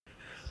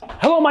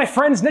Hello, my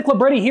friends. Nick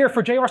Libretti here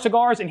for JR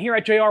Cigars, and here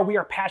at JR, we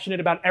are passionate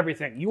about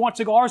everything. You want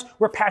cigars?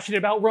 We're passionate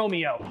about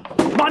Romeo,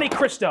 Monte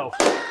Cristo,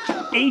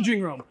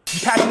 aging room. You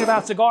passionate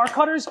about cigar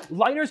cutters,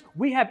 lighters?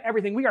 We have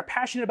everything. We are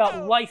passionate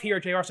about life here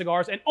at JR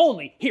Cigars, and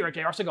only here at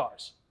JR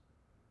Cigars.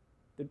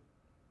 Did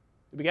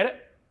we get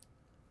it?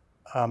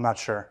 I'm not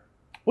sure.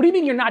 What do you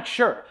mean you're not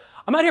sure?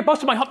 I'm out here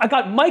busting my hump. I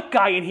got Mike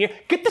Guy in here.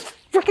 Get this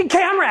freaking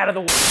camera out of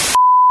the way.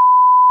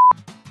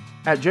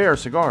 At JR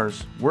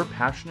Cigars, we're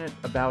passionate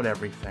about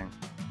everything.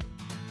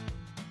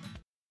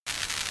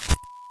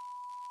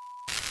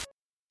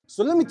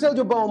 So let me tell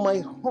you about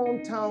my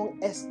hometown,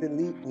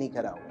 Esteli,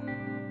 Nicaragua.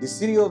 The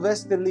city of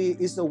Esteli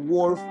is a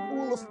world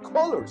full of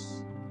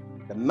colors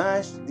that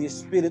match the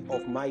spirit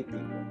of my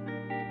people.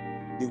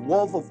 The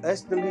walls of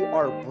Esteli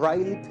are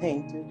brightly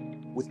painted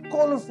with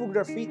colorful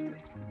graffiti,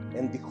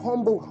 and the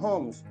humble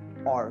homes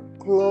are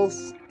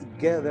close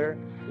together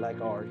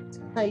like our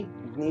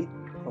tight-knit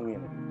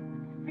community.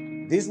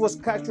 This was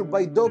captured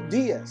by Doug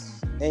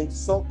Diaz and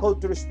Soul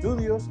Culture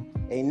Studios,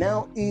 and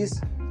now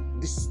is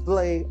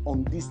displayed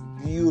on this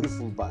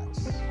beautiful box.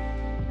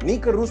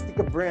 Nica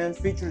Rustica brand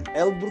features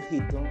El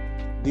Brujito,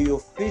 the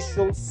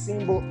official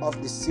symbol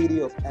of the city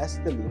of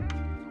Esteli.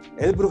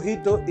 El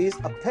Brujito is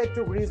a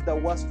petroglyph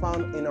that was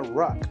found in a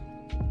rock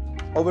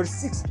over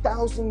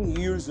 6,000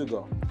 years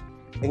ago,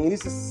 and it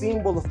is a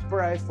symbol of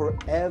pride for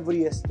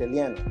every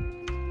Esteliano.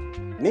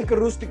 Nica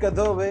Rustica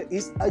Adobe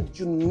is a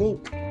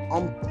unique,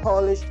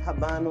 unpolished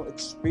Habano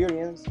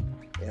experience,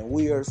 and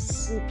we are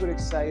super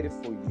excited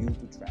for you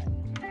to try.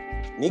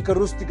 Nica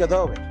Rustica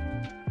Adobe,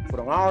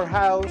 from our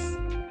house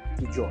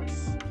to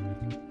yours.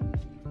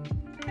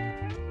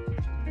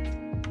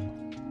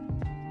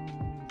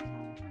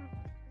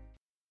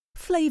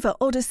 Flavor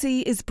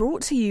Odyssey is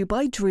brought to you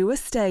by Drew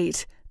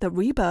Estate, the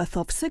rebirth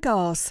of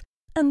cigars,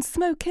 and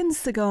Smoke Inn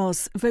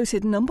Cigars,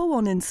 voted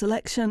 #1 in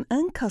selection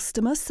and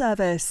customer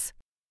service.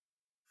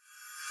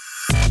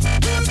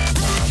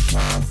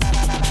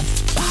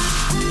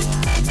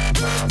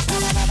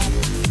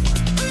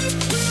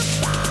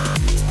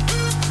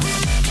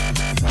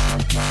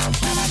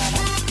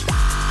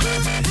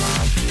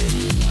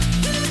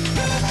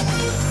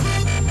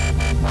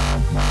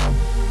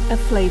 A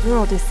Flavor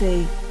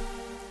Odyssey.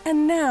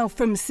 And now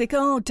from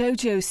Cigar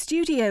Dojo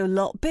Studio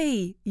Lot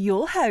B,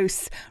 your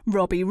hosts,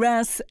 Robbie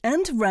Raz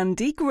and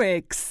Randy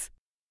Griggs.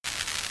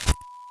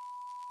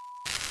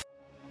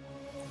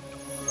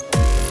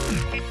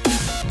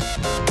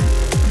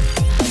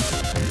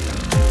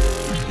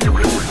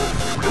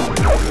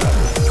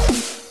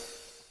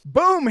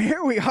 Boom,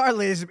 here we are,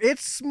 ladies.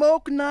 It's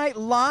Smoke Night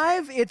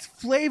Live. It's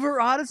Flavor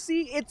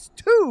Odyssey. It's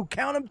two,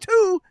 count them,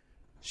 two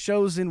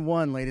shows in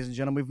one, ladies and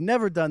gentlemen. We've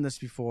never done this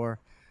before.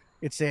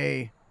 It's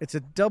a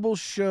double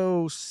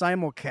show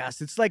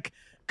simulcast. It's like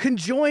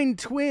conjoined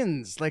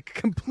twins, like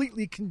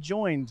completely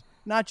conjoined,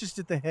 not just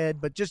at the head,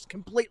 but just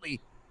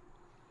completely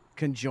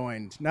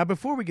conjoined. Now,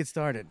 before we get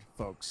started,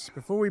 folks,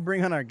 before we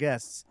bring on our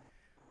guests,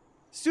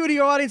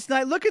 studio audience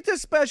tonight, look at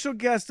this special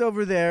guest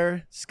over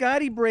there,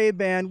 Scotty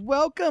Braband.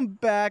 Welcome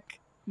back,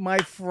 my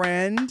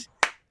friend.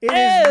 It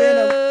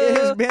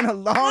has been a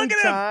long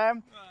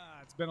time.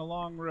 It's been a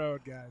long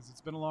road, guys.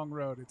 It's been a long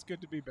road. It's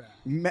good to be back.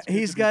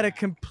 He's got a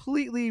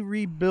completely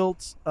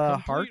rebuilt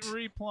heart.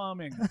 Completely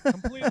replumbed,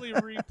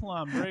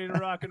 ready to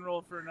rock and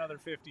roll for another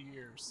 50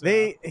 years.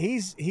 So.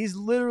 He's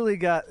literally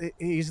got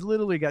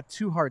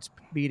two hearts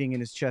beating in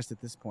his chest at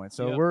this point.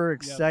 So we're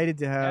excited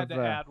to have. Had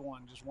to add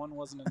one. Just one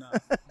wasn't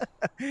enough.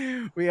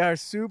 We are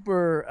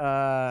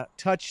super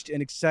touched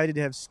and excited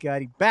to have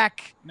Scotty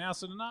back. Now,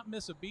 so to not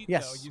miss a beat,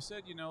 yes. though, you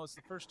said it's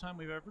the first time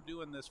we've ever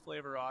doing this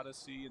Flavor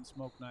Odyssey and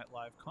Smoke Night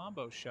Live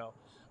combo show.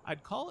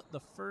 I'd call it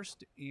the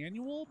first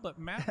annual, but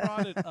Matt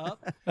brought it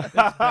up. It's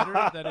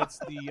better that it's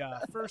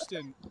the first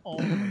and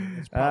only.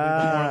 It's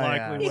probably the more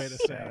likely way to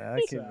say it.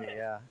 That could be,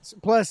 yeah.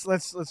 Plus,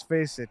 let's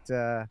face it.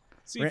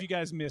 See if you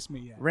guys miss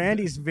me yet.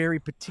 Randy's very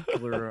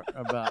particular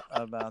about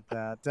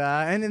that.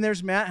 And then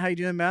there's Matt. How you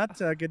doing, Matt?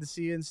 Good to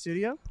see you in the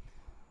studio.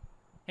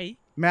 Hey.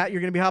 Matt,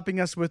 you're going to be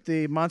helping us with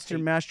the Monster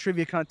Mash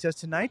Trivia Contest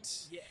tonight.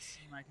 Yes,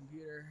 my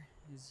computer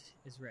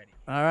is ready.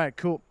 All right,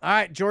 cool. All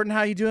right, Jordan,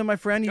 how you doing, my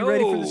friend? You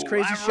ready for this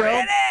crazy show?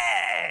 Ready.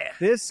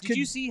 Did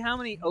you see how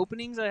many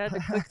openings I had to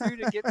click through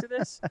to get to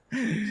this?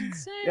 It's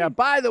insane. Yeah,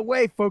 by the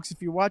way, folks,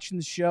 if you're watching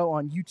the show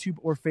on YouTube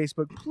or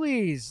Facebook,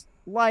 please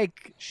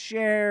like,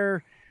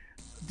 share,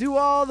 do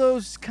all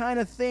those kind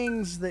of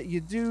things that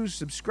you do.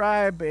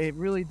 Subscribe. It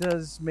really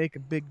does make a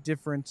big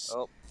difference.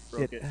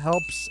 It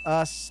helps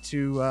us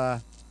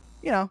to,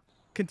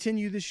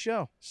 continue this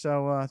show.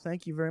 So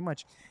thank you very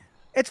much.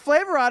 It's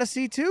Flavor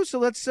Odyssey, too, so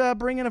let's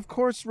bring in, of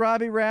course,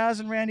 Robbie Raz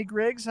and Randy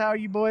Griggs. How are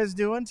you boys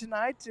doing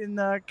tonight in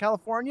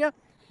California?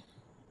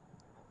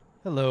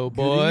 Hello,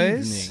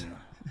 boys.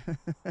 Good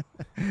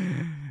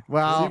evening.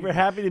 Well, super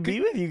happy to be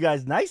with you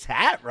guys. Nice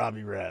hat,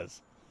 Robbie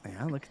Raz.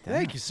 Yeah, look at that.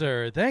 Thank you,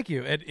 sir. Thank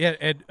you.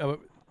 And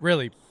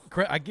really,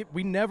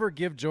 we never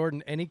give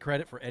Jordan any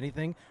credit for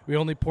anything. We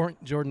only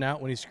point Jordan out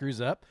when he screws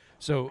up.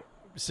 So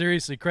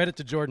seriously, credit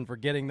to Jordan for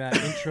getting that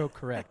intro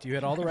correct. You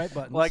had all the right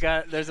buttons.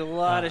 Well, there's a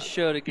lot of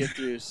show to get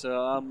through, so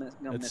I'm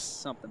gonna miss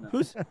something.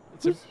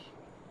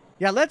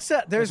 Yeah, let's.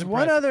 There's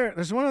one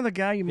other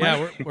guy you might.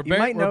 Yeah, we're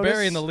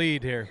burying the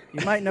lead here.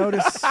 You might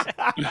notice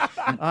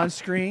on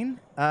screen.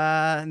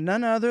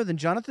 None other than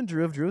Jonathan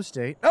Drew of Drew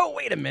Estate. Oh,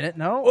 wait a minute.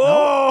 No.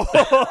 Oh,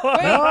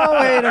 No,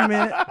 wait a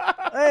minute.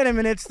 Wait a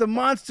minute. It's the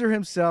monster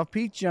himself,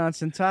 Pete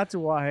Johnson,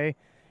 Tatawahe.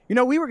 You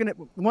know, we were gonna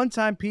one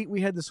time, Pete.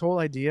 We had this whole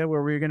idea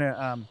where we were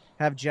gonna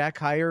have Jack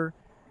hire.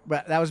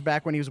 But that was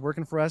back when he was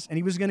working for us, and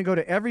he was going to go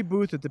to every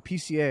booth at the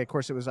PCA. Of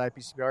course, it was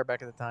IPCBR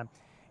back at the time,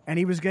 and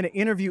he was going to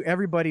interview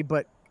everybody,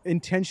 but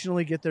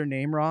intentionally get their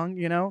name wrong,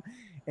 you know.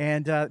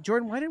 And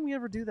Jordan, why didn't we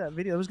ever do that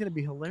video? It was going to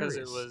be hilarious.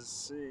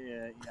 Because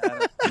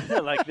it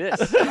was like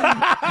this.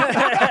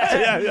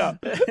 yeah.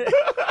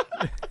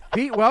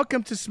 Pete,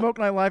 welcome to Smoke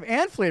Night Live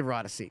and Flavor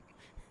Odyssey.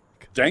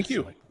 Thank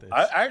you.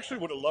 I actually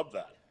would have loved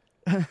that.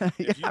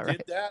 If you Yeah, right.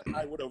 did that,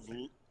 I would have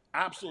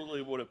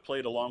absolutely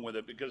played along with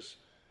it because,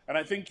 and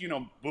I think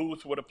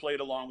Booth would have played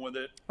along with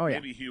it. Oh, yeah.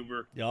 Maybe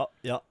Huber. Yep.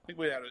 I think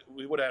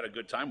we would have had a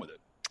good time with it.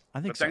 I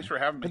think But so. thanks for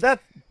having me.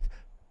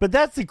 But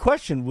that's the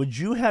question. Would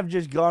you have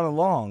just gone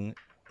along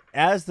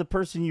as the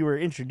person you were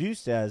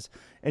introduced as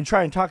and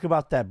try and talk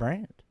about that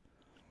brand?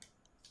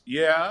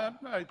 Yeah,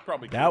 I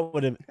probably could. That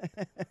would have,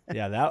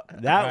 yeah, that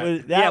Yeah, would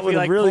if that we, would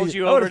have like, really pulled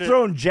you that would over have to-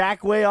 thrown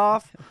Jack way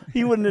off.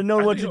 He wouldn't have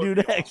known what to do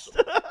next.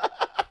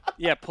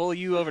 Yeah, pull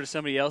you over to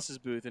somebody else's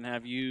booth and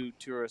have you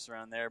tour us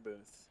around their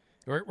booth.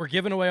 We're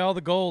giving away all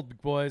the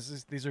gold,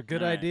 boys. These are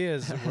good All right.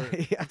 ideas.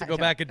 We have to go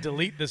back and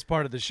delete this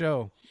part of the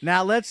show.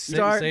 Now let's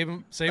start. Save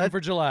them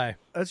for July.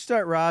 Let's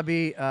start,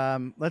 Robbie.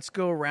 Let's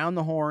go around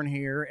the horn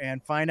here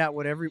and find out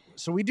what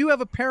So we do have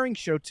a pairing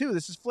show too.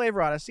 This is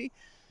Flavor Odyssey.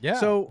 Yeah.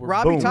 So we're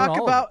Robbie, booming talk all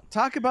of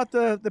about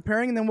the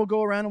pairing, and then we'll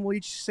go around and we'll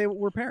each say what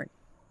we're pairing.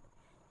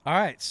 All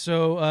right,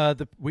 so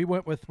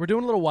we're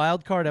doing a little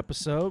wild card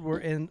episode. We're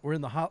in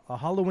a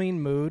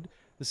Halloween mood.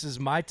 This is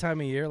my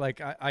time of year.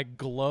 Like I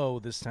glow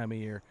this time of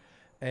year,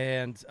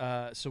 and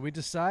so we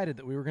decided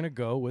that we were going to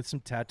go with some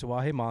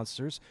Tatawahe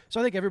Monsters. So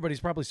I think everybody's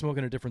probably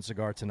smoking a different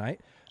cigar tonight.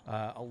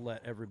 I'll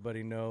let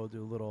everybody know.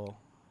 Do a little.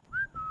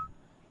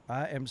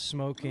 I am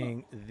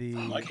smoking the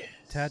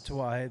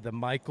Tatawahe, the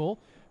Michael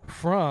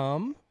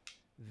from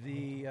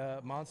the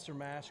Monster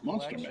Mash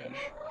collection.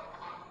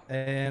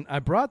 And I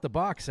brought the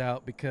box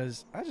out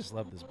because I just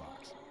love this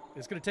box.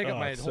 It's going to take up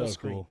my whole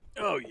screen. Cool.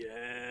 Oh,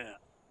 yeah.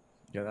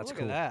 Yeah, that's Look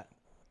cool. at that.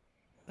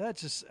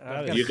 That's just.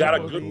 You got a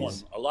good one.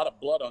 A lot of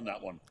blood on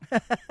that one.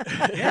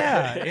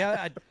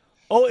 Yeah.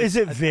 Oh, is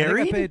it I think I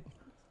varied? paid-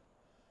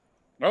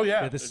 Oh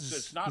yeah, this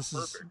it's not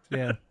perfect.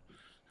 Yeah.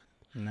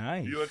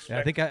 Nice. You expect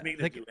I think me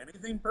to do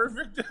anything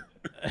perfect?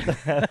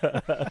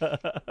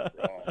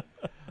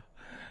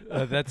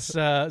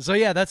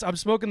 I'm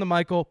smoking the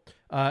Michael,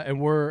 and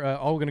we're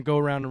all going to go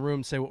around the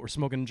room, say what we're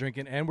smoking and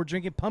drinking, and we're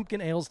drinking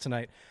pumpkin ales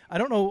tonight. I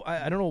don't know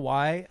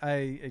why.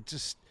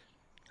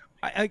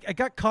 I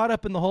got caught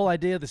up in the whole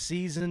idea of the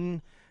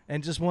season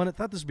and just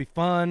thought this would be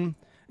fun.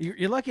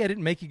 You're lucky I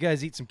didn't make you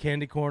guys eat some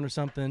candy corn or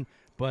something.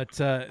 But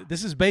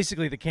this is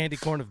basically the candy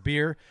corn of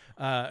beer.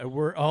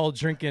 We're all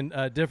drinking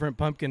different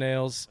pumpkin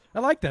ales. I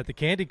like that, the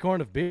candy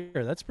corn of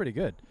beer. That's pretty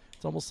good.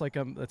 It's almost like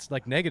that's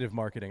like negative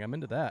marketing. I'm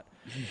into that.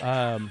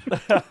 I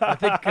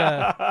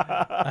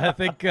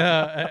think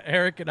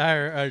Eric and I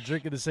are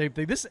drinking the same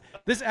thing. This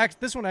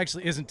one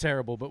actually isn't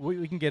terrible, but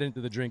we can get into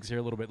the drinks here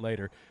a little bit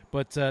later.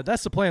 But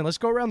that's the plan. Let's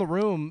go around the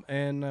room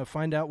and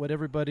find out what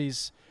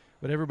everybody's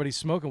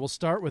smoking. We'll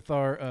start with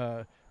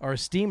our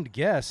esteemed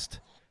guest.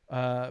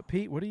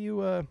 Pete, what do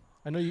you?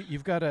 I know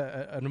you've got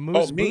an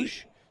amuse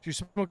bouche. You're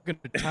smoking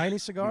a tiny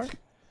cigar.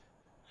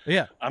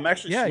 Yeah, I'm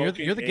actually. Yeah,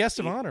 smoking you're the guest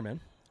of honor, man.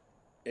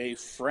 A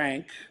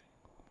Frank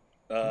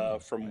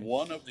from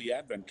one of the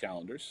Advent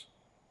calendars.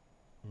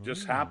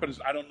 Just happens.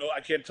 I don't know.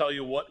 I can't tell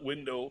you what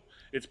window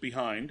it's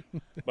behind,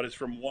 but it's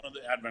from one of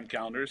the Advent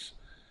calendars,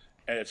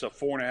 and it's a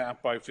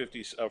 4.5 by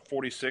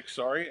 46.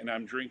 Sorry, and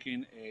I'm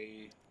drinking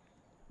a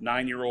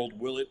 9-year-old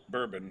Willet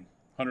bourbon,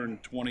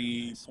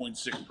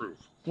 120.6 proof.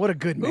 What a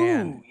good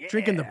man.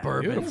 Drinking the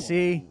bourbon. Beautiful.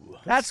 See?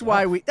 That's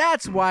why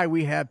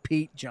we have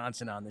Pete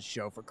Johnson on the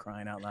show, for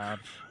crying out loud.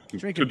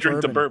 Drinking To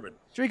drink the bourbon.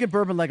 Drinking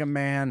bourbon like a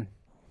man.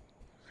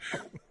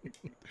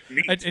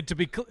 And to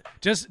be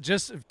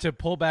just to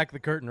pull back the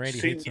curtain, Randy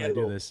hates when I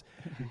do this.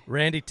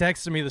 Randy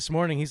texted me this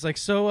morning. He's like,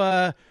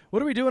 "So,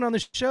 what are we doing on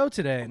the show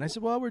today?" And I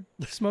said, "Well, we're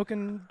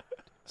smoking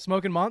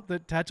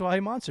the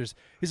Tatawahe Monsters."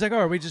 He's like, "Oh,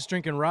 are we just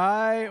drinking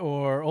rye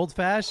or old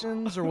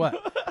fashions or what?"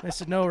 And I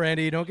said, "No,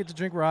 Randy, you don't get to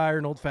drink rye or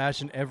an old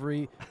fashioned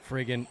every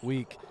friggin'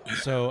 week."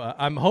 So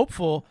I'm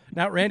hopeful.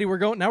 Now, Randy, we're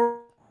going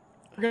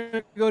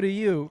to go to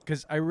you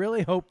because I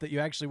really hope that you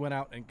actually went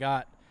out and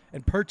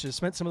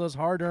spent some of those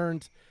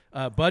hard-earned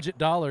budget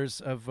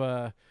dollars of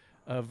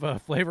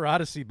Flavor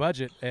Odyssey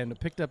budget and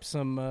picked up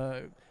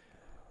some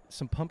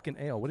pumpkin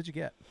ale. What did you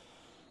get?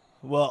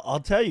 Well, I'll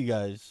tell you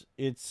guys,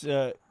 it's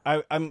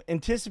I'm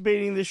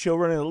anticipating this show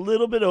running a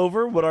little bit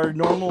over what our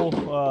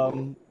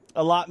normal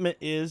allotment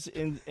is,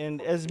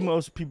 and as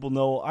most people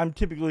know, I'm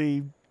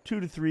typically 2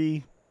 to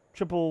 3,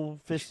 triple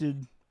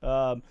fisted.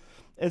 And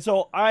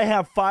so I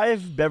have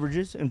 5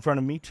 beverages in front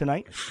of me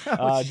tonight,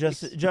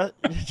 just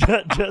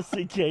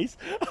in case.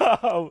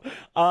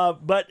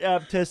 But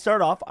to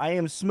start off, I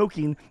am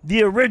smoking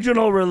the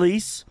original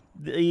release,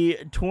 the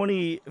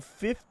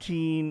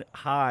 2015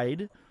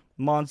 Hyde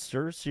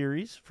Monster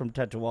series from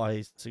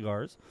Tatuaje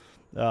Cigars.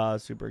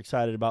 Super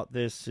excited about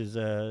this. Is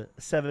a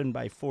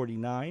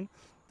 7x49.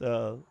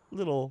 The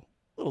little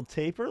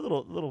taper,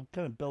 little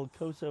kind of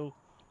Belcoso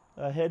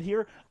head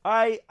here.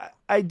 I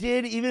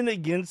did, even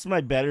against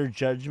my better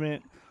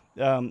judgment.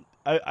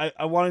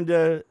 I wanted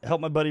to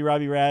help my buddy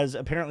Robbie Raz.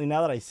 Apparently,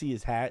 now that I see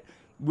his hat,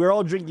 we're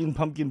all drinking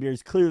pumpkin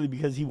beers clearly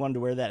because he wanted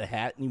to wear that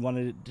hat and he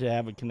wanted it to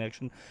have a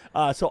connection.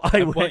 So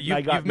I went and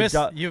I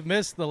got you've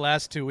missed the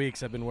last 2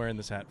 weeks. I've been wearing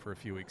this hat for a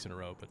few weeks in a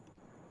row, but.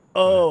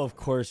 Oh, of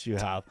course you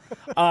have.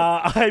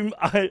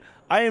 I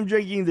am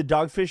drinking the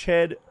Dogfish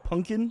Head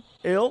Pumpkin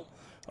Ale.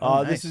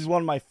 Nice. This is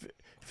one of my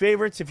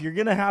favorites. If you're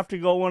gonna have to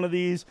go one of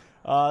these,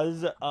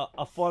 this is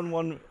a fun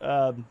one.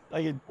 I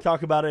could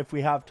talk about it if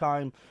we have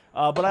time.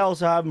 But I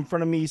also have in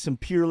front of me some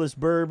Peerless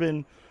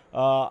Bourbon.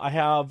 I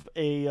have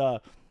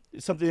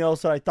something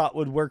else that I thought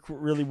would work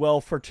really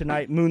well for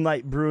tonight.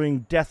 Moonlight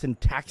Brewing Death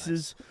and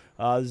Taxes.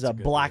 This is a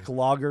black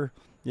lager.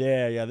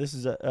 Yeah, this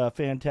is a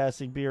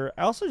fantastic beer.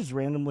 I also just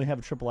randomly have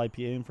a triple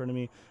IPA in front of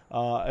me.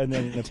 And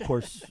then, of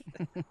course,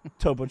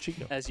 Topo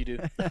Chico. As you do.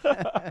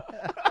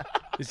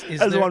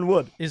 As one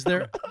would. Is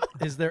there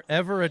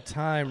ever a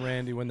time,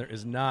 Randy, when there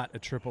is not a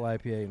triple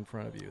IPA in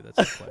front of you? That's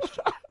the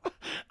question.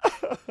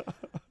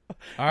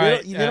 All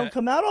right. They don't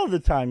come out all the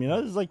time,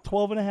 It's like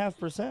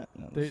 12.5%.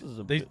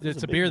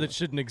 It's a beer that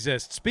shouldn't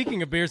exist.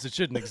 Speaking of beers that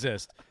shouldn't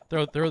exist,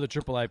 throw the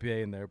triple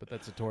IPA in there, but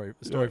that's a story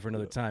for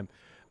another time.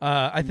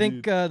 I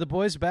think the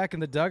boys back in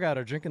the dugout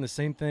are drinking the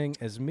same thing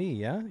as me,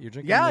 yeah? You're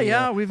drinking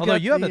although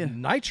you have the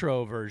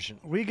nitro version.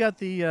 We got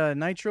the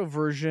nitro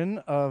version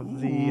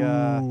of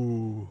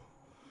the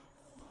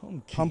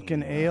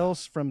pumpkin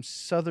ales from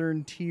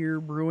Southern Tier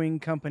Brewing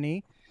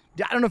Company.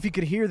 I don't know if you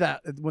could hear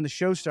that when the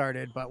show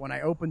started, but when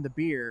I opened the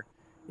beer,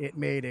 it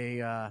made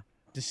a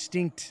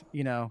distinct,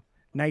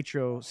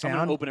 nitro sound. I'm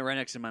going to open it right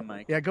next to my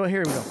mic. Yeah, go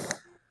here we go.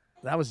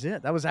 That was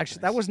it. That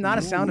was not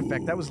a sound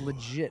effect. That was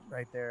legit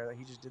right there.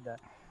 He just did that.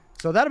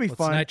 So that'll be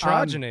fun. It's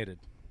nitrogenated.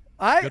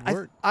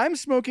 I'm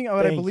smoking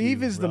what I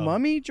believe is the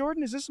Mummy.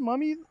 Jordan, is this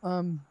Mummy?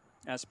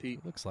 Ask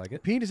Pete. Looks like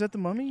it. Pete, is that the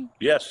Mummy?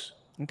 Yes.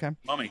 Okay.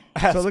 Mummy.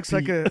 So it looks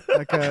like a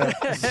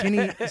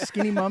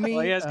skinny mummy.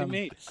 Why are you asking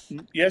me?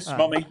 Yes,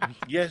 Mummy.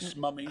 Yes,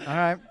 Mummy. All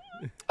right.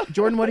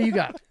 Jordan, what do you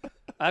got?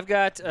 I've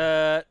got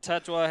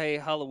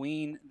Tatuaje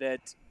Halloween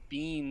that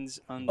Beans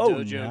on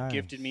Dojo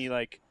gifted me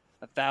like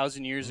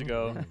 1,000 years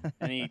ago,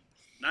 and he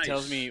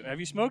tells me, "Have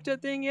you smoked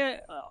that thing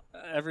yet?"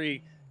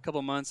 Every couple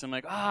of months, I'm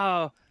like,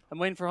 "Oh, I'm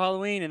waiting for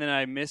Halloween," and then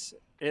I miss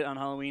it on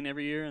Halloween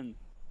every year, and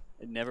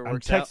it never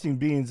works out. I'm texting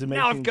Beans and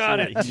making sure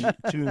that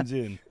he tunes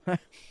in. All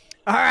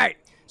right.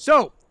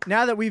 So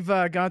now that we've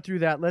gone through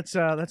that,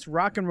 let's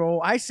rock and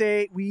roll. I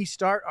say we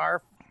start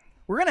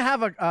we're going to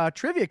have a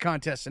trivia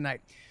contest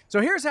tonight. So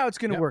here's how it's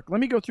going to work.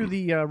 Let me go through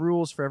the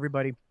rules for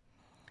everybody.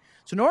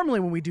 So normally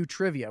when we do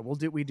trivia,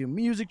 we do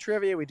music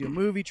trivia, we do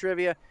movie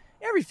trivia.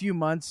 Every few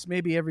months,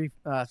 maybe every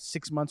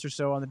 6 months or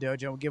so on the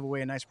dojo, we'll give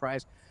away a nice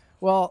prize.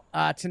 Well,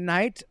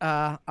 tonight,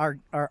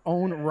 our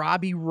own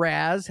Robbie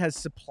Raz has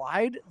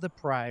supplied the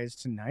prize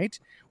tonight,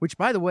 which,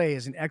 by the way,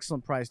 is an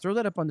excellent prize. Throw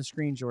that up on the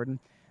screen,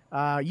 Jordan.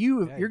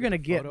 You're going to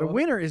get, the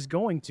winner is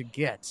going to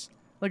get,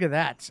 look at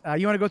that.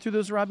 You want to go through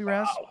those, Robbie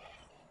Raz?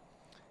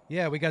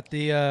 Yeah, we got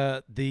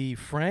the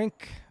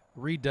Frank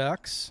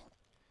Redux.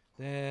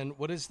 Then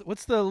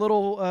what's the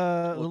little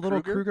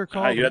Kruger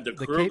called? You had the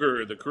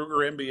Kruger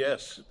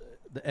MBS.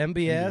 The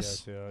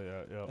MBS.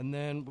 Yeah. And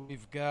then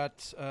we've got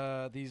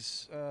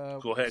these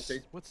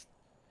Cojete.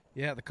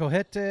 The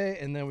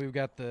Cojete, and then we've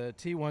got the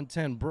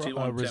T110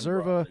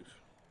 Reserva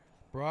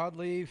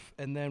broadleaf,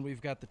 and then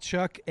we've got the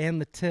Chuck and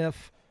the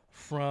Tiff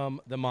from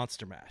the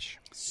Monster Mash.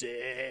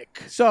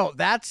 Sick. So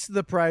that's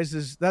the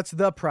prizes. That's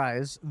the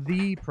prize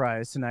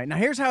tonight. Now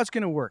here's how it's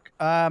going to work.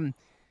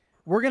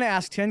 We're going to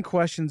ask 10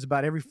 questions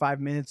about every 5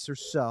 minutes or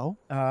so,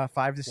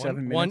 5 to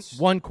 7 minutes.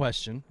 One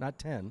question, not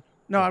 10.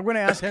 No, I'm going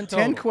to ask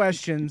 10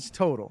 questions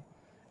total.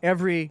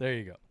 There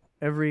you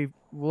go.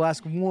 We'll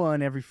ask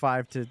one every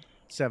 5 to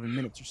 7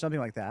 minutes or something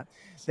like that.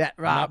 That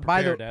I'm not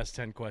prepared to ask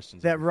 10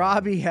 questions. That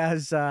Robbie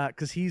has,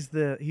 because he's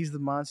the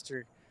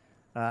monster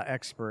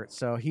expert,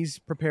 so he's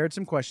prepared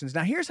some questions.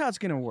 Now here's how it's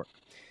going to work.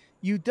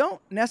 You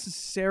don't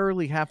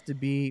necessarily have to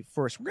be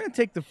first. We're going to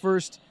take the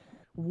first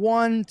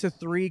 1 to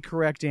 3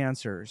 correct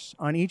answers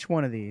on each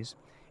one of these,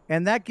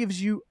 and that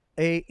gives you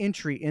a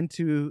entry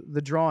into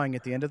the drawing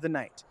at the end of the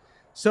night.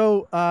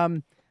 So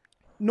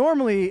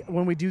normally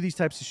when we do these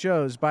types of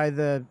shows, by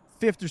the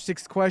 5th or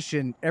 6th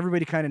question,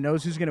 everybody kind of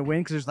knows who's going to win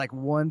because there's like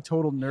one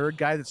total nerd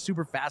guy that's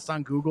super fast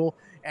on Google,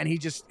 and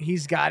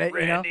he's got it,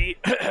 Randy.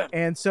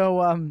 And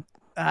so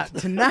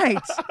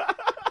tonight,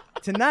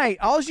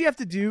 all you have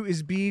to do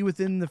is be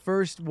within the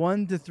first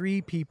 1 to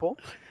 3 people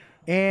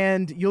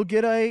and you'll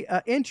get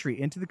a entry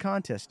into the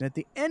contest. And at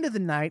the end of the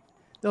night,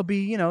 there'll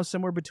be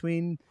somewhere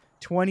between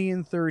 20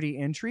 and 30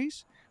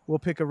 entries. We'll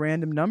pick a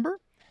random number,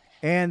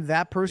 and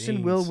that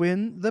person will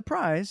win the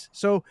prize.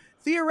 So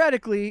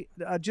theoretically,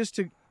 just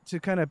to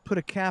kind of put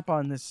a cap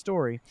on this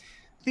story,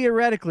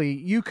 theoretically,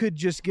 you could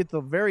just get the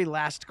very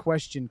last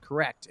question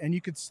correct, and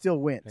you could still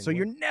win. So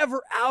you're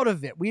never out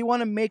of it. We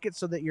want to make it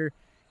so that you're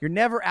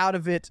never out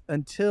of it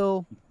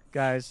until,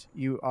 guys,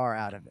 you are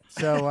out of it.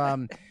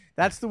 So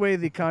that's the way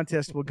the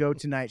contest will go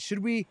tonight. Should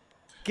we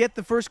get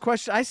the first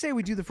question? I say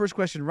we do the first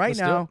question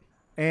now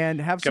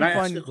and have some fun. Can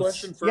I ask the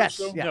question first? Yes,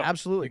 though? yeah,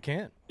 absolutely. You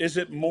can. Is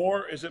it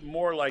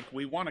more like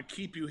we want to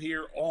keep you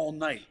here all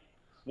night,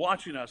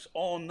 watching us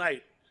all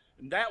night?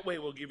 And that way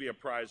we'll give you a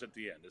prize at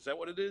the end. Is that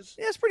what it is?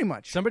 Yes, pretty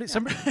much. Somebody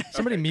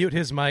mute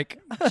his mic.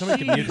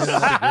 Somebody can mute him.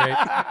 That'd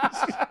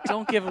be great.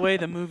 Don't give away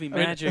the movie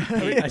magic.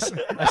 I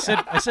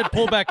said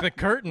pull back the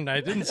curtain.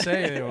 I didn't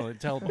say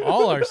tell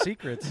all our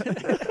secrets. All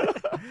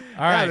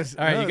right.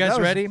 You guys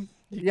ready?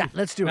 Yeah,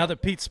 let's do it. Now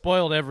that Pete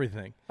spoiled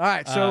everything. All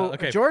right, so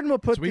okay. Jordan will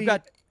put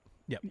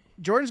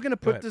Jordan's going to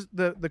put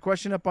the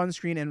question up on the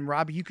screen, and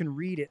Robbie, you can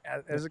read it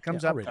as it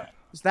comes up.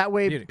 So that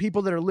way,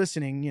 people that are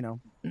listening,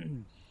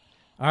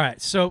 All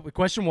right, so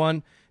question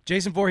 1.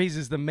 Jason Voorhees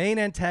is the main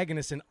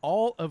antagonist in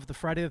all of the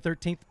Friday the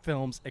 13th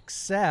films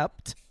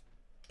except...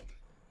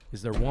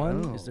 Is there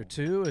 1? Is there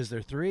 2? Is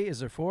there 3? Is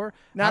there 4?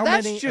 Now,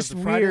 that's just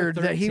weird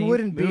that he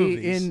wouldn't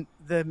be in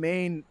the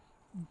main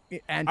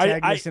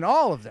antagonist in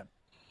all of them.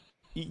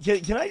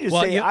 Can I just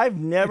say, I've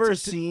never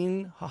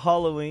seen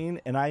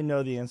Halloween, and I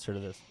know the answer to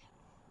this.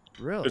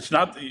 Really? It's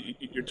not.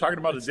 You're talking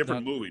about a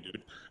different movie,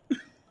 dude.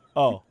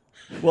 Oh.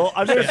 Well,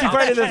 I've never seen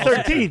Friday the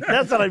 13th.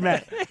 That's what I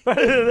meant.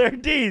 Friday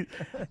the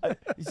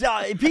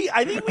 13th. Pete,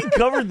 I think we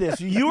covered this.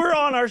 You were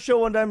on our show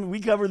one time, and we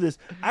covered this.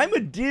 I'm a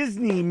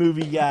Disney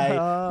movie guy.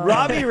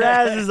 Robbie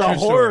Raz is a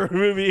horror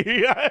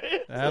movie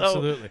guy.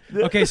 Absolutely.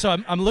 Okay, so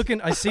I'm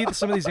looking. I see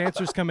some of these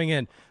answers coming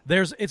in.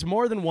 It's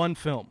more than one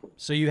film,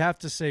 so you have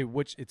to say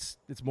which. It's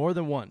more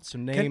than one. So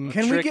name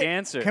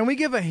answer. Can we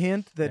give a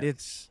hint that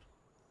it's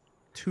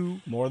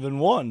two? More than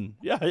one.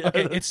 Yeah.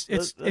 Okay,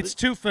 it's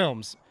 2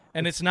 films.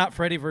 And it's not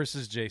Freddy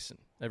versus Jason.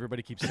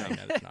 Everybody keeps saying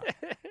that it's not.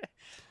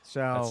 So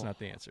that's not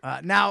the answer.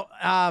 Now,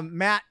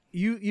 Matt,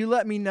 you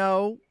let me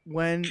know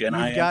when you've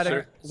got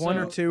it, 1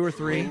 or 2 or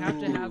 3. They have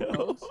to have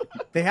both.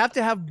 They have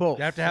to have both.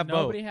 They have to have both.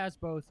 Nobody has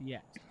both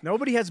yet.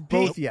 Nobody has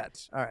both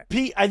yet. All right,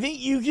 Pete, I think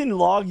you can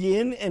log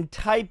in and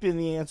type in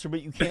the answer,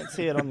 but you can't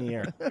say it on the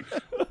air.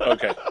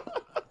 Okay.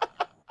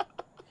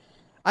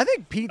 I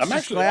think Pete's I'm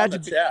actually glad on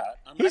the to chat.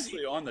 I'm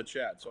actually on the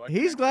chat, so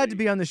he's glad to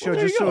be on the show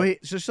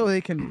just so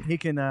he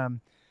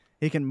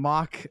can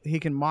mock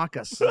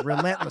us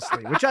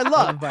relentlessly, which I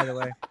love, by the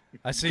way.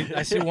 I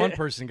see one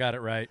person got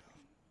it right.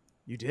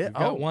 You did? You've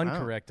got one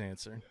correct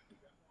answer.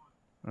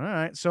 All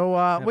right,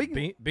 so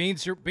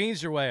Beans,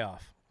 you're way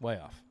off. Way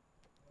off.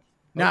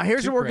 Now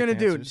here's what we're gonna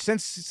do.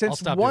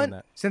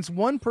 Answers. Since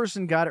one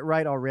person got it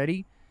right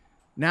already,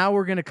 now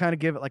we're gonna kind of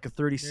give it like a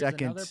 30 seconds.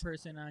 There's another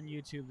person on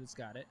YouTube that's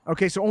got it.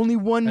 Okay, so only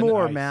one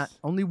more, Matt.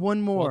 Only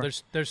one more. Well,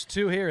 there's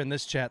 2 here in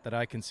this chat that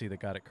I can see that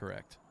got it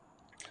correct.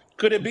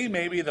 Could it be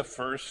maybe the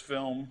first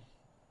film?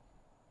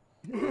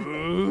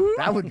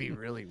 That would be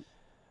really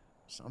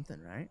something,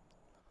 right?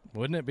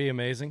 Wouldn't it be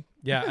amazing?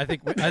 Yeah, I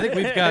think we've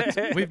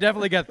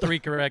definitely got 3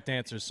 correct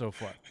answers so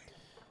far.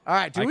 All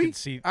right, all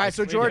right,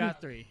 so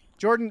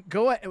Jordan,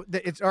 go ahead.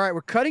 It's all right.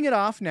 We're cutting it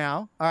off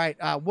now. All right,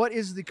 what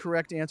is the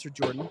correct answer,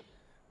 Jordan?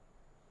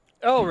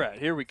 All right,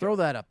 here we go. Throw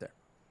that up there.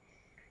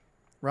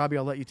 Robbie,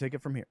 I'll let you take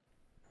it from here.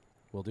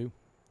 Will do.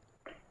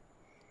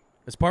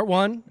 It's part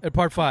 1 and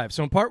part 5.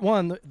 So in part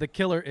 1, the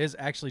killer is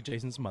actually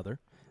Jason's mother,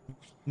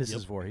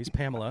 Mrs. Voorhees,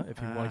 Pamela,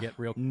 if you want to get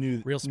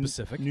real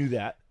specific. Knew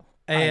that.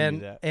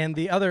 And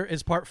the other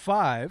is part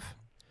 5.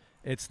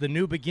 It's the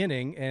new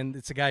beginning, and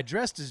it's a guy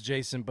dressed as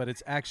Jason, but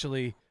it's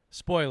actually,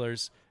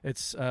 spoilers,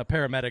 it's a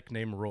paramedic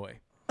named Roy.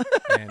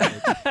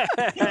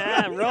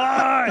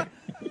 Roy!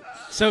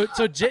 So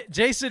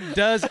Jason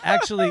does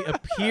actually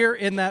appear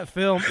in that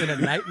film in a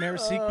nightmare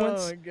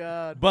sequence. Oh, my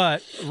God.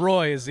 But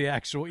Roy is the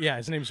actual... Yeah,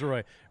 his name's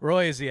Roy.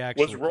 Roy is the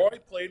actual... Was Roy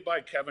played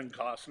by Kevin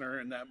Costner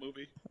in that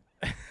movie?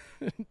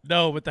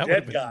 No, but that would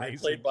have been Dead guy amazing.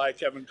 played by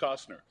Kevin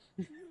Costner.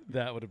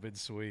 That would have been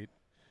sweet.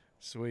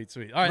 Sweet.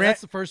 All right,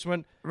 that's the first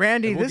one.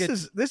 Randy, this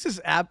is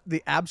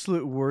the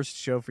absolute worst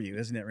show for you,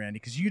 isn't it, Randy?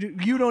 Because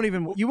you won't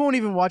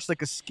even watch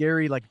like a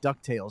scary like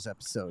DuckTales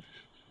episode,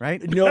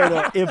 right?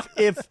 No.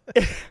 If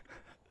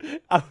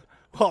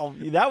well,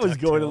 that was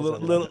going a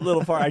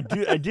little far. I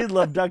did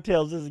love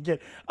DuckTales as a kid.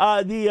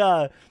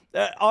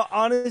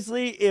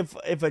 Honestly,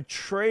 if a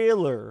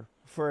trailer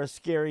for a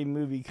scary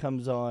movie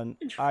comes on,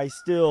 I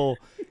still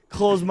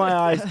close my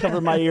eyes,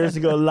 cover my ears,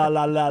 and go la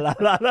la la la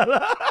la la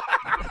la.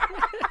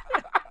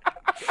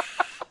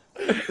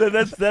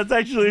 That's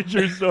actually a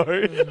true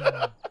story.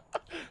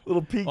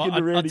 Little peek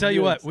into Randy. I'll tell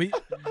you what,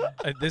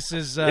 This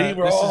is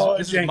Leroy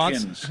this is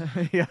Jenkins.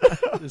 Yeah.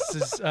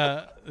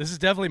 this is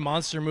definitely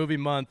monster movie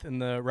month in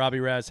the Robbie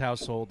Raz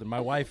household, and my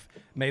wife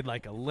made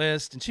like a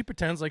list, and she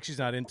pretends like she's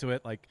not into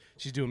it, like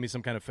she's doing me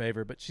some kind of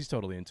favor, but she's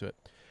totally into it.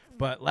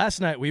 But last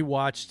night we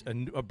watched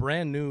a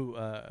brand new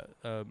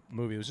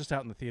movie. It was just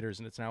out in the theaters,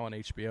 and it's now on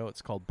HBO.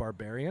 It's called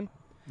Barbarian.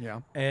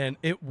 Yeah. And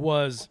it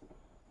was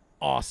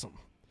awesome.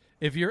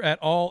 If you're at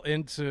all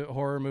into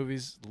horror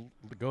movies,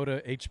 go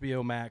to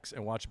HBO Max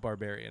and watch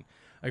Barbarian.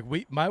 Like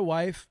my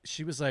wife,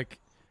 she's like,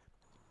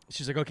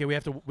 okay,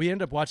 we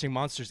end up watching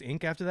Monsters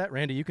Inc. after that.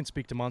 Randy, you can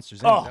speak to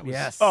Monsters Inc. Oh,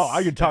 yes. Oh,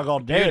 I could talk all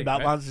day beauty, about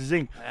right? Monsters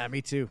Inc. Yeah,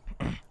 me too.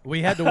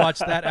 We had to watch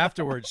that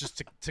afterwards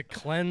just to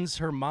cleanse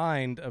her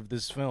mind of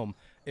this film.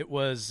 It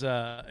was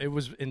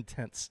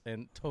intense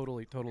and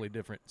totally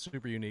different,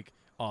 super unique,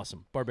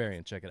 awesome.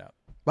 Barbarian, check it out.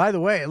 By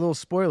the way, a little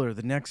spoiler: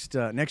 the next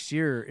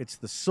year, it's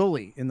the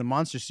Sully in the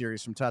Monster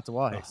series from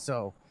Tatawahe.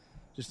 So,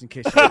 just in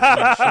case you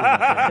guys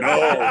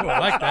I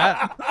like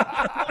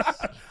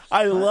that.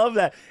 I love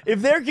that.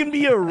 If there can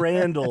be a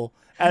Randall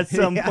at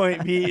some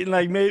point, be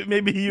like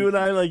maybe you and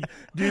I like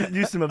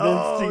do some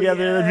events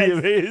together,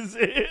 that'd be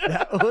amazing.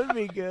 That would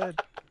be good.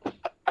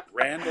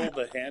 Randall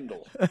the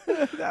Handle.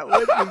 That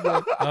would be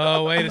good.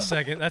 Oh, wait a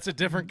second. That's a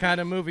different kind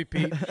of movie,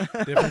 Pete.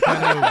 Different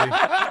kind of movie.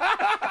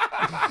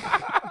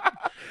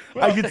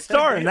 I could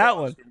star in that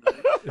one.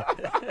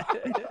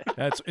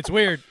 It's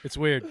weird. It's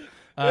weird.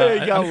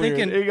 It got I'm weird.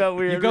 thinking It got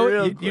weird You go.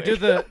 real You quick. do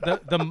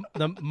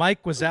the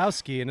Mike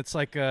Wazowski, and it's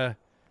like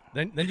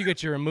then you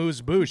get your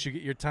amuse bouche. You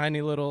get your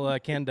tiny little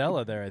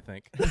Candela there. I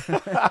think.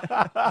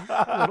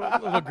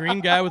 little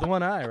green guy with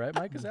one eye, right?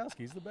 Mike Wazowski.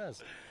 He's the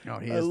best. Oh,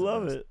 he I is the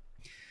love best.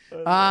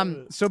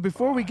 it. So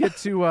before we get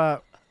to,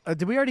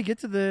 did we already get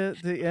to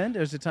the end?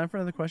 Is it time for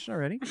another question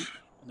already?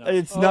 No.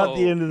 It's not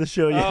the end of the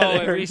show yet. Oh,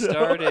 it Eric, so-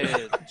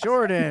 restarted.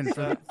 Jordan,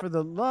 for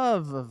the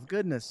love of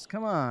goodness,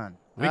 come on.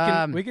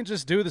 We can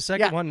just do the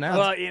second one now.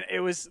 Well, it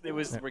was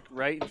like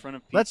right in front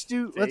of Pete's Let's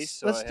do face,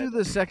 so let's I do had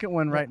the to second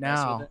one right mess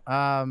now. with it.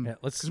 Yeah,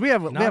 let's because we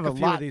have knock a a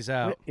few lot of these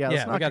out. Yeah, Yeah,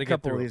 let's we knock gotta a get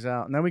couple through of them. these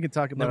out, and then we can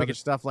talk about Then we other can-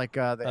 stuff like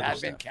the other Advent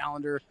stuff.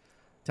 calendar,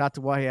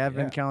 Tatawahe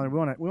Advent calendar.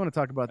 We want to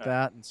talk about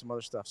that and some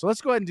other stuff. So let's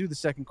go ahead and do the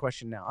second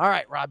question now. All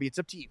right, Robbie, it's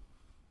up to you.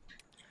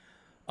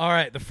 All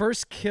right, the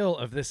first kill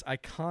of this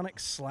iconic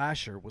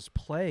slasher was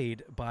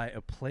played by a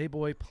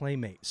Playboy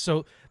playmate.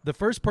 So the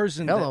first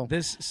person Hello.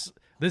 that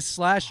this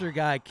slasher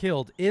guy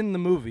killed in the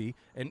movie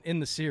and in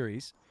the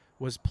series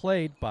was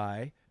played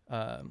by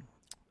a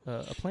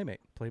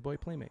playmate, Playboy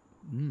playmate.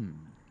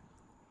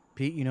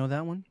 Pete, you know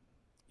that one?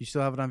 You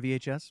still have it on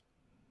VHS?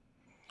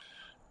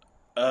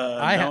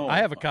 I No,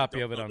 have a copy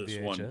don't of it know on this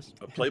VHS. one.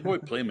 A Playboy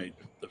Playmate.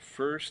 The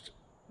first.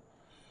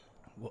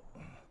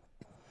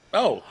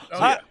 Oh,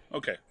 yeah.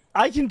 Okay.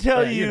 I can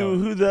tell Yeah, you know.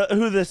 who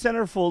the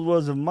centerfold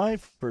was of my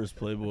first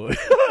Playboy.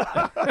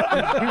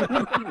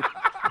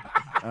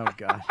 Oh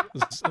God.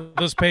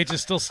 Those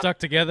pages still stuck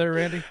together,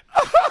 Randy?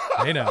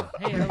 They know.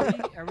 Hey,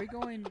 are we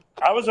going?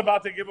 I was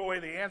about to give away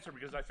the answer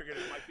because I figured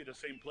it might be the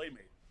same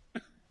Playmate.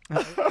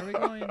 Are we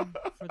going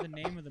for the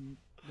name of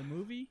the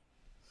movie?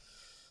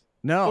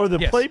 No. or the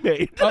Yes.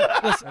 Playmate. Oh,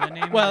 listen, Or the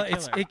name well, of the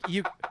it's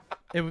killer?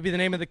 it would be the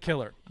name of the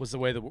killer was the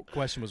way the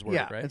question was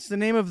worded, Yeah, right? it's the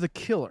name of the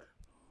killer.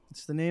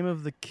 It's the name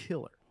of the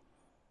killer.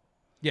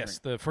 Yes,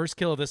 the first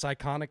kill of this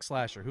iconic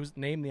slasher. Who's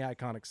named the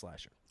iconic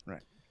slasher?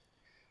 Right.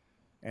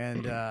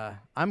 And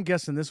I'm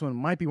guessing this one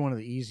might be one of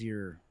the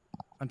easier.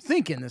 I'm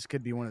thinking this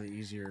could be one of the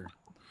easier.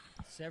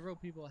 Several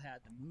people had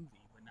the movie,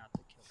 but not the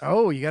killer.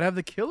 Oh, you gotta have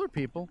the killer,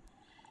 people.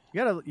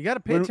 You gotta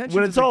pay attention.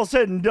 When to it's the- all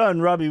said and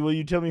done, Robbie, will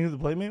you tell me who the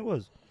Playmate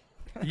was?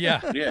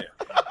 Yeah. Yeah.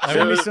 Send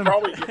me it, was some-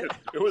 probably,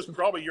 it was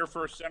probably your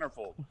first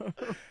centerfold.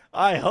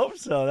 I hope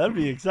so. That'd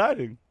be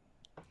exciting.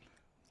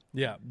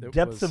 Yeah. it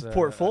Depth was, of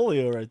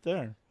portfolio right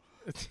there.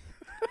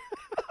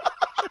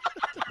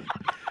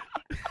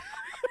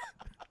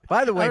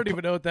 By the I way, don't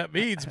even know what that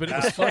means, but it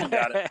was fun.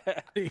 Got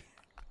it.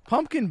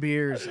 pumpkin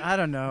beers. I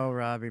don't know,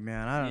 Robbie,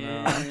 man. I don't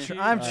know.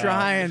 Yeah. I'm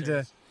trying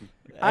to.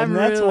 And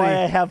that's really- why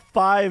I have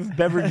 5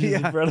 beverages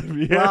Yeah. in front of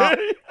me. Well,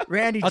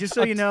 Randy, just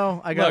so you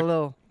know, I got Look, a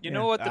little. You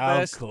know what the Of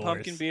best course.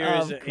 pumpkin beer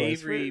Of is? course.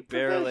 Avery We're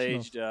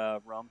barrel-aged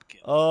rumpkin.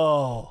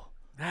 oh.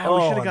 Ah,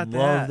 we should have got I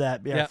love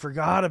that. that. Yeah, Yeah. I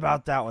forgot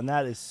about that one.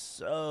 That is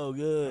so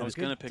good. I was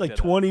gonna pick It's like that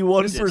up.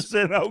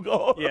 21%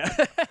 alcohol.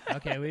 Yeah.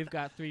 Okay, we've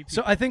got 3 people.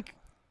 So I think,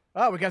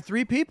 Oh, we got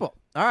 3 people.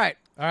 All right.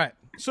 all right.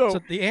 So-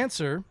 the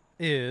answer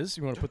is,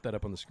 you want to put that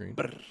up on the screen?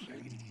 Let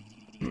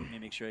me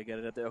make sure I get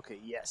it up there. Okay,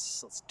 yes,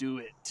 let's do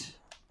it.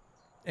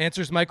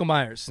 Answer's Michael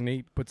Myers, and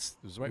he puts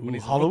it was right when Ooh,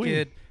 he's a little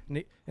Halloween.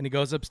 kid, and he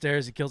goes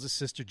upstairs. He kills his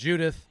sister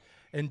Judith,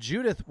 and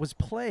Judith was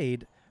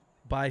played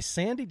by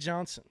Sandy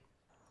Johnson,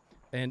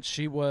 and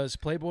she was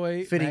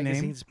Playboy Fitting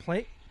magazine's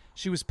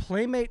She was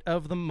Playmate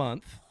of the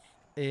Month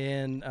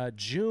in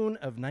June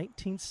of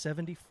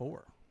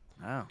 1974.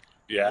 Wow.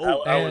 Yeah,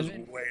 I was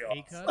and- way off.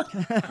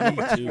 A-Cup?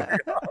 Me too.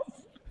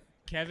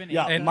 Kevin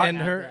Yeah, A-Cup and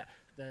had her-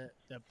 the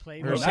Her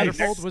Playboy. Nice.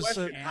 centerfold was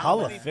Question, And Hall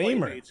how of many Famer.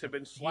 Playmates have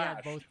been He had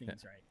slashed? both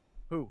things right.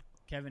 Who?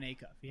 Kevin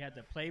Acuff. He had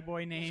the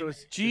Playboy name. So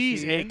it's- Jeez,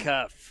 is he a in?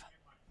 cuff.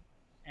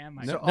 and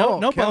my No, Oh,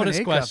 no Kevin bonus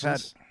Acuff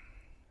questions. had-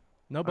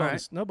 No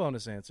bonus. No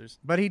bonus answers.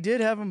 But he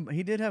did have him.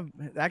 He did have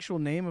the actual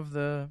name of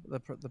the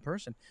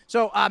person.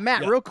 So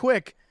Matt, Yeah. real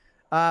quick,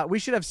 we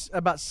should have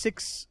about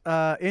 6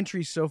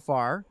 entries so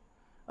far.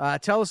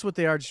 Tell us what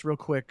they are, just real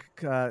quick,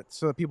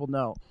 so that people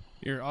know.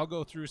 Here, I'll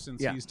go through since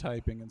Yeah. he's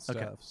typing and stuff.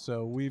 Okay.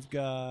 So we've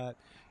got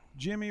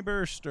Jimmy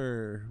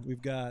Burster.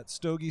 We've got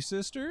Stogie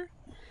Sister.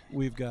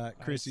 We've got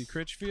Chrissy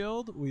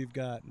Critchfield. We've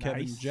got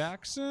Kevin Nice.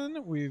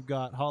 Jackson. We've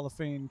got Hall of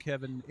Fame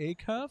Kevin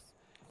Acuff.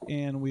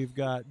 And we've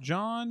got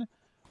John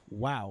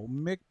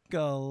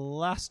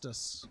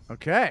Michaelastis.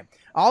 Okay,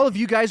 all of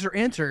you guys are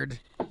entered,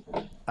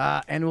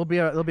 and there'll be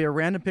a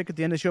random pick at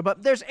the end of the show.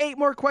 But there's 8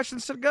 more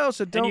questions to go,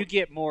 so And don't. you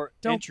get more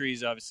don't-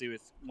 entries, obviously,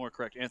 with more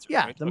correct answers.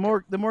 Yeah, right? the Okay.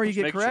 more you Just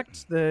get making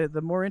correct,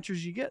 the more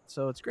entries you get.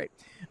 So it's great.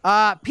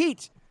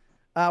 Pete,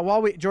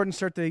 while Jordan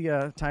start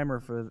the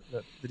timer for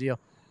the deal,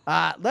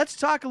 let's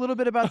talk a little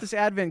bit about this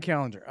advent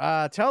calendar.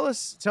 Tell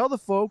the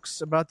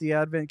folks about the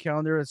advent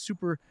calendar. A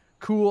super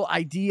cool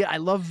idea. I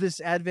love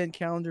this advent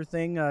calendar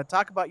thing.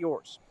 Talk about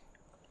yours.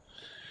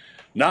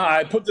 Nah,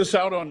 I put this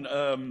out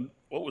on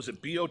what was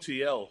it,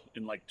 BOTL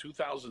in like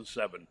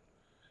 2007.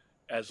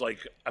 As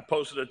like I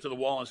posted it to the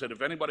wall and said,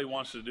 if anybody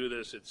wants to do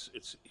this,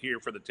 it's here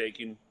for the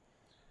taking.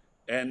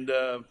 And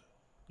no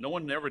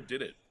one ever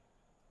did it.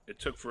 It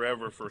took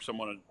forever for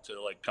someone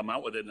to like come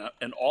out with it,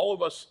 and all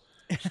of us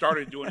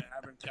started doing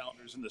advent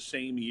calendars in the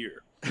same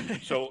year.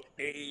 So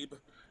Abe,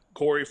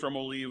 Corey from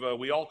Oliva,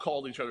 we all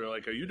called each other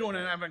like, "Are you doing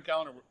an advent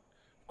calendar?"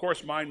 Of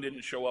course, mine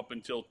didn't show up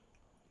until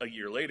a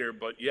year later,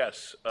 but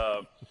yes,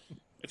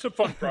 it's a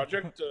fun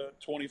project.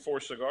 24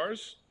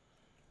 cigars,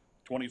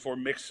 24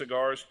 mixed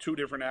cigars, 2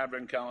 different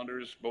advent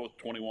calendars, both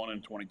 21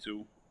 and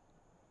 22,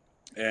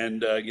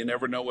 and you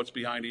never know what's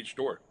behind each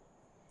door.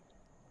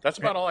 That's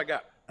about all I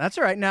got. That's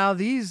all right. Now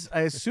these,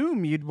 I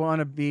assume you'd want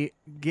to be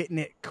getting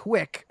it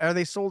quick. Are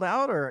they sold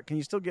out, or can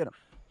you still get them?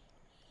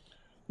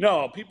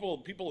 No,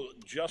 people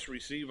just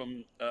receive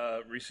them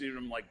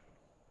like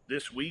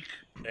this week,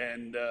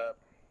 and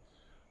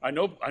I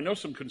know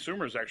some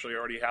consumers actually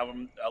already have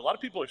them. A lot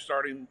of people are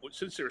starting,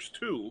 since there's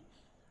 2.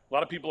 A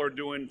lot of people are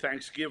doing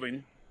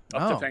Thanksgiving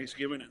up to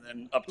Thanksgiving and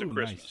then up to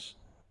Christmas.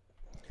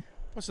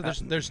 Well, so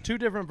there's 2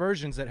 different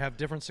versions that have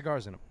different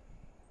cigars in them.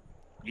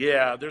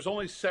 Yeah, there's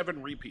only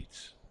 7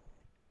 repeats.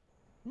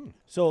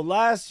 So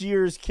last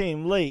year's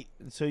came late,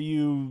 so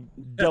you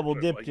double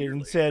dipped it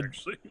and said,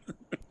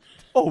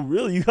 "Oh,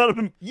 really? You got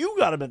them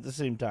at the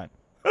same time."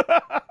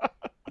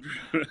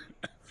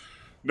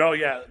 No,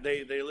 yeah,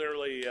 they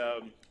literally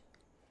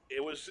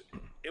it was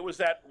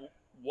that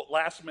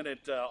last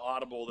minute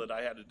audible that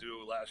I had to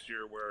do last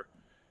year where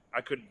I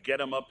could get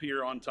them up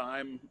here on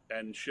time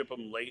and ship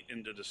them late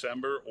into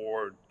December,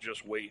 or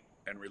just wait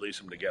and release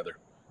them together.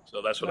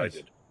 So that's what Nice. I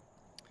did.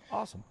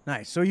 Awesome.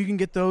 Nice. So you can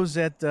get those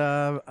at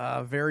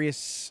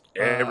various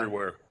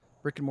Everywhere.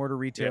 brick and mortar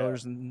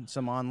retailers and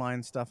some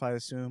online stuff, I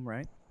assume,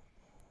 right?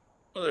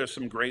 Well, there's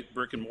some great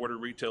brick and mortar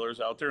retailers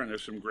out there, and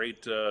there's some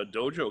great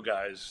dojo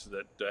guys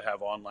that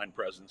have online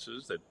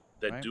presences that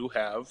Right. do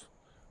have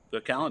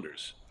the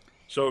calendars.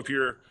 So if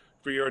you're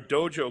a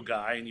dojo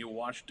guy and you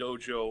watch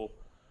dojo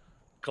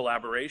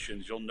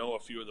collaborations, you'll know a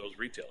few of those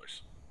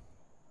retailers.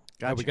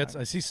 Yeah,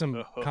 I see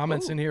some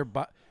comments in here.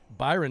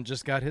 Byron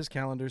just got his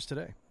calendars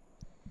today.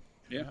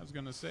 Yeah, I was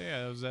going to say,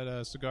 I was at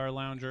a cigar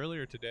lounge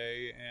earlier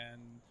today,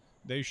 and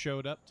they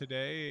showed up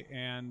today,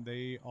 and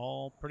they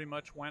all pretty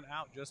much went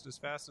out just as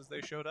fast as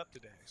they showed up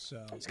today.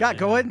 So Scott,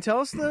 go ahead and tell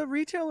us the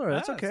retailer.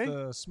 That's it's okay.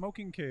 the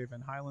Smoking Cave in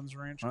Highlands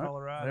Ranch, All right,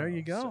 Colorado. there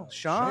you go. So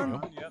Sean.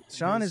 Yep,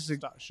 Sean his is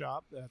a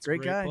shop. That's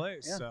great a great guy.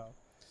 place. Yeah. So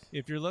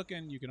if you're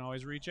looking, you can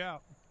always reach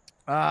out.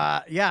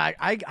 Yeah,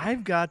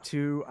 I've got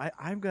to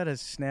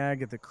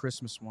snag at the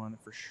Christmas one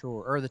for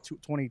sure, or the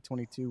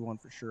 2022 one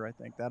for sure. I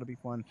think that'll be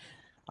fun.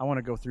 I want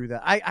to go through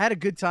that. I had a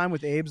good time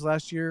with Abe's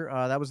last year.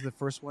 That was the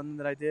first one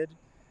that I did,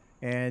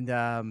 and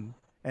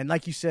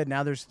like you said,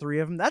 now there's 3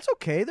 of them. That's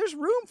okay. There's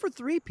room for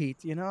 3,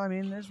 Pete. You know, I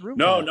mean, there's room.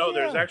 No, for no, that.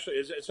 there's Yeah. actually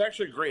it's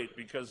actually great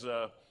because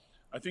I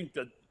think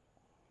that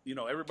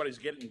everybody's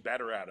getting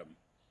better at them.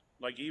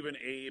 Like even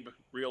Abe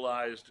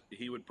realized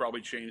he would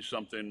probably change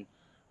something.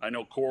 I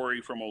know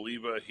Corey from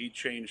Oliva, he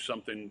changed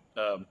something.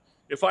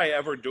 If I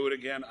ever do it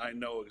again, I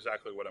know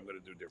exactly what I'm going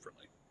to do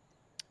differently.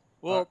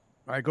 Well,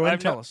 all right, go ahead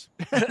and tell us.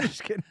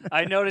 Just kidding.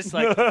 I noticed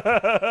like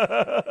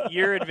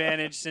your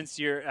advantage since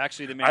you're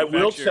actually the I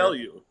manufacturer. will tell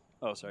you.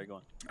 Oh, sorry, go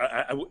on.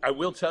 I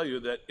will tell you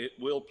that it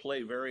will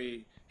play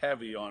very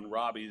heavy on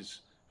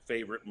Robbie's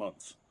favorite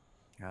month.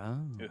 Oh,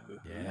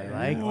 I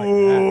like that.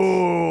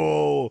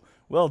 Ooh,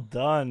 well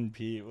done,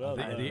 Pete. Well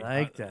done. I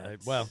like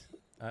that. Well,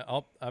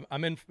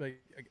 I'm in.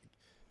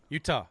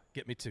 Utah,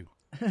 get me 2.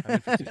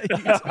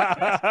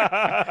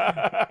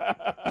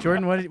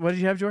 Jordan, what did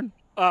you have, Jordan?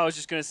 Oh, I was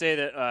just going to say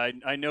that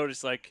I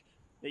noticed like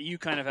that you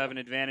kind of have an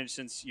advantage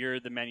since you're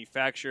the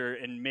manufacturer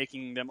in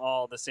making them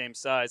all the same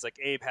size. Like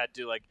Abe had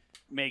to like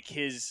make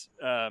his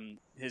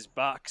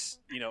box,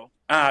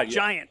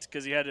 giant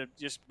because he had to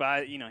just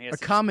buy, he has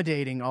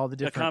Accommodating all the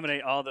different.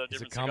 accommodate all the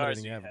different cigars.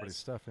 Accommodating he everybody's has.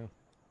 stuff.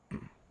 Yeah.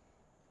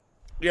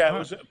 Yeah, it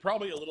was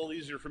probably a little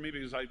easier for me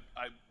because I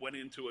went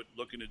into it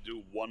looking to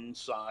do one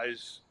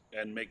size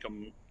and make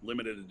them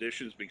limited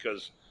editions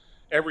because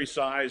every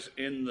size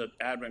in the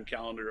Advent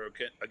calendar,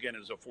 again,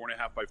 is a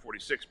 4.5 by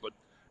 46, but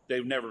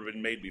they've never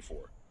been made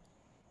before.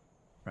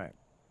 Right.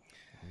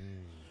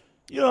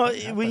 You know,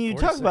 4.5 when by you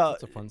talk 46, about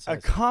that's a fun size.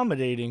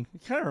 accommodating,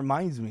 it kind of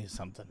reminds me of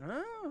something.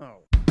 Oh.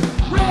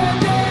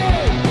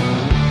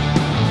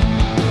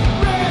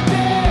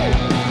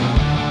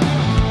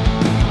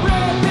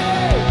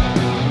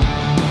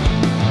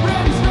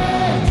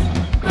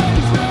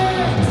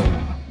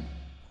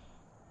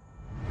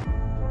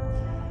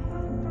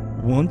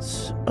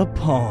 Once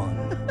upon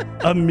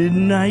a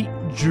midnight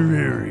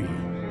dreary,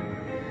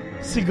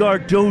 Cigar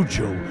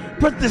Dojo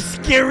brought the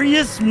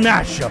scariest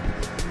mashup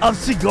of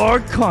cigar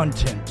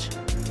content,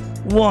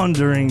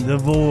 wandering the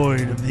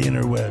void of the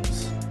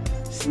interwebs,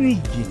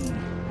 sneaking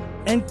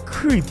and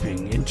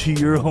creeping into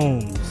your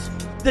homes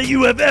that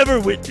you have ever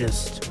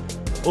witnessed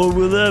or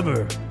will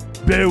ever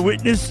bear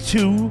witness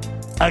to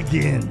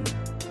again.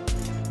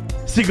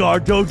 Cigar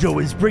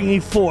Dojo is bringing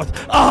forth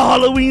a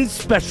Halloween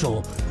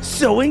special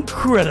so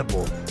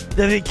incredible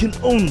that it can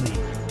only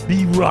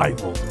be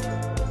rivaled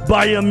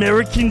by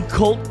American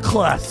cult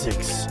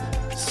classics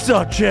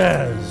such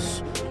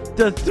as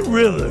the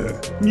Thriller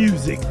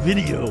music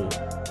video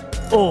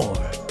or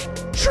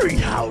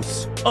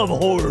Treehouse of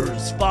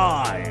Horrors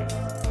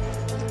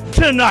 5.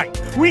 Tonight,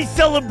 we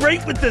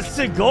celebrate with the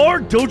Cigar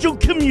Dojo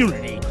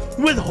community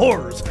with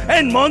horrors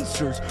and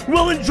monsters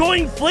while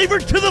enjoying flavor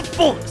to the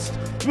fullest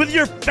with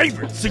your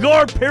favorite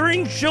cigar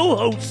pairing show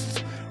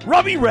hosts,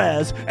 Robbie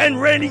Raz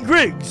and Randy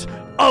Griggs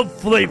of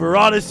Flavor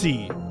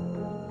Odyssey.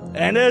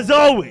 And as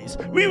always,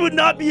 we would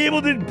not be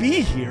able to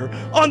be here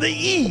on the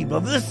eve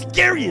of the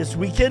scariest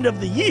weekend of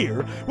the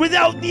year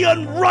without the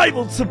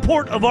unrivaled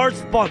support of our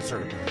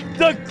sponsor,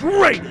 the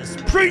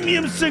greatest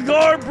premium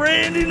cigar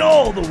brand in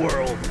all the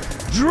world,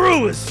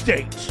 Drew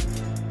Estate.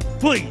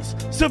 Please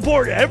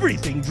support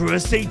everything Drew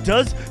Estate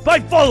does by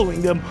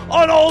following them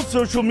on all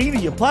social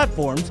media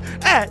platforms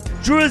at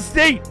Drew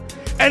Estate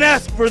and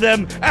ask for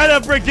them at a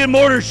brick and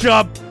mortar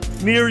shop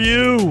near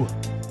you.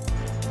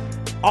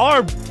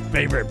 Our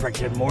favorite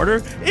brick and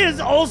mortar is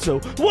also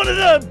one of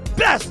the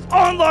best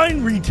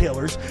online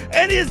retailers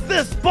and is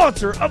the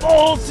sponsor of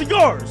all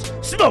cigars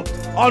smoked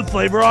on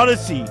Flavor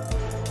Odyssey.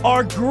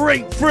 Our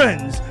great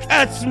friends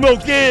at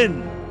Smoke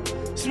Inn.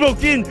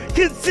 Smoke Inn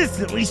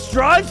consistently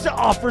strives to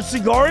offer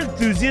cigar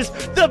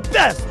enthusiasts the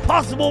best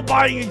possible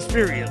buying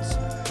experience.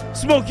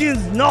 Smoke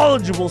Inn's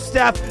knowledgeable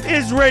staff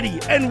is ready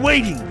and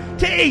waiting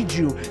to aid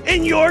you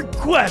in your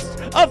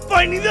quest of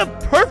finding the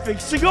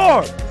perfect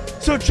cigar.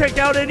 So check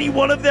out any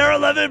one of their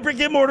 11 brick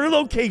and mortar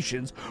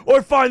locations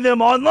or find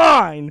them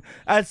online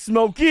at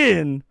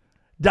smokeinn.com.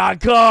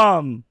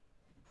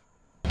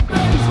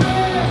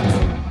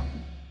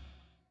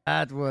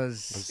 That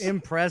was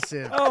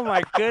impressive. Oh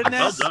my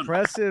goodness!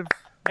 Impressive.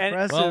 And-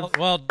 Impressive.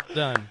 Well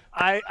done.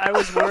 I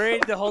was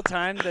worried the whole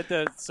time that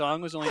the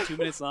song was only 2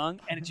 minutes long,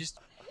 and it just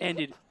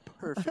ended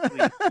perfectly.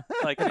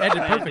 Like It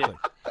ended perfectly.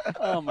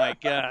 Oh my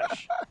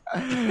gosh!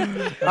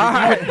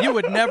 You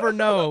would never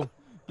know.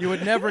 You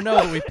would never know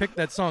that we picked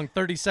that song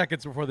 30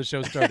 seconds before the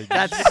show started.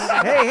 That's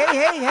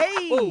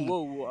hey.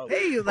 Whoa.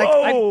 Hey, like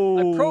I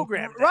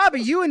programmed that. Robbie,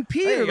 you and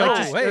Pete are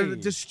like Hey, just,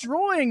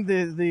 destroying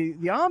the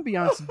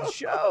ambiance of the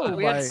show.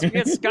 We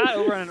had Scott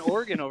over on an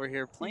organ over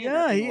here playing.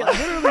 Yeah, he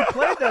literally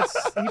played that.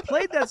 He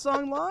played that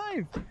song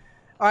live.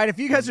 All right, if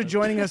you guys are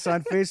joining us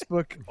on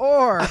Facebook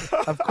or,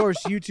 of course,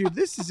 YouTube,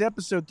 this is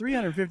episode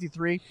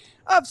 353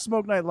 of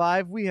Smoke Night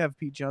Live. We have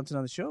Pete Johnson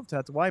on the show of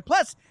Tatawai.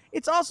 Plus,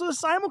 it's also a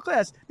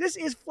simulcast. This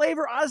is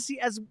Flavor Odyssey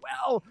as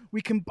well.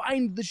 We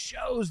combined the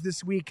shows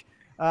this week,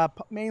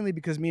 mainly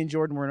because me and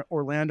Jordan were in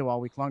Orlando all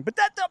week long. But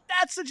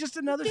that's just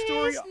another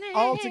story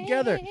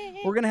altogether.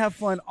 We're going to have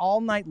fun all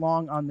night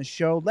long on the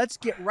show. Let's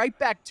get right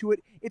back to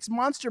it. It's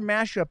Monster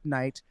Mashup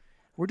Night.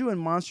 We're doing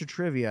Monster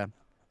Trivia.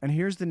 And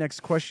here's the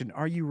next question.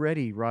 Are you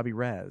ready, Robbie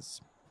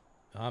Raz?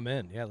 I'm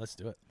in. Yeah, let's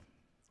do it.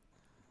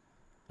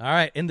 All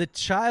right. In the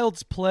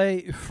Child's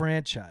Play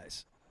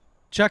franchise,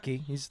 Chucky,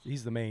 he's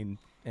the main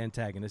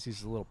antagonist. He's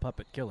the little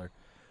puppet killer.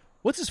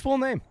 What's his full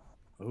name?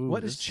 Ooh,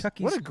 what is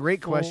Chucky's what a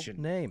great full question.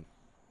 name?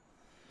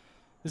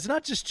 It's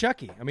not just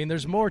Chucky. I mean,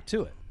 there's more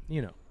to it.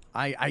 You know.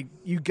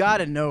 You got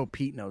to know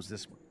Pete knows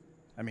this one.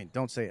 I mean,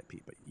 don't say it,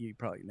 Pete, but you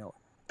probably know it.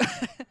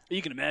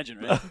 You can imagine,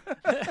 right?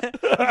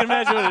 You can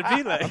imagine what it'd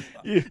be like.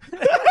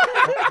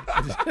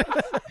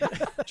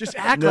 Just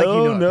act like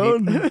you know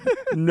it,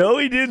 Pete. No,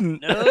 he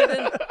didn't. No, he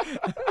didn't.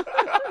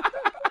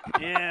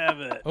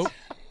 Yeah, but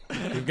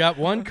We've got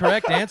one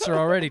correct answer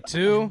already,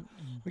 too.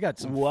 We got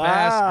some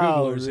fast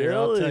Googlers here,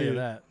 I'll tell you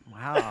that.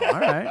 Wow. All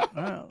right.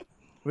 Wow.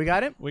 We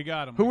got it? We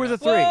got him. Who were the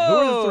three?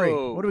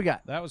 What do we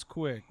got? That was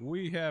quick.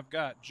 We have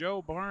got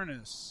Joe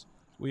Barnes.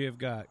 We have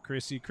got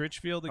Chrissy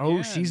Critchfield again.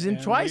 Oh, she's in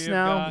and twice we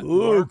have now. got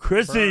Ooh, Mark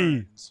Chrissy.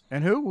 Burns.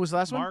 And who was the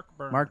last one? Mark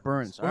Burns. Mark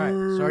Burns. All right.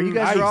 So you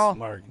guys are all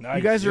Mark. you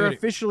Nice. guys are Beauty.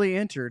 officially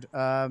entered.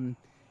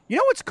 You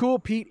know what's cool,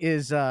 Pete,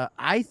 is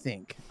I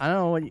think I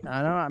don't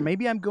know.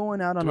 Maybe I'm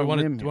going out on Do a you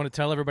limb. want to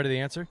tell everybody the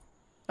answer?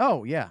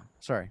 Oh yeah,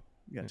 sorry.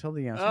 Yeah, tell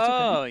the answer.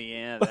 Oh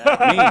yeah,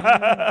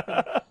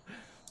 that.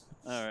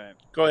 All right.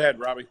 Go ahead,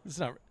 Robbie. It's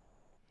not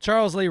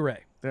Charles Lee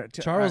Ray.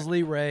 Charles all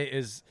Lee Ray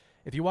is,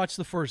 if you watch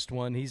the first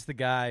one, he's the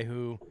guy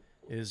who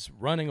is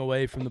running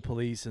away from the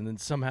police and then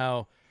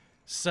somehow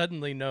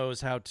suddenly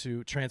knows how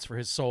to transfer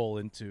his soul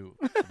into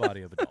the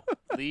body of a doll.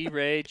 Lee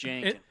Ray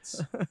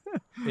Jenkins.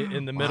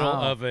 In the middle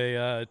of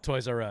a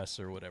Toys R Us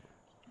or whatever.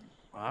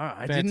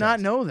 I did not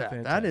know that.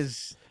 Fantastic. That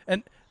is.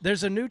 And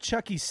there's a new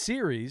Chucky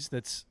series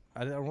that's,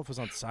 I don't know if it was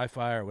on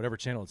Sci-Fi or whatever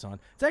channel it's on.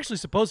 It's actually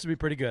supposed to be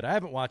pretty good. I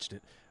haven't watched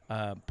it,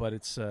 but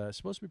it's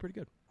supposed to be pretty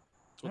good.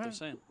 That's what they're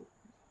saying.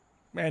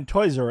 Man,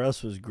 Toys R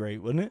Us was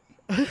great, wasn't it?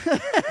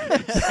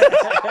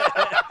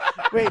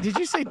 Wait, did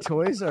you say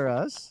Toys R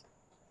Us?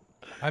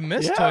 I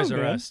miss Toys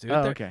R Us, dude.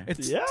 Oh, okay.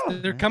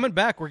 They're coming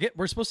back.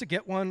 We're supposed to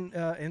get one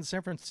in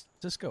San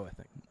Francisco, I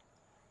think.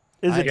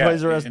 Is it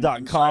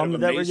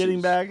ToysRUs.com that we're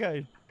getting back?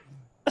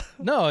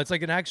 No, it's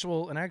like an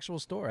actual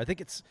store. I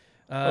think it's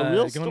a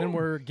real going in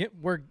store?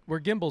 where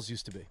Gimbals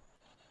used to be.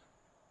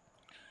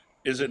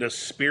 Is it a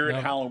Spirit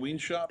Halloween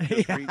shop?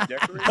 Just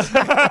redecorated?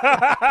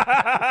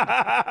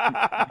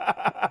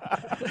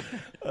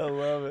 I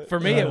love it. For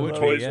me, it would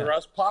Toys be. R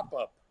Us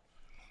pop-up.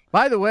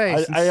 By the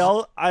way, I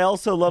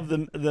also love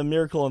the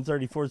Miracle on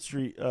 34th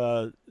Street.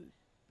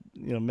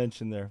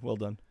 Mention there. Well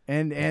done.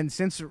 And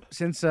since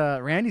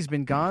Randy's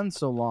been gone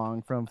so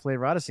long from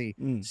Flavor Odyssey,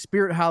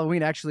 Spirit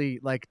Halloween actually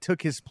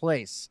took his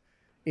place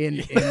in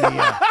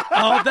the.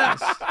 Oh,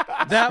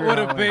 that would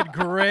have been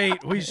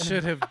great. We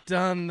should have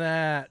done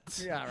that.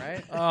 Yeah,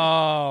 right.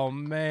 Oh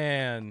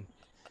man,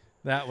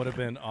 that would have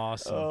been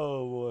awesome.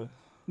 Oh boy.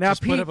 Now,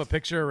 just Pete, put up a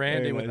picture of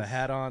Randy Very with a nice.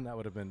 hat on. That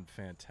would have been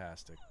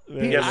fantastic.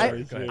 Pete,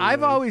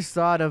 I've always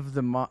thought of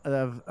the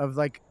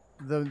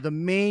the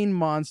main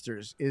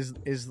monsters is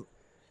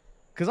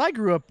because I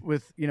grew up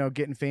with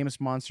getting Famous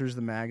Monsters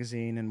the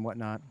magazine and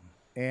whatnot,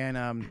 and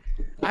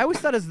I always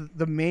thought as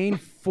the main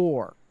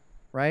four,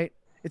 right?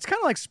 It's kind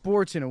of like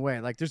sports in a way.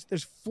 Like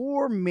there's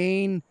four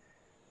main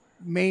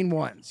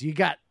ones. You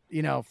got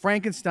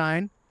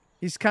Frankenstein.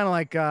 He's kind of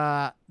like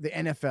the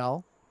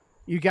NFL.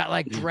 You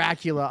got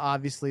Dracula,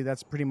 obviously.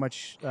 That's pretty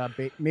much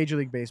Major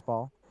League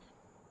Baseball.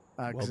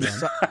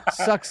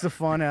 Sucks the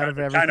fun out of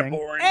everything. Kind of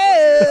boring.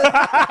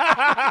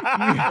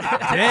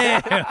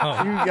 Damn.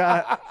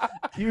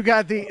 You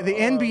got the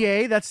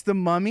NBA. That's the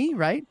Mummy,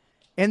 right?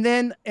 And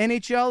then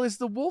NHL is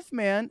the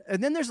Wolfman.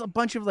 And then there's a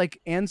bunch of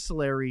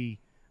ancillary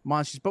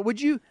monsters. But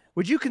would you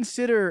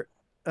consider,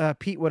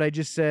 Pete, what I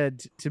just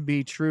said to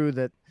be true,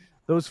 that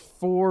those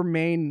four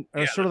main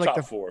are sort of the like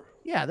top the four?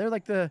 Yeah, they're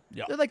like the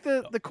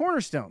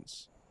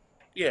cornerstones.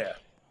 Yeah,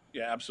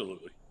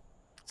 absolutely.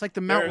 It's like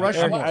the Mount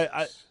Rushmore.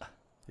 I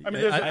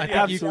I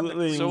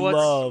absolutely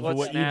love what's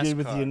what you did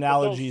with the NASCAR?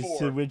 analogies Those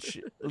to four. which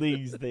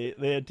leagues they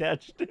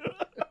attached to.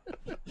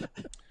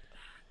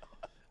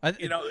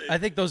 I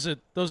think those are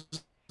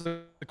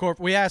the core.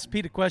 We asked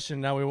Pete a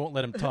question. Now we won't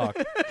let him talk.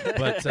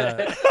 But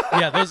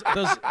yeah, those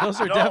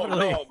are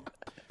definitely. No.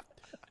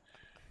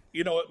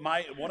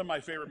 One of my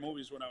favorite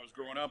movies when I was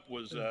growing up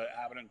was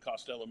Abbott and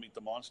Costello Meet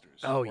the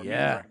Monsters. Oh, or Meet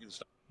yeah.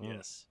 Frankenstein.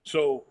 Yes.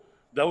 So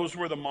those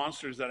were the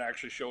monsters that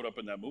actually showed up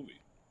in that movie.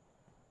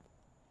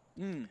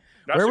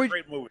 That's Where a would-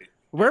 great movie.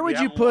 Where would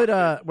If you haven't put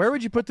watched it, where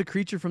would you put the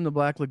creature from the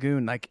Black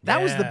Lagoon?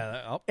 That was at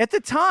the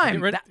Get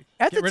time. rid, at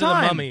get the rid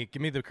time, of the mummy.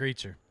 Give me the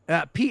creature.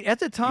 Pete. At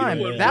the time,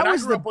 When that I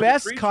was grew the up with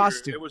best Creature,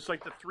 costume. It was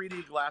like the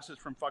 3D glasses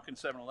from fucking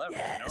 7-Eleven.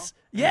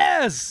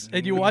 Yes,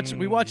 and we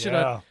watched it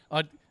yeah.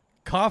 on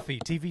Coffee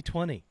TV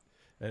 20.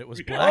 It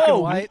was black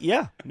and white.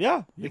 Yeah,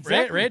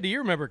 exactly. Randy, you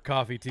remember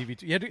Coffee TV?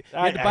 You had to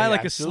I buy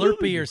like a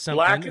absolutely. Slurpee or something,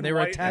 Black and and they were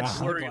white attached to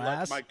the blurry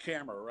glass. like my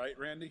camera, right,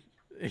 Randy?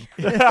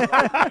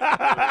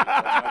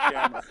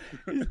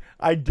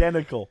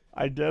 Identical.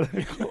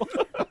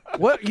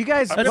 What you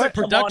guys? I'm That's gonna a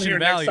come on production here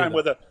value, next time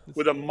though.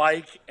 with a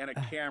mic and a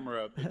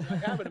camera. I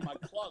have it in my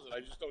closet.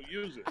 I just don't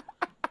use it.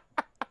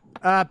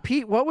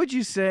 Pete, what would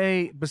you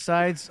say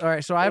besides? All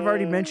right, so I've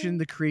already mentioned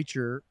the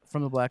creature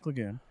from the Black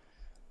Lagoon.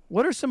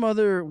 What are some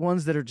other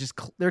ones that are just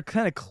they're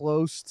kind of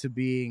close to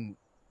being,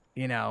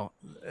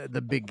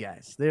 the big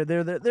guys? They're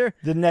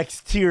The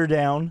next tier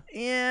down.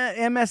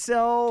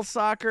 MSL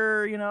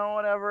soccer,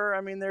 whatever.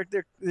 I mean, they're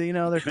close.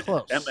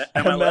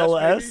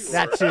 MLS?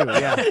 That too,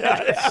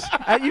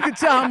 yeah. You can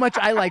tell how much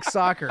I like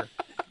soccer.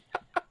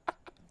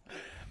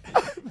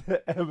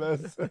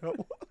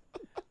 MSL.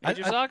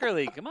 Major Soccer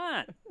League. Come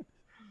on.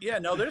 Yeah,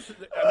 no, there's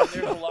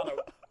a lot of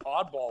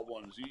oddball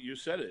ones. You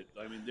said it.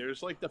 I mean,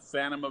 there's like the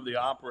Phantom of the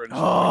Opera and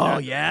stuff like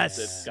that yes.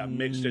 that got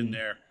mixed in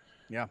there.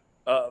 Yeah.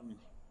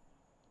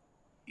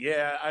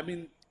 Yeah, I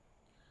mean,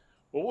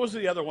 what was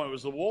the other one? It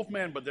was the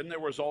Wolfman, but then there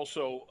was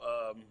also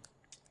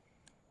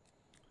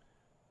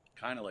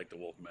kind of like the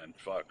Wolfman.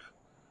 Fuck.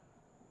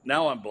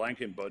 Now I'm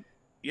blanking, but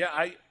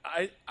yeah,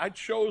 I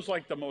chose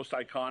like the most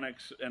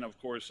iconics, and of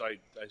course I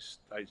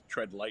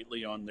tread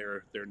lightly on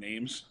their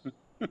names.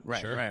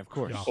 Right, right, of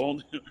course.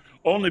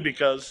 Only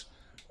because,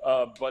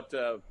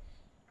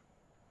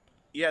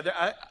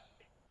 yeah,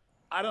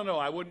 I don't know.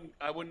 I wouldn't.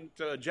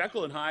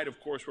 Jekyll and Hyde, of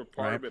course, were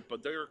part of it,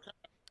 but they're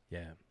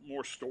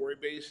more story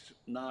based,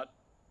 not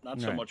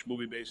so Right. much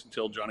movie based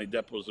until Johnny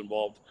Depp was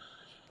involved.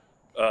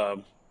 We're I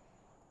getting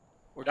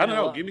don't a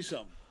know. lot- Give me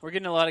some. We're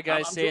getting a lot of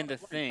guys I'm saying doing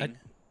the thing.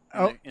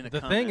 In The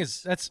thing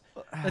comments. is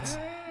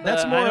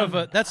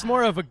that's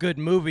more of a good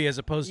movie as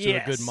opposed to a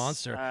Yes. good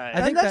monster. I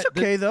I think that's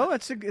okay though.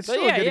 It's still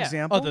a good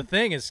example. Oh, the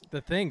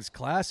thing's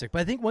classic.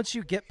 But I think once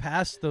you get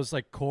past those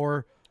like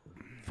core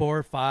 4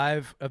 or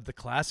 5 of the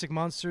classic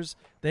monsters,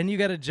 then you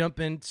got to jump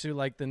into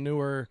like the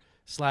newer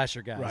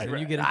slasher guys. Right. And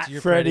you get into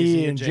your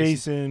Freddy Freddys and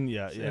Jason.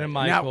 Yeah. and a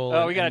Michael.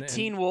 Oh, we got a and-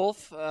 Teen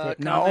Wolf.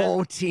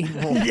 No, Teen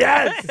Wolf.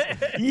 Yes,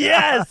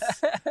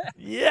 yes,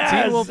 yes.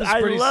 Teen Wolf is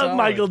I pretty love solid.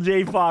 Michael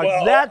J. Fox.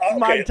 Well, That's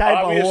my okay, type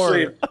of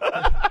obviously-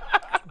 horror.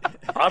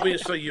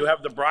 Obviously, you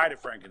have the Bride of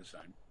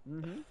Frankenstein.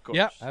 Of course.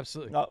 Yeah,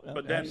 absolutely.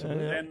 But then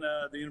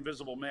the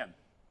Invisible Man.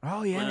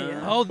 Oh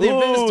yeah. Oh, the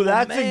Invisible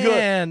that's Man. a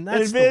good.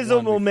 That's the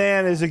Invisible one.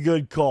 Man is a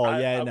good call.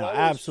 I've Yeah, no, always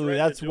absolutely.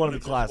 dreamed That's doing one of the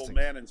Invisible classics.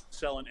 Man and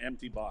sell an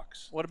empty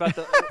box. What about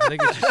the? I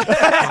think it's just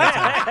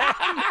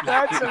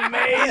That's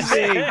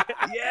amazing.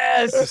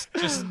 Yes.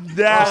 just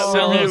That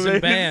sell would be those in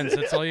amazing. bands.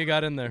 That's all you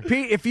got in there.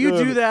 Pete, if you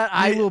do that,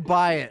 I will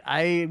buy it.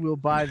 I will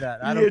buy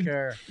that. I don't The-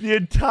 care. The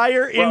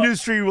entire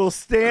industry will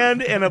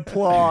stand and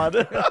applaud.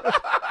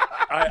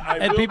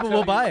 And will people tell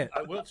will buy you- it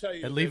I will tell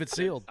you and leave that- it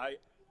sealed.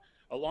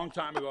 A long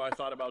time ago, I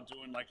thought about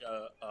doing like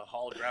a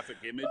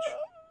holographic image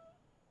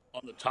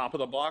on the top of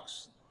the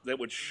box that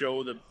would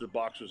show that the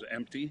box was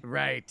empty.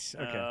 Right.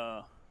 Okay.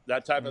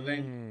 That type of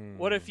thing.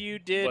 What if you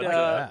did? But,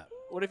 uh,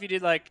 What if you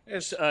did like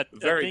It's a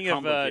very thing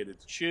of complicated.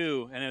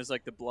 chew, and it was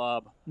like the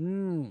Blob?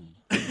 Ooh,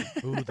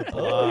 the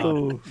Blob.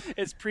 Oh,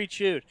 It's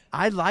pre-chewed.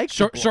 I like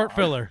Short the Blob.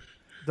 filler.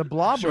 The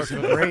Blob was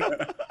great.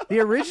 The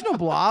original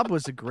Blob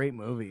was a great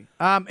movie.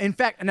 In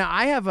fact, now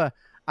I have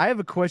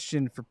a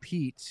question for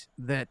Pete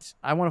that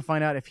I want to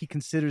find out if he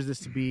considers this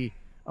to be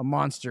a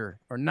monster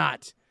or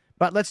not.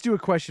 But let's do a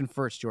question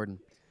first, Jordan.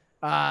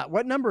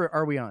 What number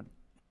are we on?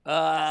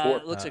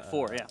 It looks like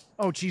 4. Yeah.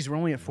 Oh, geez, we're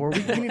only at 4. We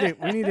need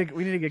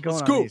to get going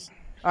Let's on go. these.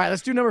 All right,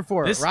 let's do number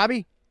 4. This-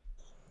 Robbie.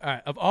 All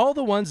right, of all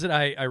the ones that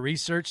I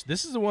researched,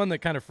 this is the one that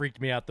kind of freaked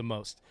me out the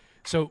most.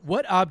 So,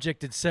 what object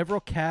did several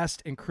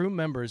cast and crew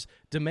members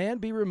demand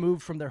be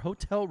removed from their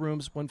hotel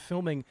rooms when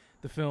filming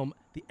the film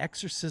The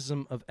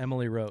Exorcism of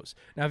Emily Rose?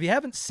 Now, if you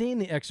haven't seen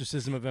The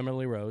Exorcism of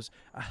Emily Rose,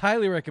 I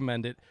highly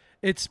recommend it.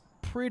 It's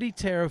pretty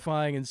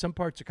terrifying, and some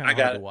parts are kind of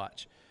hard to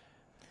watch.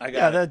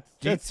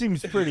 that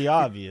seems pretty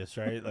obvious,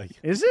 right? Like,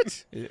 is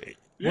it?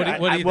 What do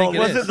you well, think it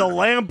was is? it the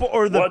lamp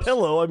or the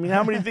pillow? I mean,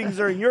 how many things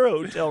are in your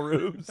hotel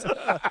rooms?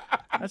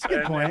 That's a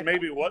good point. And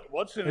maybe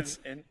what's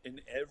in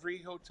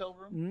every hotel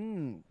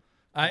room?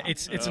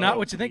 It's not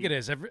what you think it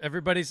is.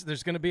 Everybody's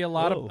there's going to be a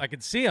lot of I can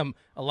see them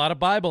a lot of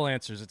Bible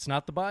answers. It's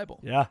not the Bible.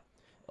 Yeah.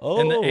 Oh.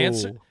 And the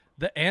answer.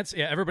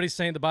 Yeah, everybody's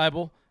saying the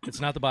Bible. It's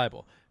not the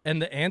Bible.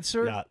 And the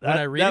answer Yeah, when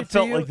I read that it to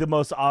felt you like the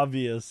most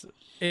obvious.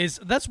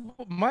 that's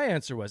what my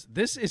answer was.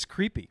 This is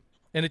creepy,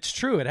 and it's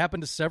true. It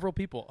happened to several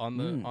people on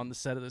the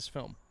set of this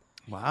film.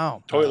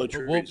 Wow.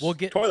 Toiletries. We'll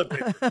get toilet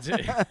paper.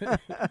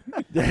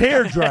 The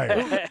hair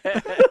dryer.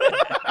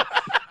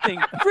 Thing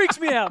freaks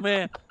me out,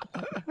 man.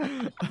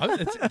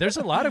 There's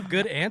a lot of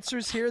good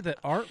answers here that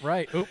aren't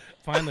right. Oh,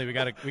 finally we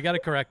got a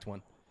correct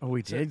one. Oh,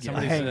 we did get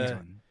Somebody's,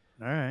 one.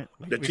 All right.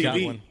 The we got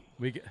TV. one.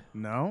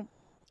 No.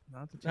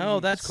 Not the TV. No,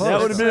 that's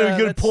That would have been a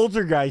good that's-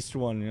 poltergeist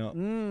one. You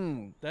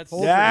know? That's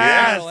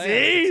Yeah,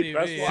 Poltergeist. see?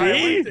 That's TV. why I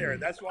went there.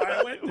 That's why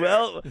I went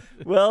there.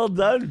 Well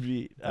done,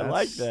 Pete. I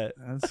like that.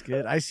 That's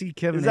good. I see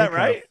Kevin. Is that Acuff.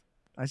 right?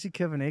 I see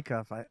Kevin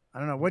Acuff. I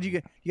don't know. What'd you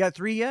get? You got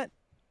 3 yet?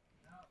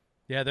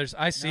 Yeah,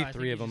 I see No, I 3 think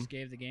of you them. just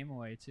gave the game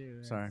away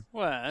too. Sorry.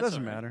 Well, that's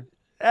Doesn't all right.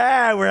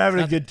 matter. We're having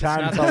a good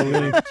time. not It's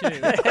Halloween.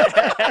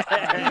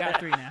 You got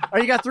 3 now. Oh,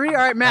 you got 3. All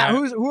right, Matt.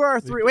 All right. Who are our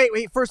 3?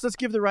 Wait. First, let's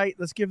give the right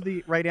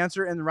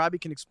answer, and Robbie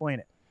can explain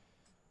it.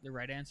 The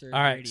right answer is All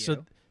right, radio.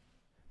 so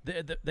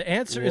the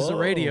answer is the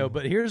radio,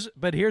 but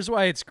here's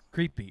why it's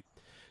creepy.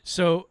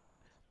 So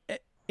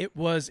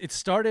it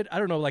started, I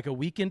don't know, like a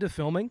week into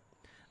filming,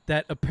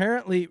 that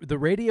apparently the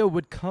radio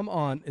would come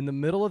on in the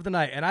middle of the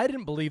night, and I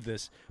didn't believe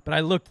this, but I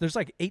looked. There's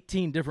like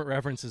 18 different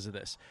references of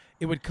this.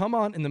 It would come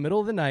on in the middle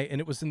of the night,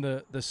 and it was in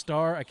the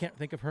star. I can't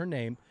think of her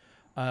name,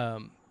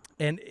 and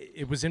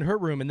it was in her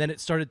room, and then it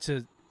started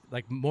to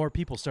more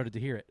people started to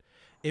hear it.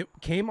 It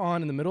came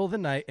on in the middle of the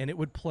night, and it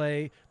would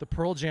play the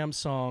Pearl Jam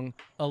song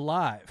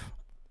 "Alive,"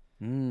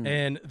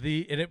 and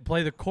it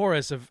play the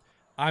chorus of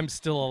 "I'm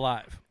Still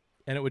Alive."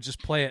 And it would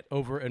just play it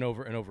over and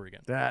over and over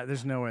again.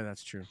 There's no way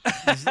that's true.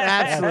 It's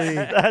absolutely.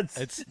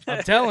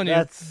 I'm telling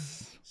you.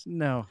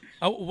 No.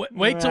 Oh,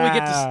 wait till we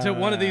get to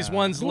one of these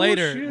ones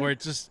later where it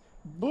just.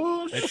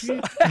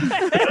 Bullshit.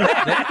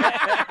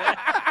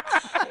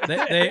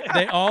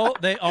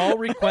 They all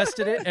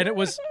requested it, and it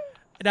was.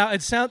 Now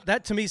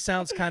that to me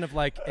sounds kind of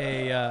like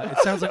it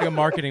sounds like a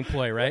marketing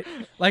ploy, right?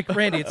 Like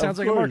Randy, it sounds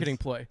like a marketing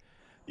ploy.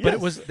 But it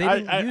was they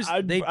didn't use.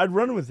 I'd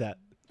run with that.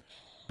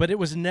 But it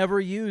was never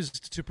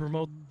used to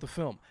promote the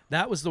film.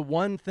 That was the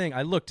one thing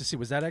I looked to see.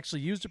 Was that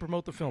actually used to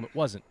promote the film? It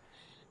wasn't.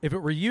 If it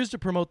were used to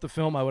promote the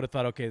film, I would have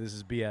thought, okay, this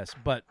is BS.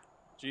 But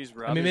Jeez,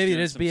 I mean, maybe it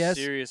is BS.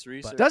 Serious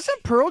research.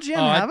 Doesn't Pearl Jam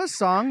have a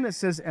song that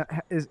says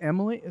 "Is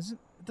Emily"? Is it?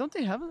 Don't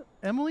they have an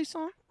Emily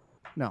song?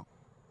 No,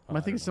 am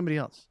I thinking somebody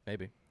else?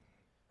 Maybe.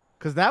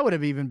 Because that would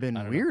have even been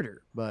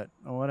weirder, but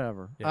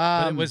whatever.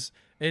 Yeah, but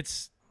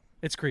it's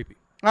creepy.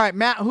 All right,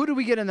 Matt, who do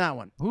we get in that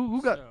one? Who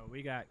got? So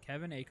we got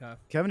Kevin Acuff,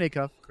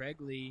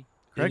 Craig Lee,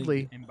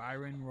 and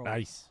Byron Roll.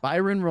 Nice.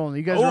 Byron Rowland.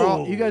 You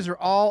guys are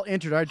all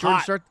entered. All right,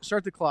 Jordan,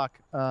 start the clock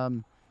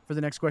for the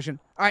next question.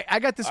 All right, I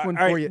got this one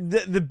for you.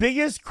 The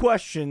biggest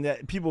question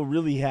that people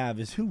really have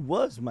is who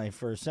was my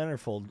first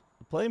centerfold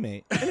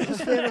playmate? It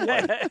was Vanna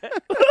White.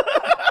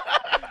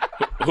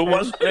 Who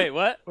was? Wait,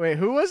 what? Wait,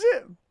 who was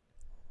it?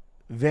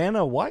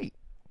 Vanna White.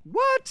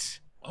 What?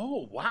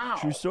 Oh, wow.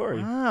 True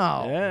story.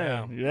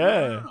 Wow.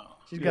 Yeah.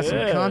 She's got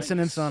some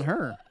consonants on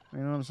her. You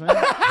know what I'm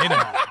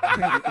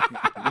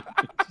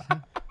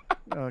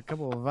saying? A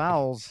couple of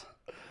vowels.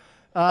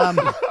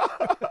 Oh.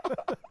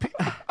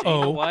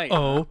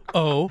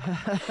 All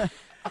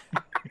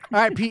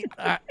right, Pete.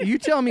 You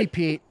tell me,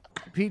 Pete.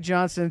 Pete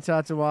Johnson,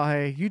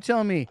 Tatawahe. You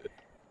tell me.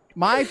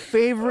 My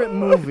favorite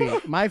movie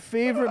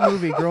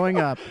growing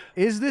up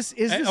is this.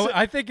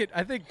 I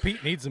think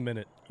Pete needs a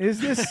minute. Is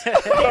this?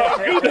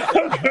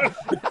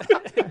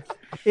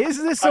 Is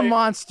this a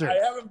monster? I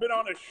haven't been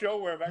on a show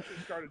where I've actually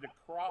started to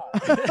cry.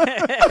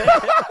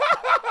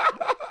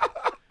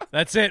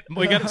 That's it.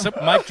 We got some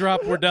mic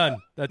drop. We're done.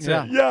 That's it.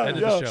 End of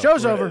the show.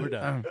 Show's over. We're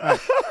done.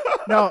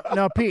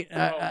 No, Pete. Oh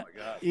my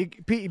God.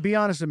 Pete, be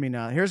honest with me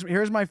now.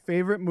 Here's my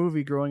favorite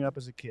movie growing up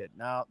as a kid.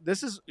 Now,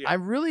 this is I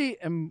really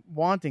am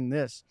wanting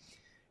this.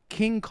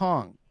 King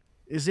Kong.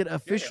 Is it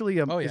officially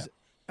a? Oh yeah.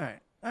 All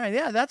right.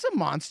 Yeah, that's a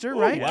monster,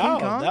 right? Wow,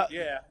 King Kong.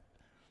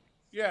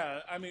 Yeah.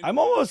 I mean, I'm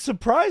almost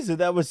surprised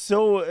that was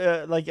so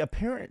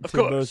apparent to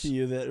both of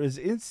you that it was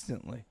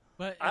instantly.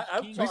 But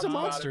he's a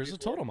monster. He's a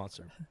total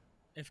monster.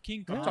 If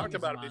King Kong I've talked is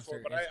about a it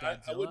before, monster, but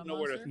is I wouldn't know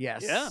where to.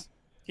 Yes. Yeah.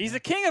 He's the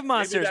king of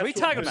monsters. What are you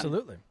talking about?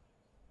 Absolutely.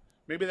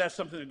 Maybe that's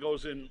something that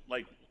goes in,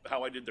 like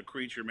how I did the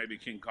creature. Maybe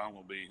King Kong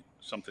will be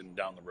something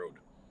down the road.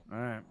 All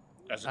right.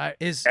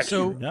 Nice.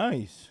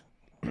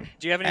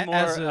 Do you have any more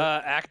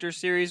actor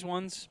series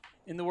ones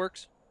in the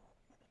works?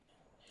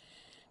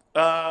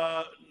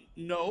 No,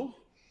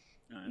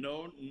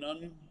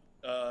 none.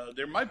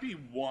 There might be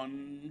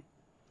one,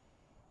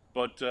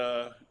 but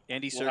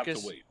Andy we'll have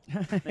Serkis, to wait.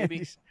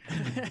 maybe.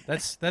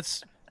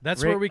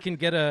 That's where we can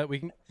get a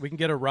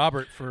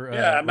Robert for.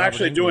 Yeah, I'm Robert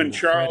actually Englund doing with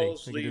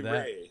Charles Freddy. Lee We can do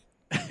that. Ray.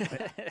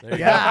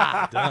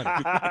 Yeah. Done.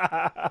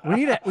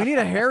 We need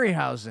a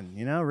Harryhausen,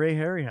 Ray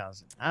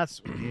Harryhausen.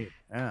 That's what we need.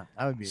 Yeah,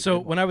 that would be. So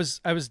when I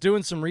was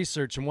doing some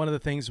research, and one of the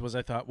things was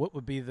I thought, what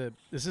would be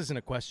this isn't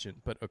a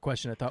question, but a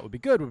question I thought would be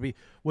good would be,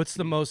 what's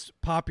the most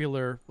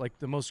popular, like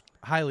the most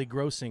highly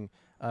grossing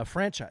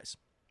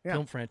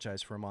film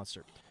franchise for a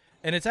monster?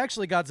 And it's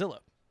actually Godzilla.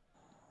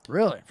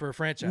 Really? For a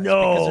franchise.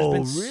 No,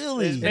 because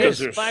really? Because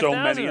there's 5,000 so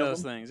many of of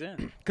those them. things, yeah.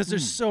 Because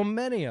there's so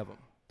many of them.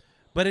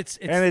 But it's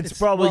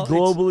probably well,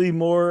 globally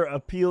more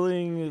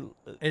appealing.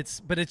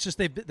 But it's just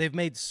they've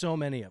made so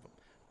many of them.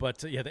 But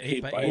the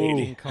 8x8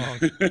 King Kong.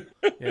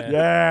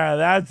 Yeah,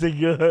 that's a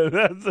good.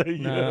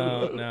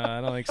 No,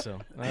 I don't think so.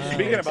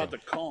 Speaking about the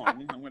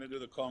Kong, I'm going to do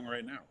the Kong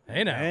right now.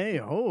 Hey now. Hey,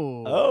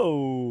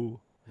 Oh.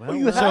 Well,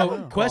 you So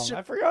have question.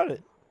 I forgot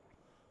it.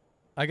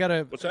 I got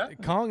a. What's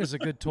that? Kong is a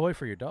good toy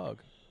for your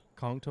dog.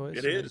 Kong toys.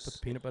 It you is. Put the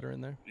peanut butter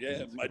in there.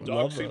 Yeah, my Love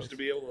dog seems those. to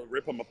be able to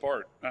rip them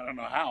apart. I don't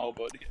know how,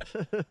 but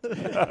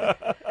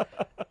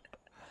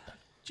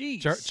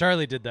Jeez.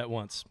 Charlie did that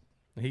once.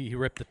 He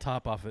ripped the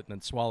top off it and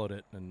then swallowed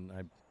it, and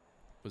I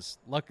was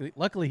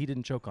luckily he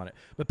didn't choke on it.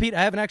 But Pete,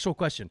 I have an actual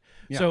question.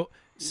 Yeah. So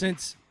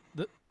since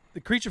the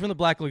Creature from the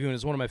Black Lagoon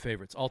is one of my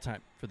favorites all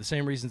time for the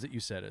same reasons that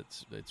you said,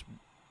 it's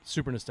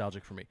super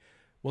nostalgic for me.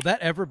 Will that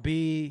ever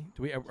be?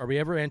 Are we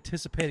ever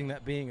anticipating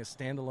that being a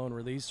standalone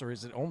release, or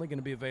is it only going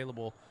to be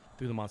available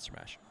through the Monster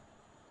Mash?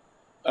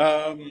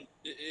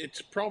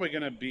 it's probably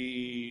going to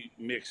be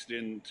mixed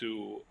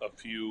into a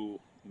few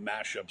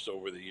mashups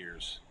over the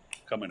years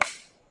coming up.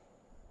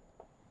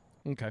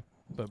 Okay,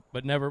 but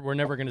we're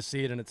never going to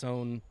see it in its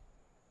own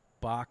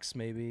box,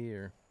 maybe,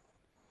 or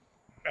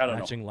I don't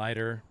matching know.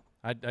 lighter.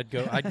 I'd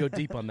go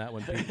deep on that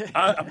one, Pete.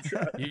 I'm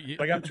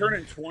I'm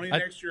turning 20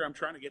 next year. I'm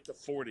trying to get to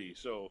 40,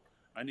 so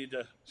I need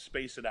to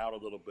space it out a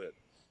little bit.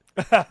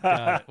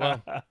 Got it.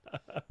 Well,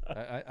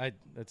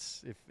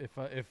 that's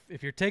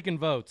if you're taking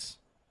votes,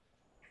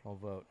 I'll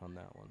vote on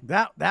that one.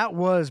 That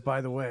was, by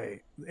the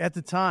way, at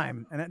the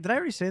time, and did I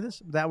already say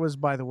this? That was,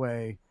 by the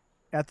way,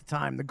 at the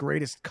time, the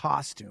greatest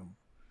costume.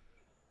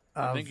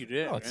 I think you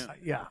did.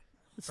 Yeah.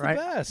 It's right?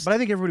 the best. But I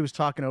think everybody was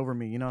talking over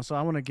me, so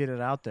I want to get it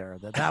out there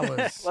that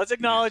was. Let's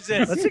acknowledge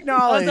this. Let's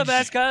acknowledge That's the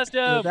best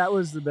costume. That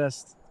was the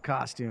best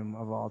costume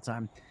of all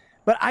time.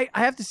 But I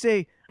have to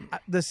say,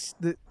 Edward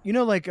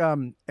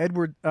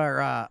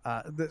or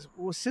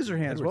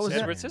Scissorhands. What was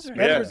Edward that?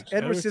 Scissorhands.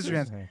 Edward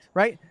Scissorhands.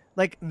 Right?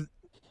 Like.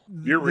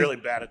 You're really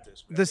bad at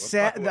this.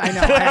 I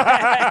know.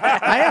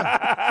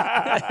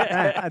 I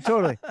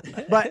Totally.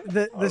 But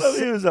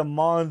he was a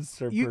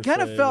monster. You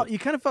kind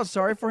of felt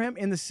sorry for him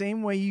in the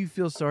same way you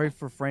feel sorry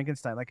for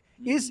Frankenstein. Like,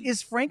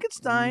 is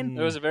Frankenstein?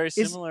 It was a very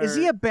similar. Is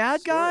he a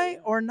bad guy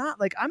or not?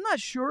 Like, I'm not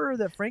sure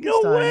that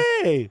Frankenstein. No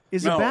way.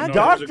 Is a bad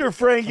guy. guy. Dr.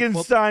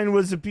 Frankenstein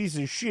was a piece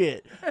of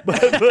shit, but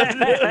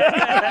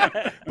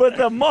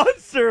the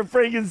monster of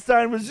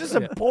Frankenstein was just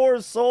a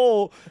poor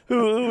soul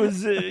who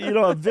was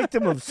a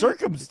victim of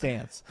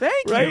circumstance.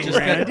 Thank you. Right? Just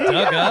got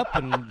dug up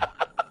and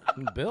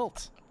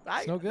built.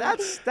 It's no good.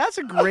 That's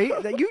a great.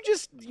 That you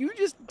just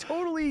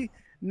totally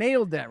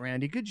nailed that,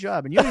 Randy. Good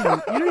job. And you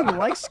don't even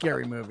like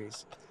scary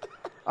movies.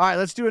 All right,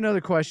 let's do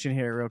another question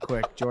here, real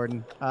quick,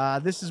 Jordan.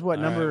 This is what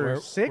number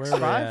 6, 5?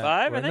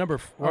 Five.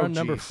 We're on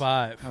number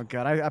 5. Oh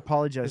God, I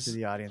apologize to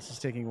the audience. It's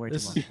taking way too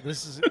long.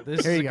 This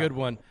is a good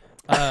one.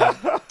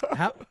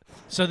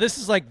 So this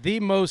is like the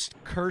most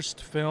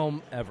cursed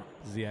film ever,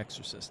 is The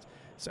Exorcist.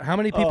 So how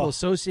many people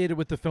associated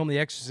with the film The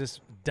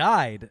Exorcist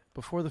died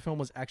before the film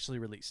was actually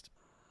released?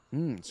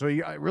 So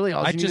you really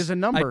all you need is a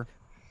number.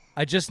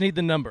 I just need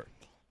the number.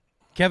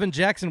 Kevin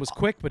Jackson was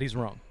quick, but he's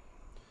wrong.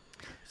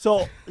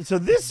 So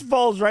this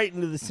falls right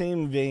into the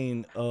same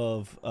vein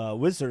of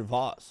Wizard of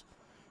Oz,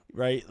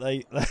 right?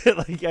 Like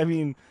I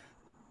mean,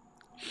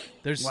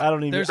 I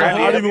don't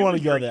even want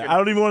to go there. I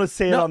don't even want to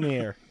say it on the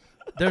air.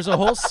 There's a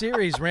whole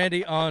series,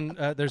 Randy, on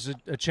there's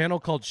a channel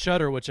called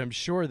Shudder, which I'm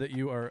sure that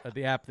you are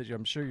the app that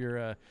I'm sure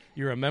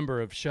you're a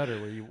member of Shudder,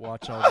 where you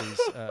watch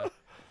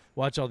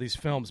all these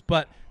films.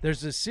 But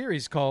there's a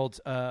series called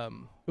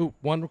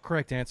one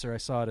correct answer. I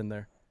saw it in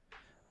there.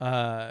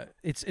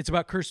 It's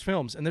about cursed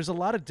films, and there's a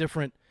lot of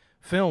different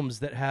films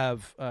that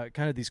have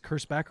kind of these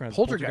cursed backgrounds.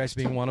 Poltergeist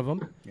being one of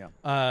them. Yeah.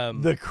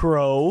 The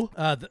Crow.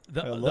 The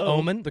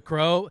Omen. The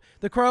Crow.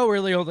 The Crow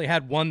really only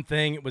had one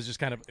thing. It was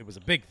just it was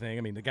a big thing.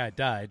 I mean, the guy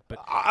died, but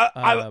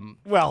and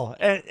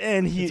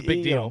he it's a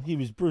big deal. He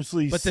was Bruce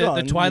Lee's but son.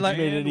 the Twilight,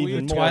 which made it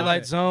even more.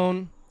 Twilight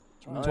Zone.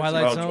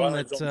 Twilight Zone.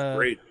 That's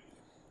great.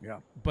 Yeah.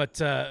 But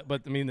I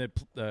mean,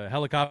 the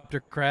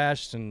helicopter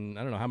crashed, and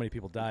I don't know how many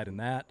people died in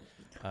that.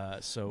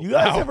 So you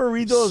guys ever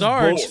read those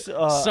books?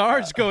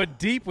 Sarge going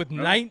deep with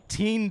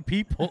 19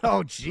 people.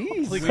 Oh,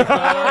 jeez. We got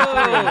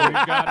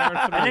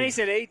our 3. And then he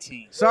said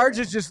 18. Sarge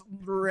is just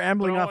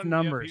rambling off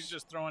numbers. He's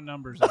just throwing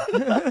numbers out.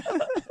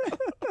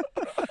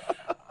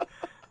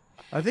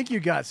 I think you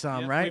got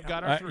some, right? We've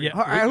got our 3.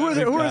 All right,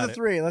 who are the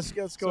 3? Let's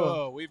go.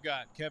 So we've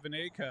got Kevin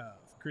Acuff,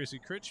 Chrissy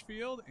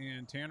Critchfield,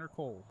 and Tanner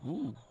Cole.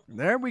 Ooh,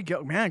 there we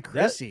go, man.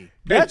 Chrissy.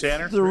 That's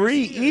Tanner. 3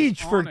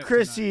 each for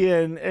Chrissy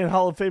and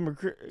Hall of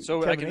Famer.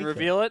 So Kevin I can Acuff.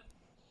 reveal it.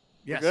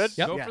 Yes. Good.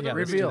 Yep. Go for the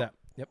Let's do reveal. that.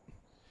 Yep.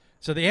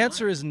 So the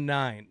answer is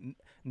 9.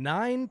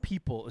 9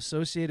 people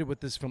associated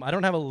with this film. I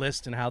don't have a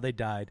list and how they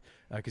died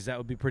because that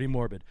would be pretty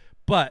morbid.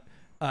 But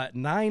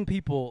 9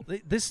 people.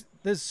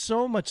 There's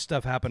so much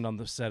stuff happened on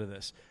the set of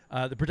this.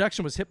 The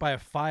production was hit by a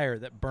fire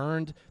that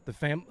burned the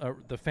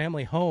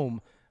family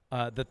home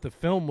that the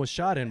film was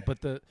shot in, but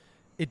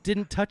it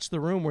didn't touch the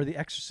room where the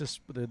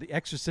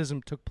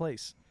exorcism took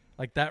place.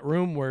 Like that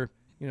room where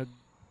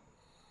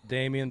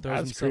Damien throws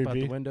himself out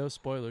the window.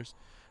 Spoilers.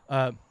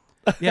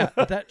 Yeah,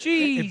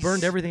 it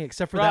burned everything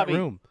except for Robbie. that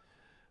room.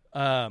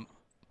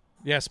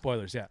 Yeah,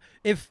 spoilers. Yeah,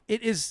 if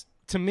it is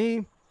to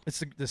me,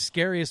 it's the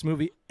scariest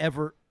movie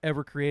ever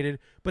created.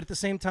 But at the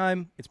same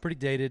time, it's pretty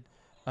dated.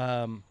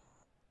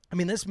 I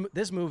mean,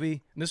 this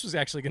movie. And this was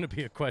actually going to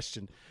be a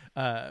question,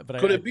 but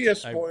Could it be a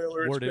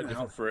spoiler? It's been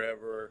out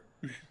forever.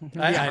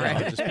 I know. I'm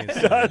just being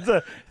silly. That's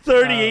a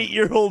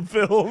 38-year-old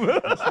film.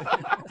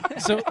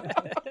 So,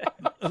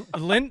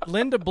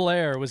 Linda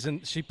Blair was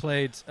in. She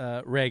played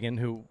Reagan,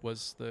 who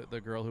was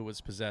the girl who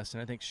was possessed,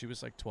 and I think she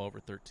was like 12 or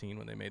 13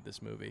 when they made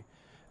this movie.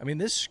 I mean,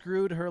 this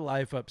screwed her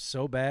life up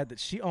so bad that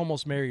she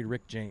almost married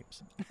Rick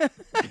James.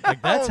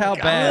 Like that's how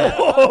bad.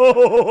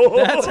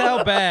 That's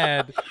how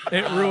bad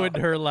it ruined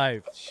her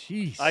life.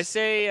 Jeez. I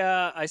say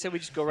we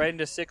just go right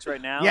into 6 right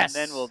now, Yes.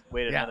 and then we'll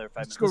wait another 5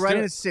 Let's minutes. go right do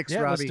into it. 6, Yeah,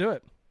 Robbie. let's do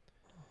it.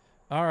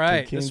 All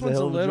right, King's this a one's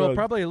hell of a drug.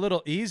 probably a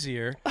little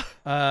easier.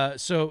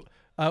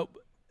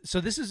 So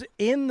this is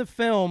in the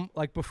film,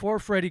 like before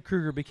Freddy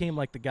Krueger became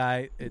like the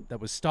guy that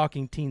was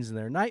stalking teens in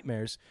their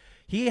nightmares.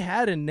 He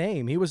had a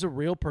name. He was a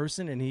real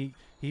person, and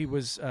he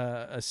was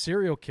a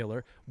serial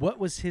killer. What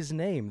was his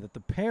name? That the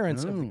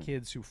parents of the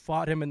kids who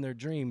fought him in their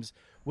dreams,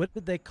 what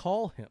did they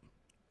call him?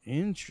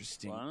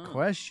 Interesting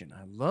question.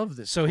 I love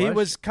this. So question.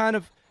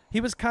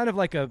 he was kind of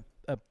like a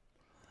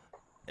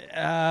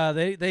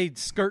they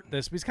skirt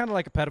this. But he's kind of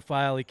like a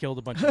pedophile. He killed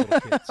a bunch of little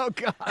kids. Oh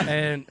God.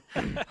 And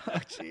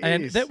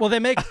jeez.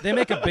 they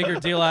make a bigger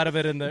deal out of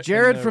it in the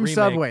Jared in the from remake,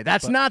 Subway.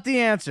 That's but- not the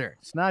answer.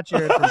 It's not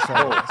Jared from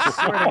Subway. I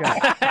swear to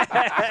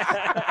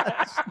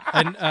God.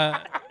 And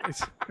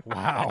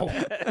wow.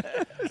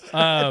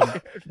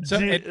 So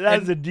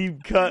That's a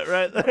deep cut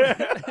right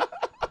there.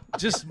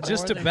 just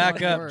to than back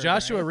one up, word,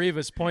 Joshua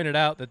Rivas pointed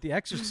out that The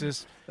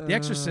Exorcist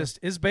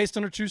is based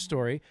on a true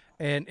story,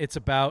 and it's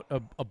about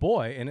a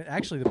boy, and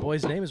actually the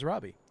boy's name is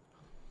Robbie.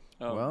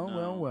 Oh,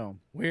 well.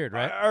 Weird,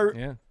 right? Are-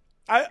 Yeah.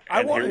 I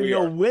And want here to we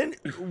know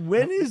are.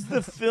 when is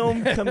the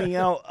film coming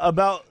out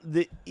about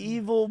the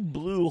evil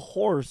blue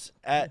horse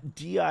at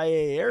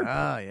DIA Airport?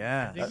 Oh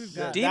yeah, I think we've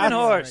got Demon that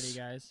Horse.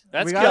 already, guys.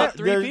 That's We killed got-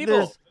 3 there- people.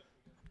 there's-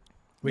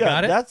 We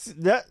got it.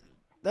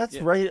 That's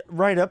Yeah.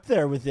 right up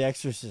there with The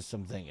Exorcist.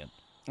 I'm thinking.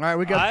 All right,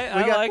 we got.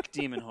 I like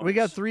Demon Horse. We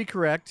got 3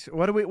 correct.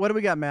 What do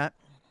we got, Matt?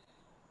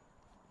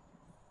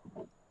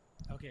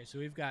 Okay, so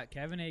we've got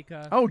Kevin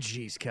Acuff. Oh,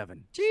 jeez,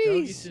 Kevin.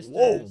 Stogie's sister,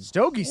 Whoa.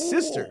 Stogie's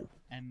sister.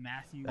 and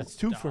Matthew. That's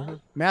 2 for Dahl. her.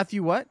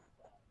 Matthew what?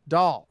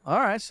 Dahl. All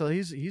right, so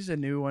he's a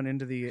new one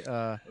into the.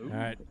 All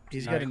right.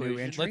 He's All got a right, new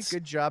entry. let's-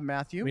 Good job,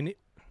 Matthew.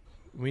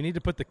 We need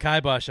to put the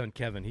kibosh on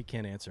Kevin. He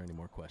can't answer any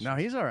more questions. No,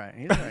 he's all right.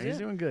 He's all right. He's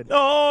doing good.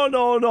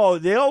 No.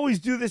 They always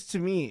do this to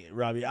me,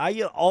 Robbie. I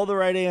get all the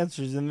right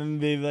answers, and then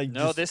they like.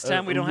 No, just, this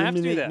time we don't have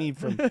to do eliminate that. Me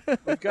from...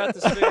 We've got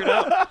this figured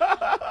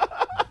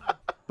out.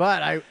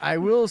 But I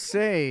will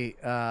say,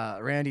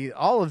 Randy,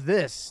 all of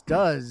this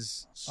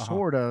does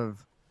sort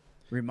of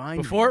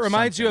remind Before me it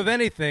reminds you of something.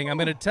 anything, I'm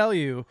going to tell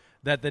you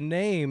that the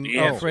name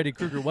Yeah. of Freddy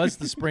Krueger was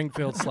the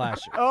Springfield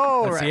Slasher.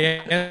 Oh, That's the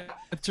answer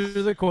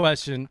to the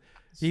question.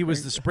 He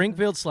was the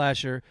Springfield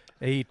Slasher.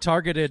 He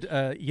targeted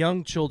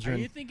young children. Are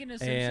you thinking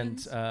of and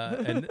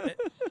Simpsons?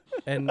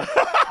 and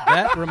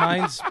that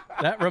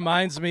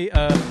reminds me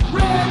of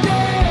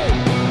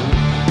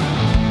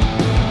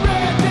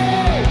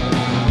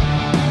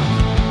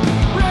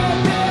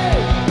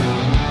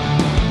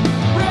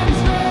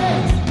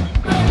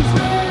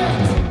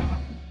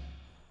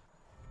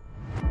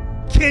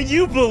Can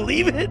you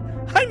believe it?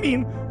 I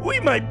mean, we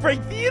might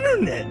break the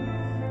internet.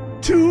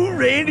 2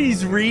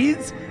 Randy's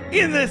reads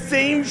in the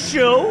same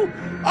show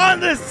on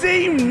the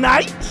same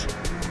night?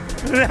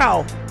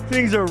 Now,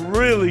 things are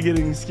really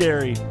getting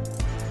scary.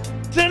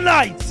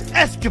 Tonight's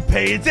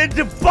escapades and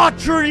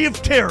debauchery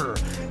of terror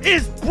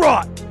is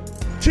brought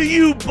to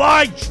you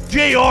by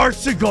JR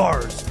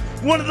Cigars,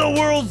 one of the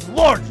world's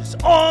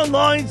largest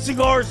online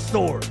cigar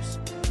stores.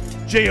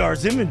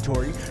 JR's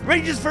inventory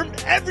ranges from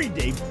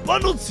everyday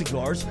bundled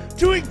cigars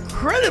to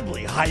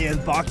incredibly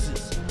high-end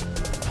boxes,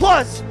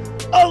 plus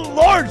a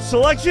large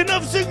selection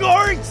of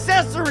cigar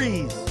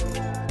accessories.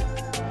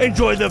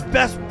 Enjoy the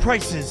best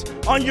prices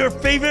on your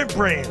favorite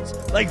brands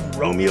like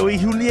Romeo y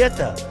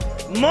Julieta,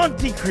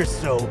 Monte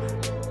Cristo,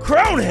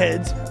 Crown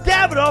Heads,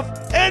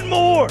 Davidoff, and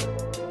more.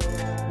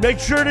 Make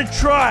sure to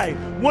try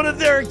one of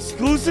their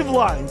exclusive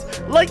lines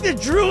like the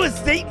Drew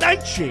Estate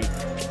Nightshade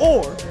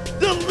or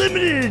the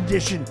limited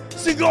edition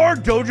Cigar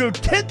Dojo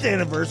 10th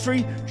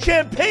Anniversary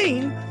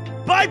Champagne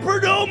by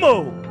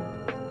Perdomo.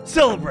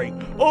 Celebrate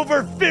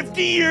over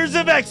 50 years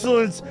of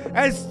excellence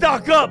and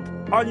stock up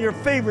on your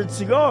favorite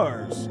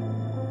cigars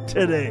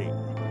today.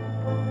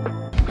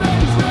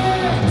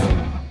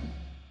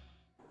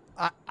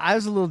 I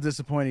was a little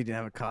disappointed he didn't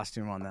have a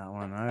costume on that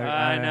one.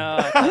 I know.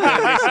 I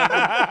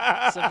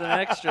thought there'd be something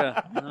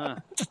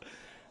extra.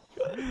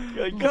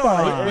 Come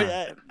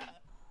on.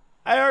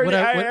 I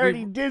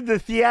already did the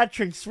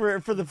theatrics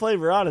for the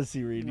Flavor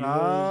Odyssey reading.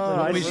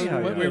 What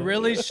we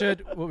really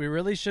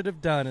should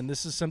have done, and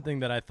this is something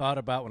that I thought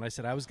about when I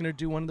said I was going to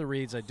do one of the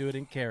reads. I do it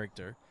in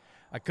character.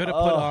 I could have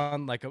put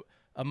on like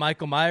a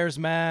Michael Myers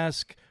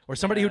mask or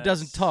somebody who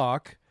doesn't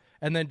talk,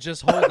 and then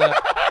just hold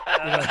up.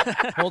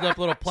 Hold up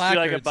little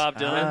placards. like a Bob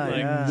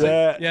Dylan.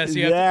 So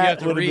you have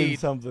to would've been read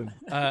something.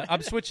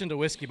 I'm switching to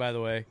whiskey, by the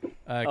way,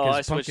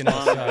 I switched pumpkin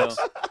long ago.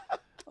 sucks.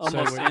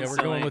 Almost So we're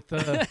going instantly. with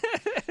the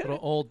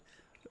little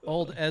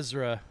old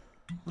Ezra.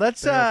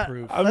 Let's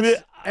barrel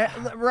proof.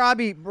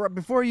 Robbie,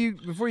 before you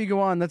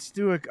go on, let's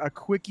do a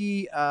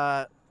quickie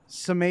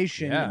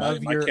summation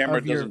of my your camera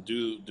of your doesn't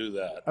do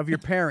that. of your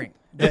pairing.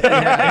 But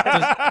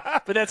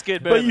that's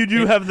good. But you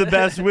do have the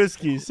best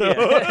whiskey, so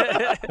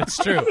It's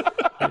true.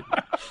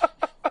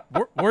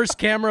 Worst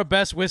camera,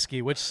 best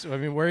whiskey. Which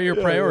where are your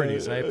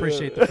priorities? I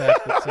appreciate the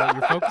fact that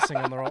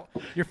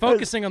you're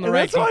focusing on the And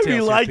right that's why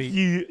details. we like Pete.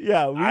 you.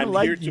 Yeah, we I'm here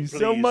like to you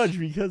so please. much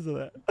because of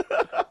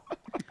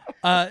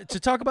that. To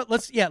talk about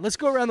let's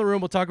go around the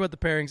room. We'll talk about the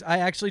pairings. I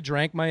actually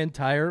drank my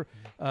entire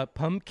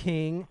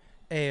Pumpkin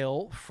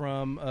Ale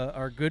from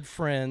our good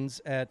friends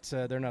at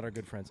they're not our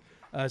good friends,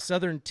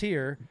 Southern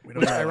Tier,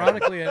 which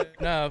ironically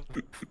enough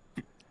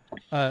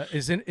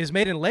is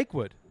made in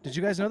Lakewood. Did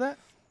you guys know that?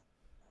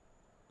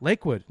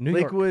 Lakewood, New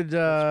York. Lakewood,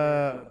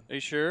 Are you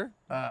sure?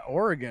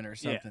 Oregon or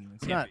something.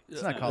 It's not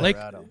Lake,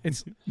 Colorado.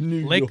 it's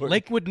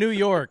Lakewood, New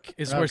York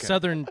is where Okay.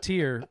 Southern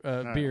Tier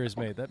beer is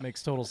made. That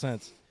makes total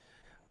sense.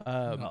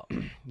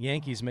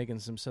 Yankees making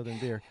some Southern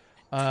beer.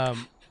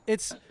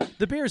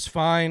 The beer's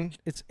fine.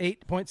 It's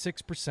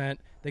 8.6%.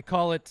 They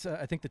call it.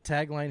 I think the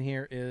tagline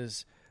here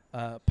is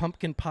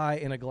pumpkin pie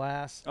in a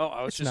glass. Oh,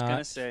 I was It's just not.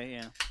 gonna say,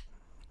 yeah.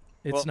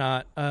 It's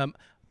not.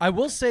 I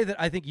will say that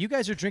I think you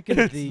guys are drinking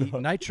the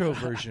nitro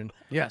version.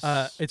 Yes.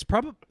 It's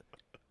probably.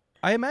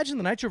 I imagine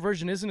the nitro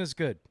version isn't as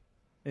good.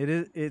 It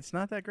is. It's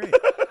not that great.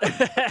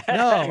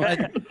 No,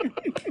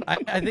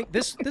 I think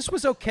this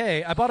was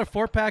okay. I bought a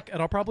 4-pack,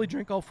 and I'll probably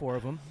drink all 4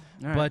 of them.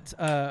 All right.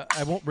 But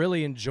I won't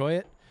really enjoy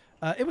it.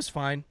 It was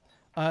fine.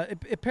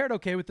 It paired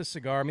okay with the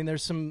cigar. I mean,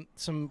 there's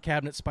some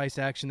cabinet spice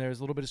action there. There's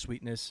a little bit of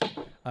sweetness.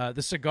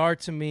 The cigar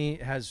to me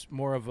has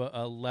more of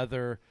a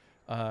leather,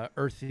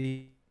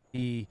 earthy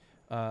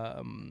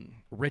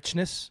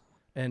richness,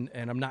 and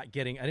I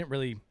didn't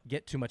really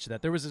get too much of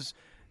that. There was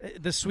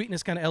the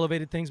sweetness kind of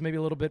elevated things maybe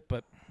a little bit,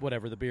 but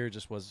whatever. The beer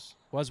just was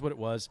what it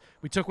was.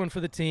 We took one for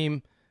the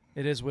team.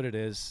 It is what it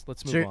is.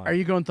 Let's move on. Are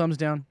you going thumbs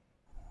down?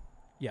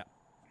 Yeah,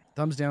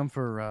 thumbs down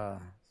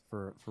for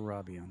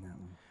Robbie on that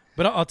one.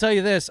 But I'll tell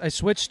you this: I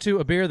switched to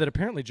a beer that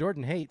apparently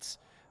Jordan hates.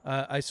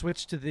 I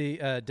switched to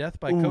the Death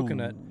by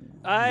Coconut.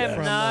 I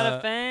am not a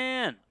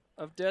fan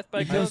of Death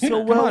by Coconut. So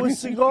well with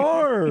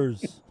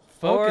cigars.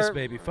 Focus,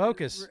 baby,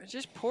 focus.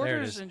 Just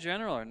porters in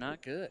general are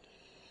not good.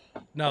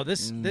 No,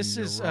 this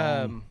is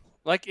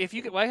like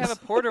why have a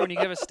porter when you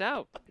have a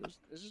stout?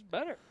 This is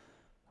better.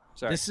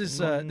 Sorry. This is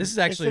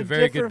actually it's a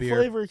very good beer.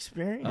 Flavor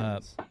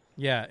experience.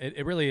 Yeah,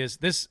 it really is.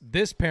 This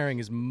pairing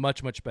is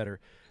much better.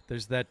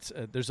 There's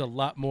there's a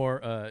lot more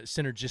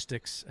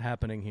synergistics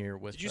happening here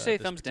with. Did you say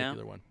this thumbs down?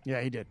 particular one?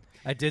 Yeah, he did.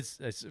 I did.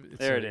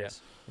 There it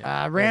is.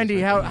 Yeah.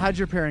 Randy, how'd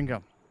your pairing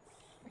go?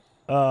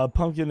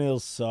 Pumpkin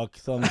ales suck.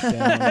 Thumbs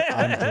down.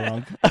 I'm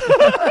drunk.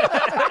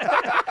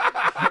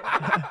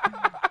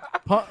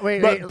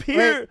 Wait.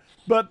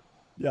 But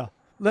yeah.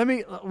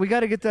 We got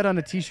to get that on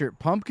a T-shirt.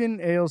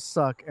 Pumpkin ales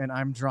suck, and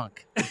I'm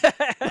drunk.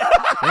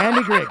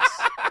 Randy Griggs,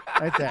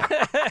 right there.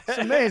 It's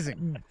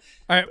amazing.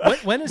 All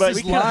right, when is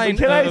this line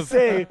when's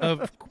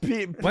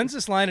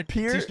this line of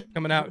T-shirt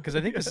coming out? Because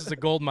I think this is a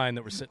gold mine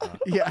that we're sitting on.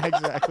 Yeah,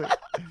 exactly.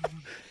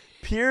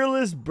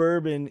 Peerless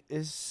bourbon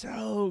is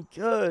so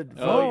good.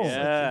 Oh, folks.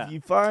 yeah. If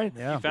you find,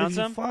 some?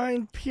 You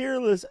find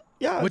Peerless,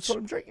 that's what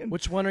I'm drinking.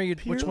 Which one are you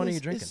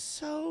drinking? Is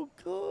so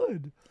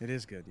good. It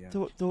is good, yeah.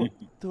 The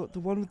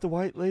one with the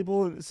white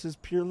label and it says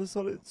Peerless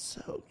on it. It's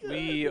so good.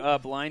 We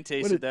blind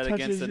tasted that touches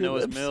against the your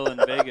Noah's lips. Mill in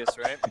Vegas,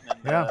 right?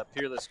 And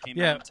Peerless came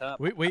out on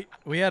top.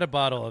 We had a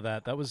bottle of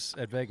that. That was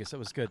at Vegas. That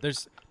was good.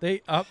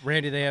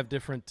 Randy. They have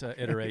different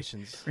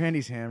iterations.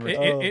 Randy's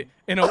hammered.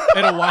 In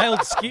a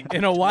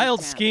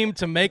wild scheme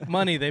to make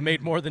money, they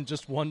made more than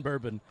just one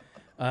bourbon.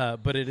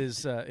 But it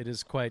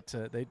is quite.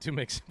 They do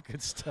make some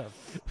good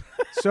stuff.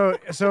 So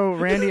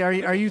Randy, are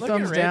you Look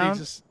thumbs at Randy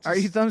down? Are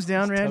you thumbs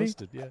down, Randy?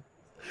 Toasted, yeah.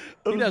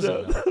 He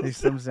doesn't know.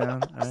 He's thumbs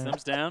down. All right.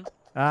 Thumbs down.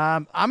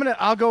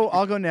 I'll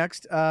go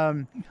next.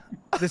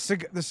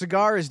 The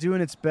cigar is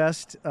doing its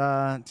best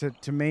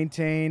to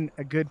maintain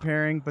a good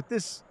pairing, but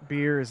this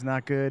beer is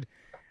not good.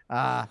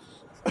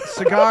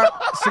 Cigar.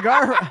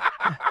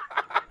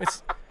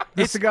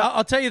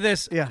 I'll tell you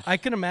this. Yeah. I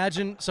can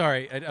imagine.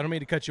 Sorry, I don't mean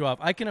to cut you off.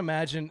 I can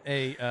imagine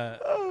I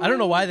don't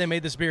know why they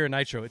made this beer a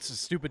nitro. It's a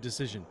stupid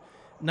decision.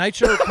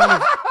 Nitro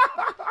kind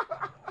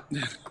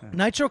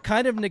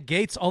of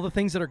negates all the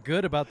things that are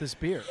good about this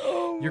beer.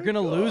 You're going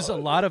to lose a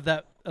lot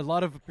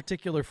of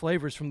particular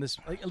flavors from this.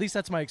 At least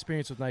that's my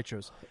experience with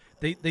nitros.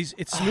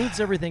 It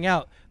smooths everything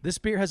out. This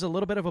beer has a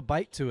little bit of a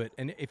bite to it,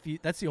 and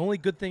that's the only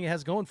good thing it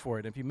has going for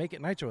it. If you make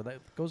it nitro, that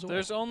goes away.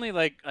 There's only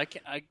I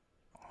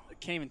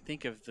can't even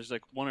think of. There's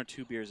like one or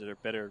two beers that are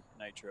better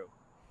nitro.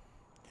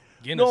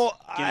 Guinness. No,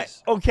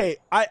 Guinness.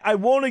 I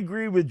won't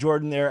agree with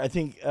Jordan there. I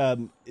think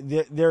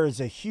there is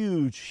a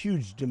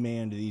huge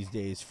demand these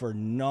days for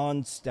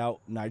non-stout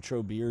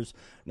nitro beers.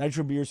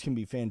 Nitro beers can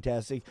be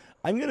fantastic.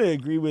 I'm going to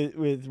agree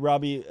with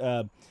Robbie.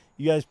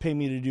 You guys pay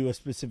me to do a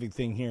specific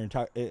thing here and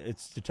talk.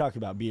 It's to talk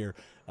about beer.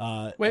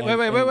 Wait!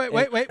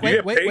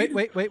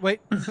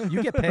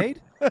 You get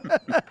paid?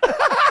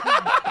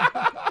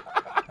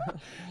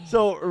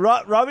 So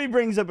Robbie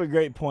brings up a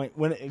great point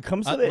when it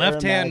comes to the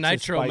left-hand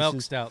aromatics nitro of milk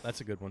spices. stout.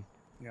 That's a good one.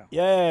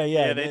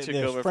 Yeah. They took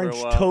the over French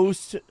for a while.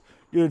 toast,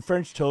 dude.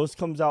 French toast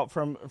comes out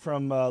from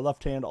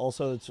Left Hand.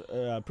 Also, it's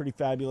pretty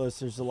fabulous.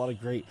 There's a lot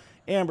of great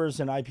ambers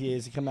and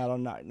IPAs that come out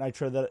on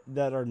nitro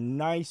that are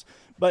nice.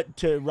 But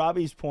to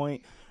Robbie's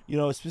point,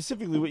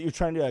 specifically what you're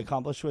trying to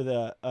accomplish with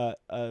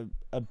a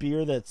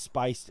beer that's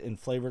spiced and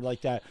flavored like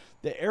that,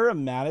 the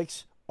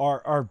aromatics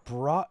are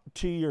brought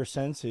to your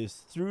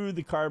senses through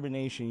the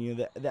carbonation.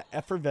 The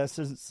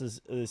effervescence,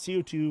 the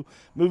CO2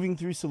 moving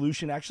through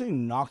solution actually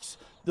knocks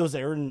those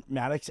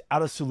aromatics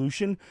out of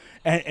solution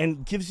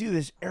and gives you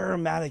this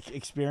aromatic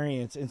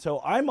experience. And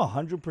so I'm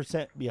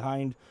 100%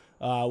 behind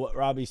what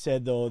Robbie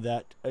said, though,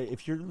 that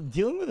if you're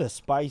dealing with a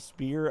spiced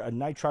beer, a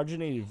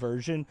nitrogenated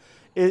version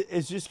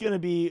is just going to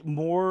be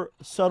more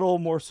subtle,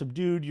 more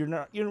subdued. You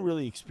don't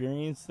really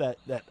experience that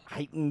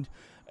heightened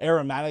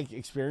aromatic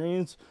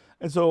experience.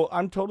 And so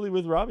I'm totally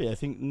with Robbie. I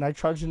think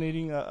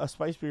nitrogenating a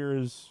spice beer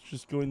is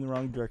just going the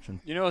wrong direction.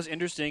 You know what's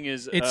interesting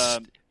is it's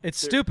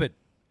stupid.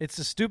 It's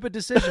a stupid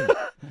decision.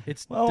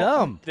 It's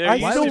dumb.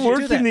 I still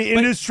work in the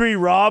industry,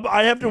 Rob.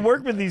 I have to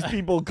work with these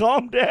people.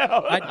 Calm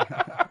down.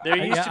 There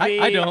used to be.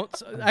 I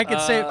don't. I can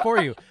say it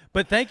for you.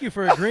 But thank you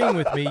for agreeing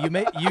with me.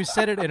 You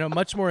said it in a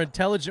much more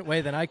intelligent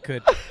way than I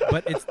could.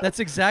 But that's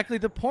exactly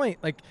the point.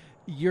 Like.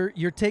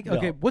 You're taking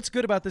okay. What's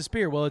good about this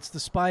beer? Well, it's the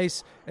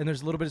spice and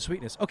there's a little bit of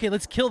sweetness. Okay,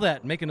 let's kill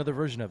that and make another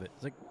version of it.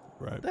 It's like,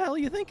 what the hell are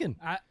you thinking?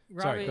 Robbie,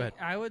 Sorry, go ahead.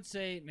 I would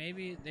say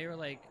maybe they were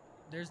like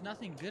There's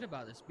nothing good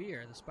about this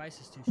beer. The spice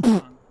is too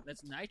strong.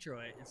 Let's nitro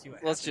it and see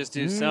what Let's happens. just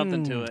do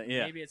something to it.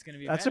 Yeah. Maybe it's going to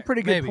be That's better. a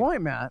pretty good Maybe.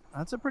 point, Matt.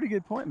 That's a pretty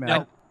good point, Matt.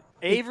 No.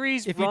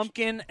 Avery's if you-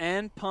 Rumpkin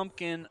and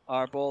Pumpkin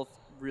are both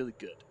really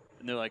good,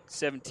 and they're like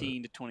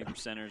 17 to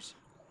 20%ers,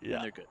 Yeah,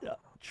 and they're good. Yeah,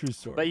 true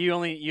story. But you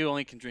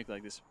only can drink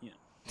like this. You know.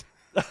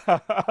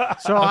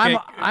 So Okay,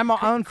 I'm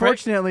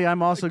unfortunately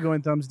I'm also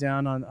going thumbs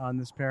down on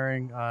this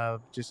pairing,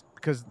 just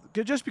because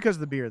of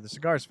the beer. The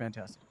cigar is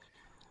fantastic.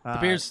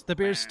 The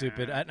beer's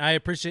stupid. I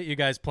appreciate you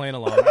guys playing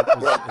along.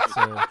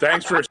 It's,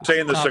 Thanks for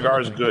saying the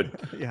cigar is good.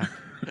 Yeah,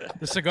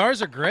 the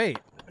cigars are great.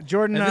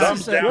 Jordan. And this Thumbs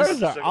is- down.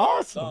 Cigars are Cigar,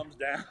 awesome. Thumbs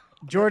down.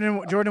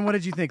 Jordan, what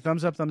did you think?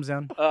 Thumbs up, thumbs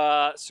down.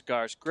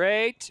 Cigars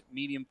great,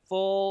 medium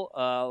full, a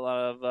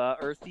lot of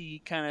earthy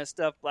kind of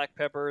stuff, black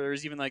pepper.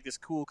 There's even like this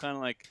cool kind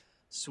of like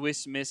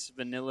Swiss Miss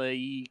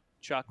vanilla-y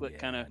chocolate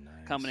kind of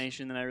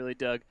combination that I really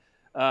dug.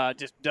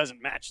 Just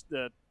doesn't match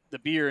the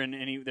beer and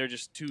any. They're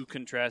just too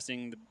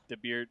contrasting. The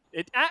beer.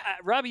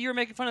 Robbie, you were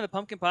making fun of the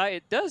pumpkin pie.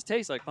 It does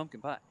taste like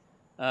pumpkin pie.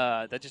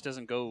 That just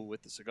doesn't go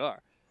with the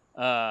cigar.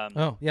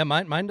 Oh yeah,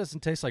 mine doesn't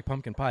taste like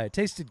pumpkin pie. It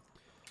tasted.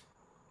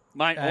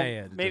 Maybe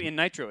didn't. in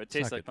nitro it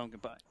tastes not like good. pumpkin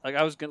pie. Like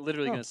I was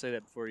literally going to say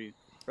that before you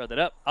brought that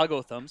up. I'll go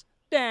with thumbs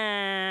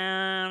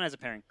down as a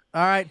pairing.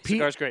 All right, Pete.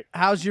 Cigar's great.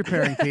 How's your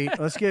pairing, Pete?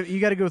 You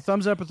got to go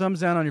thumbs up or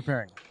thumbs down on your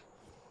pairing.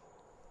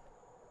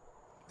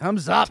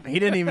 Thumbs up. He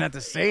didn't even have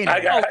to say I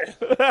anything. got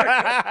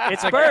it.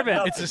 It's bourbon.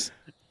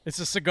 It's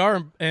a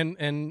cigar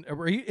and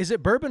is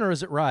it bourbon or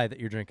is it rye that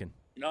you're drinking?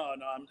 No,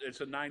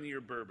 it's a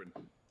 9-year bourbon.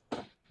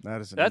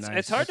 That is It's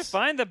nice. hard to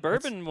find the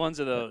bourbon ones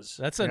of those.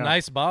 That's a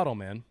nice bottle,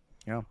 man.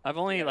 Yeah. I've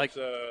only like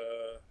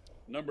It's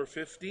number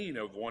 15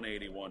 of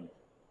 181.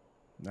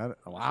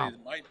 Wow. See,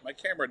 my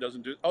camera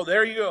doesn't do. Oh,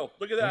 there you go.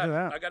 Look at that. Look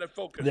at that. I got it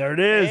focused. There it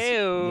is. Ew.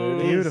 There it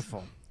is.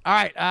 Beautiful. All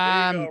right.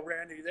 There you go,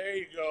 Randy. There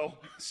you go.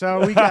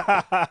 So we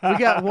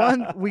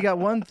got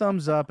one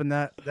thumbs up, and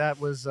that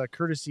was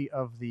courtesy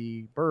of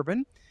the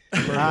bourbon.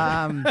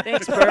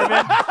 Thanks,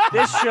 bourbon.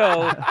 This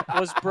show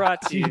was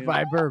brought to you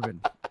by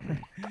bourbon.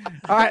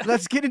 All right,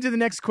 let's get into the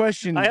next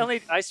question.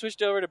 I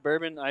switched over to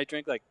bourbon. I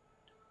drank like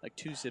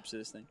 2 sips of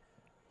this thing.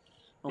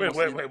 Almost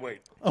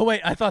Wait. Oh wait,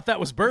 I thought that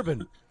was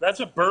bourbon. That's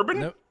a bourbon?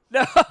 No.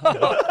 No.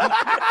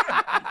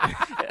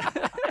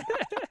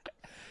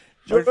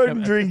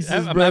 Jordan drinks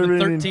his I'm having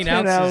bourbon in 13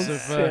 10 ounces ounce of,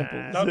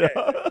 samples. Okay.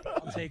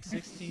 I'll take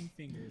 16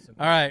 fingers.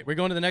 All right, we're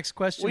going to the next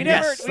question. We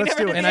Yes, never let's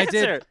did do it. the And I answer.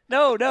 did.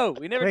 No,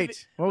 we never.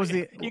 Wait, what was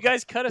the? You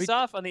guys cut us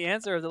off on the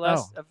answer of the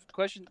last of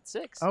question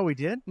 6. Oh, we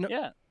did. No,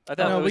 Yeah, I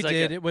thought no, it was we like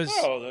did. a- It was.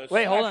 Oh, the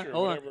Wait, hold on. slasher,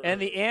 whatever. And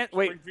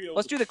wait, Springfield.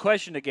 let's do the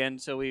question again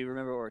so we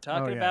remember what we're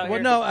talking yeah. about Well,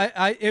 here.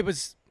 no, it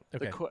was.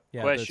 Okay. The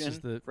yeah, question, This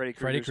is the Freddy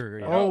Freddy Krueger's- Krueger.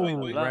 Yeah. Oh,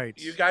 wait. right.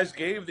 You guys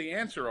gave the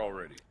answer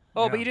already.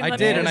 Oh, but you didn't I let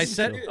did, me and I listen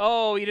said. to it.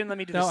 Oh, you didn't let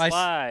me do No, the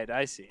slide.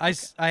 I see. I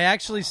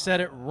actually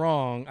said it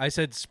wrong. I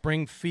said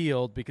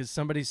Springfield because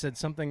somebody said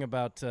something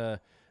about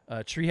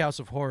Treehouse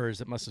of Horrors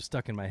that must have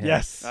stuck in my head.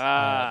 Yes.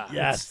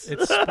 Yes.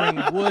 It's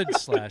Springwood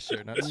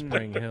slasher, not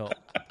Spring Hill.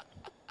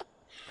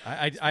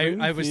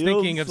 I was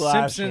thinking of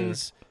Springfield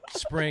Simpsons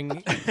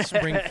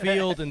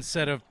Springfield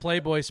instead of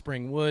Playboy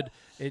Springwood.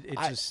 It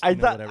just I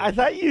whatever.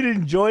 thought you'd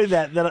enjoy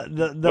that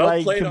Well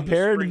I played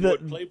compared on the. the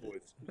Springwood Playboy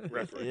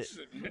reference.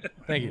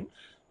 Thank you.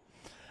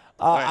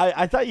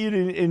 I thought you'd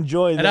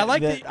enjoy that. And I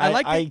like that the- I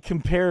like I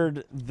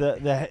compared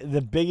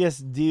the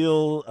biggest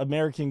deal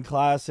American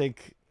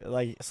classic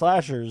like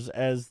slashers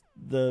as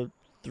the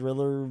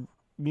Thriller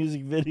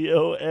music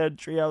video and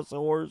Treehouse of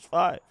Horrors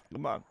 5.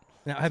 Come on.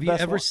 Now, have It's you the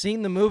best ever one.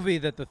 seen the movie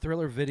that the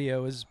Thriller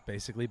video is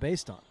basically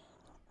based on?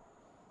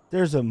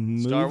 There's a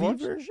movie Star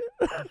Wars? version.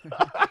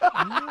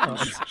 No,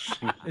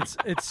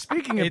 it's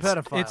Speaking of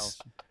pedophiles.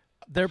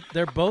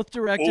 They're both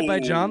directed by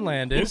John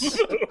Landis.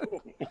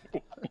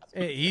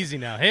 Hey, easy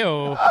now.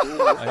 Hey-o.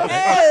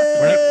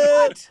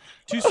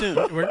 Too soon.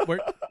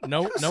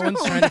 No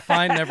one's trying to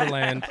find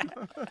Neverland.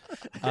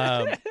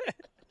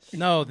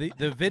 No,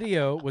 the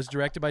video was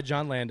directed by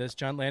John Landis.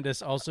 John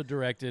Landis also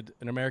directed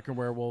An American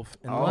Werewolf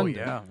in London.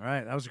 Yeah,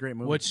 right. That was a great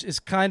movie. Which is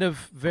kind of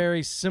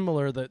very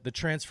similar. The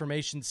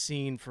transformation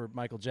scene for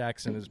Michael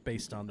Jackson is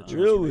based on the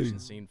transformation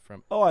scene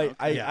from. Oh,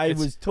 I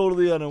was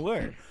totally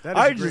unaware. That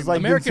is I a great just like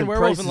American Vincent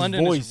Werewolf Price's in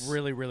London voice. is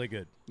really, really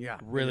good. Yeah,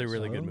 really,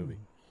 really good movie.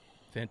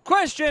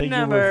 Question Take your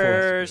number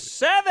word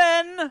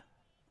 7.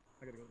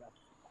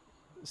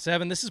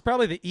 7. This is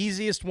probably the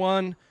easiest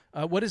one.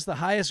 What is the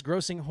highest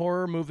grossing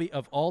horror movie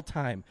of all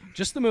time?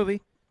 Just the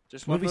movie.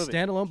 Just one movie.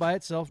 Standalone by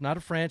itself, not a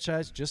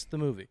franchise, just the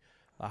movie.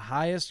 The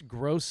highest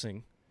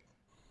grossing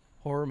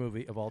horror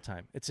movie of all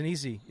time. It's an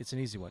easy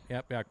one.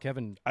 Yeah,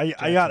 Kevin. I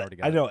Jackson got already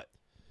it. I know it.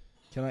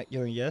 Can I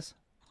guess?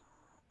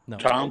 No.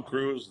 Tom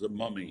Cruise, The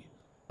Mummy.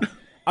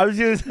 I was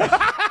gonna.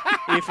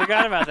 You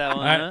forgot about that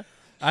one, huh?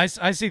 I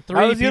see 3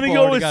 I was people gonna go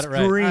already with got it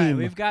right. Scream. All right,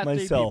 we've got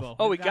myself. 3 people.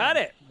 Oh, we We've got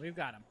him. it. We've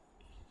got him.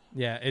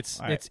 Yeah, it's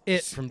All right.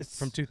 from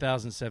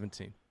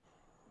 2017.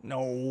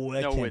 No,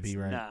 that can't be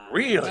right. not.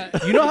 Really?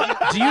 Do you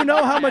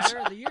know how much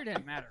The year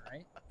didn't matter,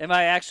 right? Am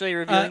I actually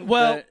revealing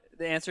well,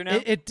 the answer now?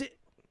 it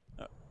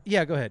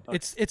Yeah, go ahead.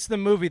 It's the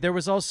movie. There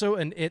was also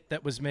an It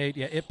that was made.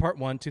 Yeah, It Part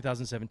 1,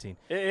 2017.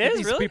 It is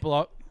These really. People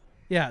all,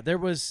 yeah, there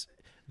was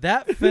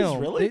that film.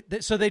 Really?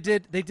 So they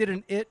did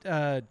an It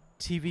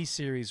TV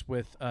series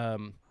with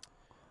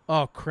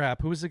oh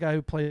crap, who was the guy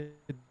who played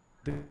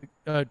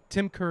the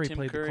Tim Curry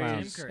played the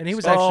clown, and he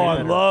was actually I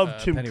better,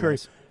 love Tim Curry.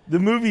 Pennywise. The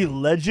movie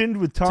Legend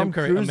with Tom Tim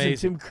Curry, Cruise and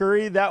amazing. Tim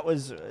Curry. That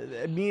was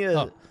Mia.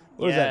 What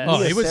was that? Oh,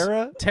 Mia it was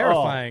Sarah?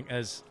 terrifying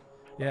as.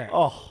 Yeah.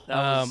 Oh,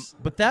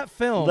 but that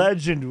film,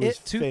 Legend was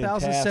It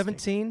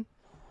 2017.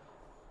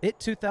 It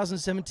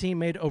 2017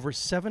 made over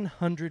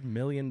 $700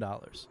 million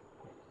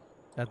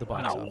at the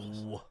box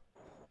office.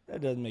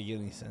 That doesn't make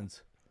any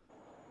sense.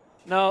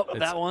 No, It's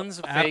that one's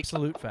a fake.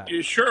 absolute fact.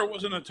 You sure it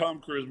wasn't a Tom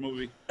Cruise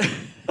movie?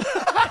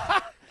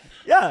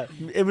 Yeah,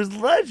 it was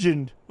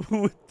Legend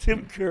with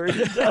Tim Curry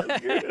and Tom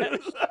Cruise.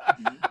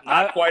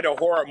 Not quite a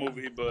horror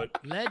movie, but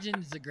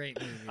Legend's a great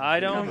movie. I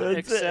don't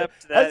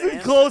accept that. That's as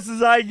answer. close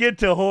as I get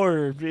to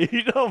horror,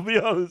 Pete. I'll be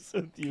honest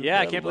with you. Yeah,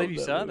 I can't love believe you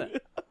saw movie.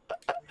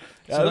 that.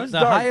 Yeah, So it the- was the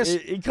dark. highest-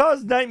 It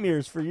caused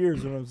nightmares for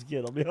years when I was a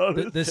kid. I'll be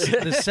honest.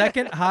 The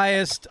second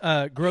highest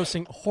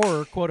grossing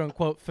horror quote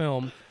unquote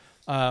film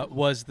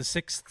was The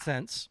Sixth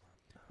Sense.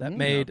 That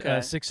made Okay.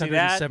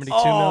 $672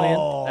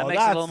 million. That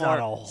makes a that's little not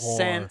more a horror.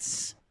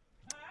 sense.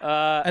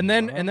 And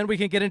then we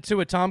can get into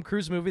a Tom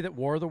Cruise movie that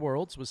War of the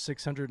Worlds was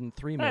 $603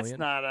 million. That's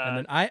not a. And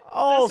then I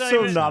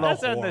Also not a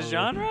That's not in the horror.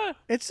 genre.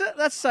 It's more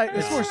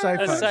sci-fi.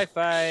 That's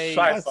sci-fi.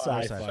 That's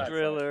sci-fi.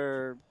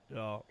 Thriller.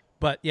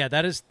 But yeah,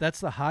 that's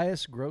the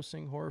highest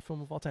grossing horror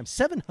film of all time.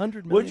 $700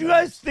 million. What did you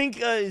guys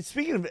think?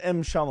 Speaking of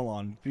M.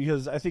 Shyamalan,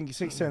 because I think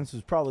Sixth Sense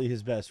was probably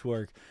his best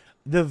work.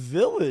 The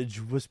Village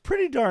was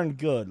pretty darn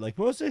good. Like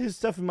most of his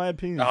stuff, in my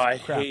opinion, is I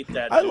crap. hate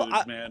that I- dude,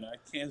 I- man. I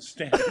can't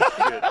stand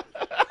that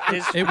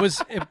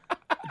shit.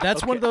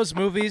 That's one of those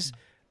movies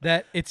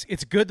that it's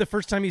good the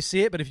first time you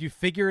see it, but if you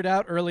figure it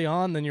out early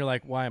on, then you're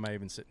like, why am I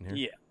even sitting here?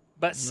 Yeah.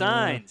 But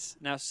Signs.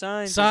 Now,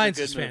 Signs Signs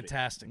is, is a good movie.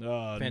 fantastic.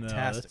 Oh, fantastic.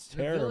 No, that's The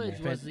terrible. Village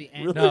was the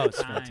end No, of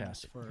it's time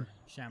fantastic. for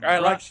Shyamalan. I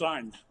like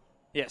Signs.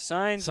 Yeah,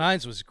 Signs.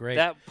 Signs was great.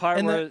 That part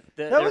And where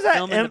that was they're that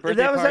filming the M- birthday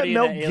that was that party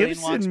Mel and the alien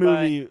Gibson walks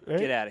movie, by. right?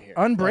 Get out of here.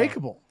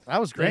 Unbreakable. That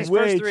was great. Those Way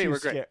first three too were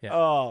great. scary. Yeah.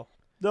 Oh,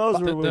 those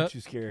were way The-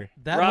 too scary.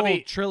 That Robbie- whole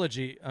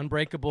trilogy,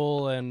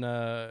 Unbreakable and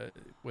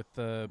with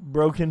the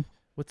Broken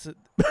what's it?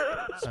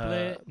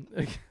 Split.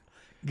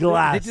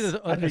 Glass. They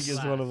did I think is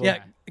one of them.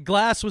 Yeah,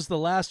 Glass was the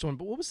last one,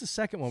 but what was the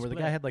second one where the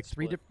guy Split.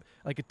 had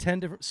like like 10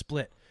 different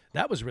Split?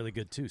 That was really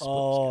good too. Split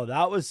Oh, was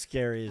that was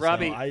scary. As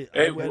Robbie- hell. I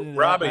Hey, went into that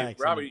Robbie, by accident.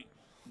 Robbie,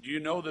 do you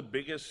know the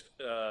biggest,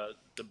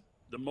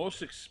 the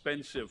most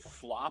expensive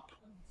flop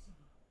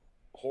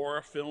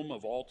horror film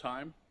of all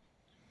time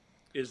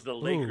is The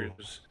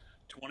Lakers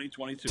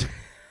 2022.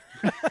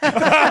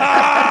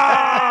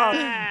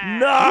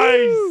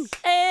 Nice.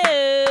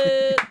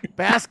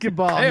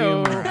 Basketball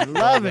Hey-o. humor. I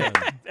love it.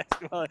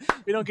 Well,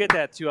 we don't get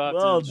that too often.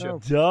 Well on the show.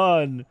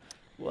 done.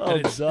 Well And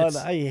it's- done.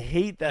 it's- I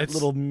hate that it's-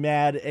 little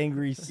mad,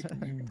 angry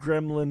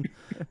gremlin.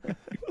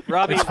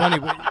 Robbie, It's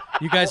funny.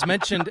 You guys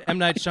mentioned M.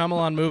 Night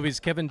Shyamalan movies.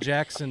 Kevin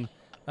Jackson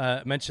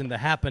mentioned The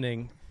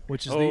Happening,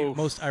 which is the Oh.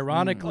 most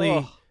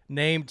ironically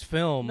named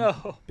film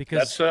No.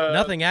 because That's,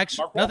 nothing Mark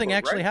nothing Wahlberg,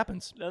 actually right?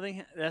 happens.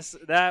 nothing.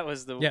 That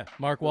was the Yeah,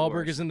 Mark the Wahlberg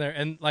worst. is in there,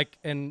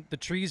 and the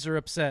trees are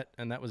upset,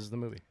 and that was the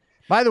movie.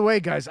 By the way,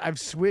 guys, I've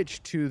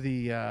switched to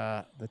the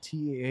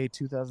TAA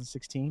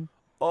 2016.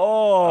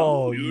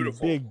 Oh, you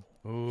beautiful. big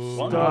Ooh.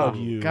 stud,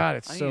 you. God,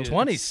 it's so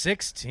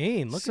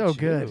 2016. Look so at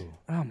good. you.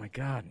 Oh my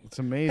God, it's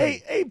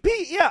amazing. Hey,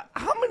 Pete. Yeah,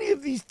 how many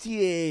of these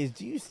TAAs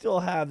do you still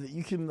have that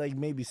you can like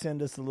maybe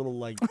send us a little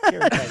like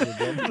care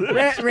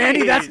package?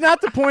 Randy, that's not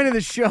the point of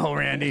the show,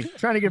 Randy.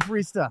 Trying to get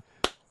free stuff.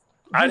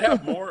 I'd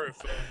have more if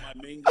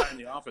my main guy in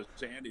the office,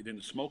 Sandy,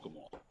 didn't smoke them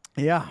all.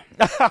 Yeah.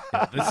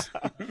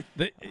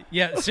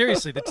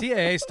 Seriously, the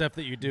TAA stuff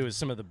that you do is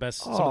some of the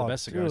best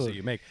cigars that dude.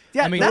 you make.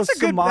 Yeah, I mean, that's a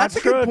good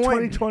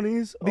point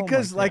 2020s. Oh,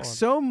 because my like God.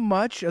 so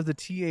much of the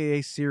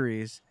TAA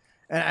series,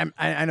 and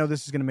I know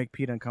this is going to make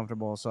Pete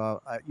uncomfortable,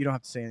 so you don't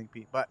have to say anything,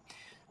 Pete. But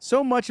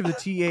so much of the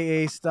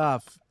TAA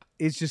stuff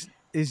is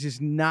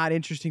just not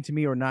interesting to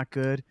me or not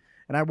good,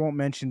 and I won't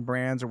mention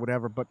brands or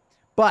whatever. But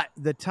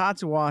the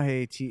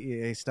Tatuaje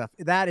TAA stuff,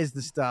 that is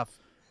the stuff.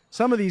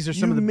 Some of these are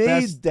some You of the made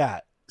best.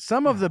 that.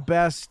 Some of the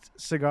best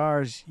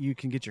cigars you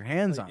can get your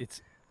hands on.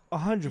 it's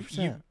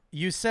 100%.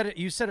 you said it.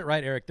 You said it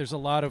right, Eric. There's a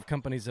lot of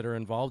companies that are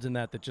involved in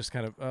that just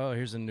kind of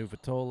here's a new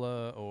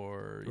Vitola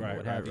or you know,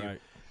 what have you,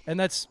 and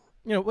that's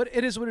what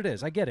it is. What it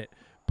is. I get it,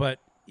 but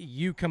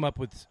you come up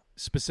with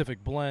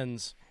specific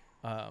blends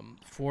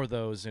for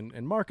those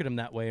and market them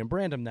that way and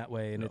brand them that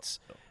way, and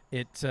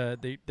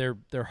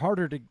they're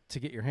harder to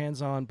get your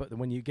hands on, but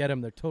when you get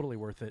them, they're totally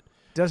worth it.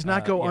 Does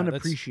not go yeah, that's-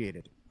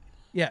 unappreciated.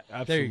 Yeah,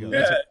 there you go. Absolutely.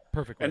 That's Yeah. a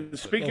perfect way. And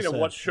speaking of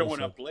what's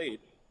showing up late,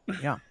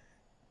 Yeah.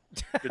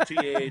 the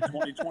TAA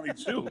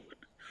 2022.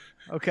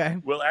 Okay.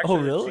 Well,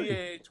 actually, really? the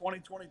TAA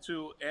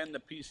 2022 and the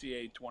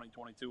PCA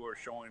 2022 are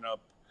showing up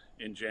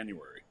in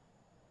January.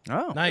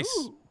 Oh,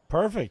 Nice.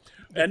 Perfect.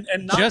 And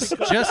not because,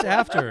 Just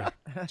after.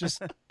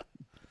 Just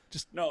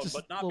No, just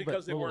but a not little bit,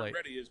 because they little weren't late.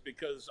 ready. Is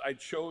because I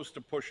chose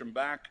to push them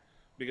back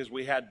because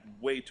we had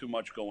way too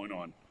much going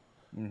on.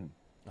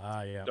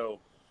 Yeah. So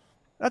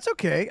That's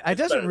okay.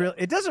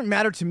 It doesn't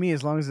matter to me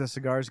as long as the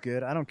cigar's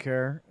good. I don't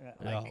care.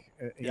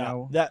 You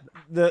know. That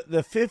the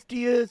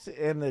 50th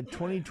and the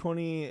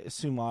 2020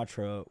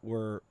 Sumatra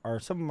are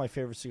some of my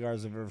favorite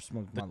cigars I've ever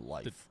smoked in my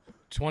life.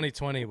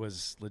 2020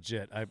 was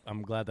legit.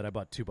 I'm glad that I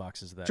bought 2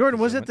 boxes of that. Jordan,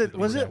 'cause was I it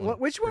went the through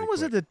which one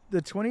was it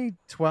the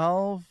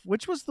 2012?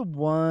 Which was the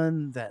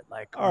one that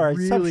like All right,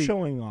 stop really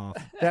showing off.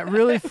 that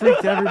really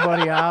freaked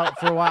everybody out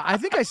for a while? I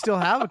think I still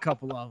have a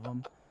couple of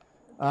them.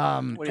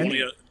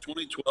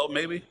 2012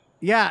 maybe.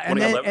 Yeah, and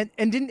then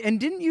 2011?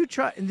 didn't you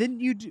try? And didn't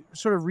you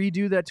sort of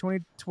redo that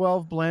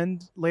 2012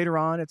 blend later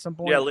on at some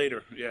point? Yeah,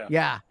 later. Yeah.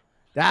 Yeah,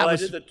 that well,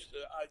 was.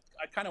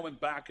 I kind of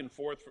went back and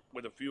forth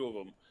with a few of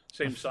them,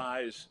 same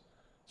size,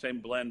 same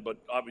blend, but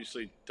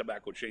obviously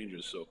tobacco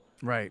changes. So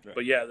Right.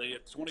 But yeah,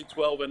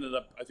 2012 ended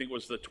up. I think it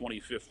was the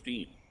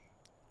 2015.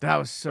 That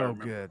was so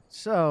good,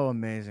 so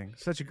amazing,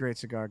 such a great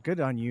cigar. Good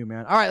on you,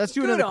 man. All right, let's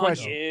do another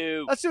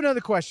question. Let's do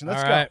another question.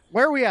 Let's All go. right.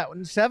 Where are we at?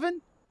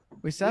 7?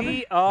 We 7?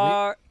 We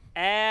are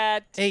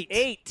at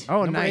 8.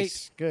 Oh, Number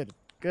nice. Good.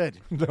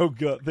 No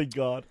good. Thank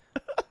God.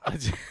 All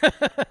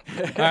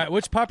right,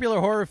 which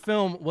popular horror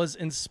film was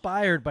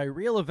inspired by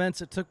real events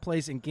that took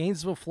place in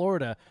Gainesville,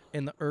 Florida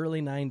in the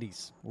early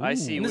 90s? I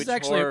see And this which is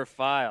actually horror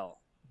file.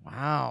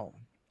 Wow.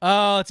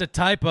 Oh, it's a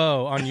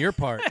typo on your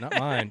part, not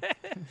mine.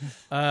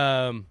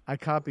 I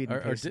copied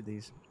and pasted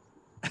these.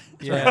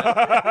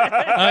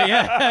 Yeah.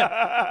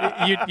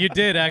 Yeah. You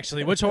did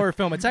actually. Which horror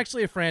film? It's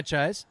actually a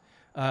franchise.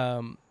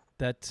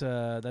 That's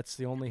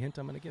the only hint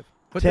I'm going to give.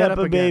 Put that up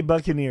Tampa Bay again.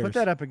 Buccaneers. Put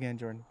that up again,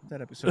 Jordan. Put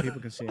that up so people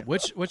can see it.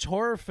 Which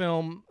horror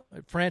film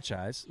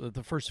franchise?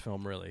 The first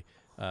film really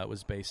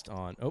was based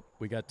on. Oh,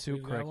 we got 2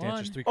 correct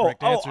answers, 3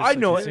 correct answers. I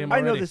know so you see it. 'em I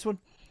know already. this one.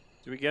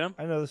 Do we get him?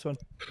 I know this one.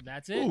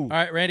 That's it. Ooh. All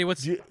right, Randy.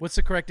 What's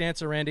the correct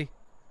answer, Randy?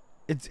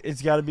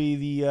 It's got to be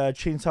the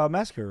Chainsaw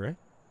Massacre, right?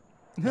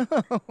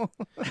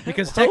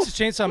 Because Texas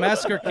Chainsaw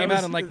Massacre came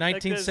out in like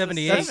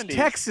 1978. That's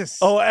Texas.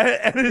 Oh,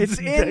 and it's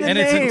in the and name.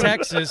 it's in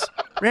Texas.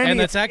 Randy, and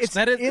that's it's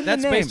actually in the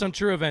that's based name. on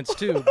true events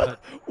too. But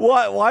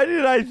Why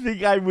did I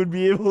think I would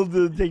be able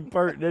to take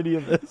part in any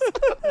of this?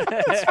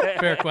 it's a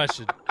fair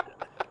question.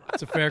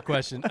 It's a fair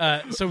question.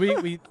 So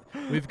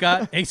we've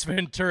got Ace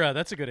Ventura.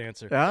 That's a good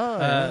answer.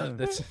 Oh,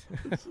 that's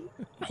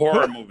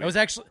Horror movie.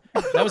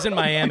 That was in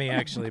Miami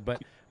actually,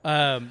 but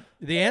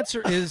the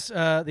answer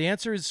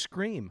is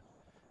Scream.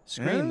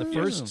 Scream, the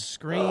first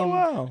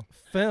Scream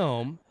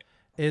film,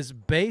 is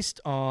based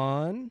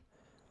on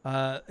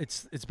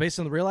it's based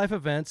on the real life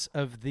events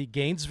of the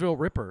Gainesville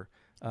Ripper,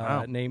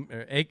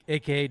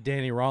 aka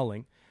Danny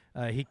Rawling.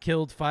 He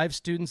killed 5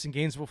 students in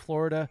Gainesville,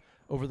 Florida,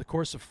 over the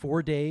course of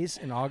 4 days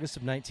in August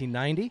of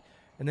 1990,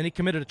 and then he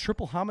committed a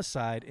triple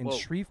homicide in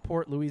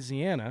Shreveport,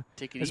 Louisiana,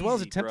 as well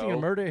as attempting to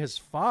murder his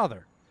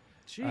father.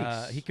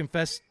 Jeez. He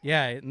confessed,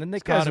 and then they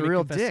This guy's caught him. a real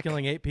He confessed to dick.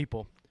 killing 8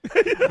 people.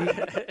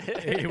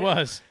 He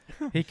was.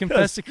 He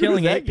confessed to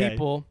killing that 8 guy.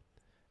 people,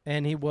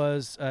 and he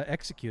was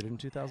executed in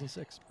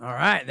 2006. All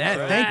right.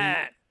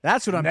 Thank you.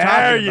 That's what I'm There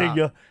talking you about.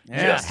 go.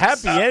 Yes.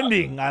 Happy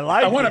ending. I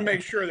like I it. want to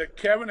make sure that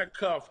Kevin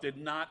Acuff did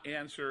not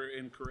answer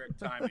in correct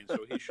timing, so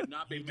he should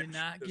not be mentioned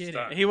not this get it.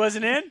 time. He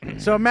wasn't in?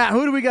 So, Matt,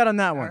 who do we got on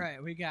that All one?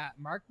 right, we got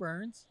Mark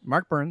Burns,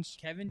 Mark Burns.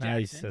 Kevin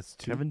Nice. Jackson, That's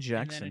 2. Kevin and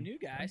Jackson. then a new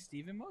guy,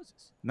 Stephen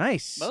Moses.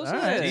 Nice. Moses. All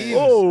right. Steve.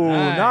 Oh,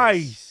 Nice.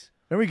 nice.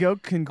 There we go.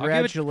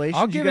 Congratulations.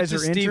 I'll give you guys it are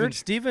to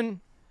Steven. entered.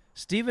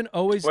 Steven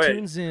always Wait.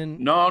 tunes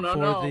in. No.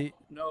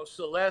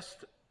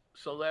 Celeste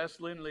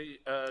Lindley,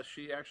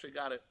 she actually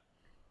got it.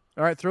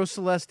 All right, throw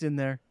Celeste in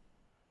there.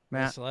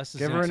 Matt, Celeste is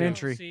give in her an too.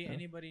 entry. See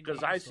anybody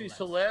Because named I see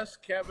Celeste,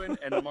 Kevin,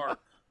 and Mark,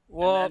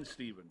 Well, and then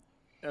Steven.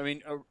 I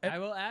mean, I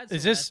will add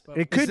Is Celeste, this? but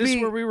It could is this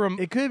be. where we were?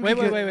 It could wait,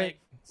 be. wait, good. wait, wait.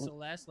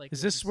 Celeste, like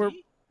Is this with a where-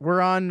 C?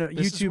 We're on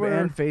This is YouTube where-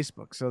 and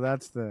Facebook, so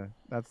that's the.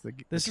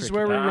 This is tricky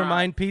where we part.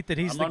 remind Pete that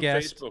he's I'm the on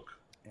guest, Facebook.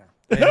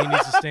 and he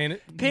needs to stay in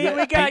it. Pete,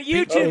 we got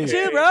Pete- YouTube Pete-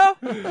 too,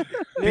 bro.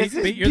 This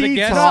is Pete, you're the Pete's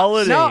guest.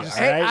 holidays. No, all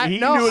hey, right? I- He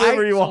no, can do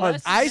whatever I- he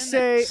wants. I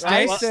say.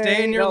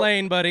 Stay in your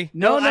lane, buddy.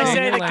 No, I no. say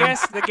Stay in the your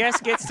lane.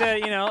 guest gets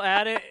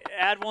to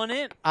add one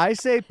in. I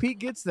say Pete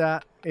gets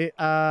that.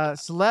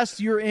 Celeste,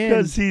 you're in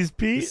Because he's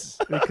Pete.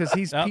 because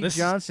he's No, Pete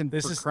Johnson.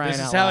 This for is crying this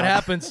is out how loud. it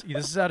happens.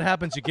 This is how it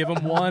happens. You give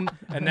him one,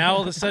 and now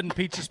all of a sudden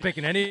Pete's just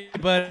picking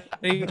anybody.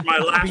 my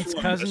last Pete's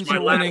one. cousins That's my are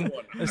last winning.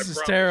 one, I This is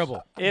promise.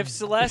 terrible. If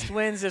Celeste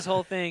wins this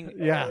whole thing,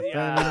 Yeah, then we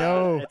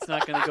know. it's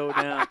not going to go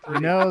down. You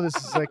know, this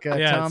is like a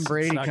Yeah, Tom it's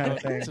Brady not kind going,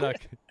 of thing.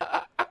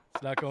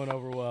 It's not going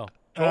over well.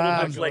 Total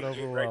Um,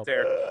 deflategate right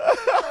there.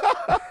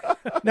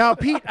 Now,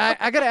 Pete,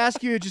 I got to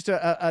ask you just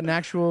an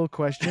actual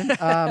question.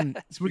 So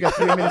we got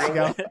 3 minutes to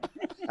go.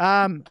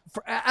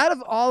 Out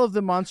of all of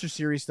the Monster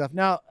Series stuff,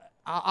 now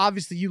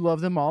obviously you love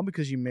them all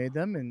because you made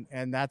them,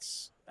 and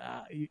that's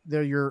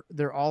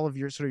they're all of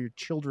your sort of your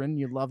children.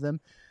 You love them,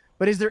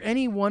 but is there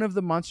any one of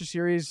the Monster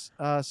Series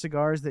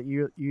cigars that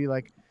you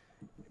like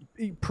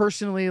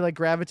personally like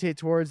gravitate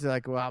towards?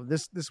 Like, wow,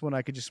 this one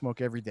I could just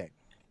smoke every day.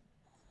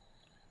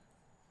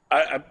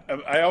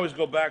 I always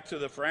go back to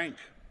the Frank,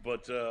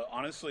 but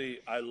honestly,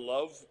 I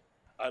love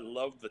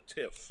the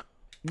Tiff.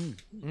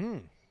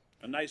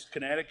 A nice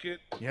Connecticut.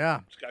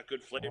 Yeah. It's got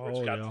good flavor.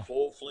 It's got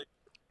full flavor.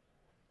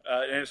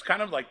 And it's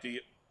kind of like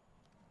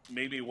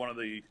maybe one of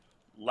the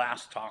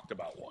last talked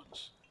about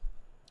ones.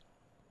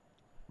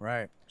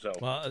 Right. So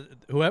well,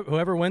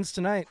 whoever wins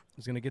tonight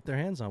is going to get their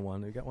hands on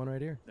one. We got one right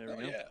here. There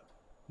we go. Yeah.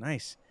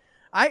 Nice.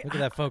 Look at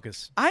that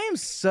focus. I am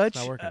such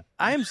It's not working.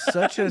 I am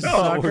such a No,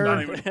 sucker.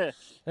 not even. There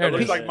That it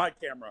looks is. like my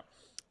camera.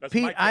 That's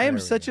Pete, my I am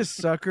camera. such a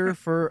sucker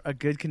for a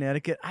good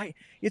Connecticut.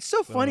 It's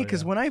so funny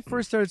because yeah. when I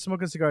first started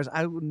smoking cigars,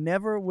 I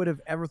never would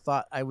have ever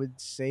thought I would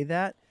say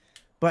that.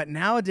 But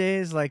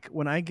nowadays, like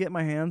when I get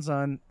my hands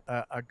on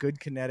a good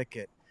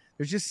Connecticut,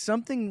 there's just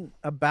something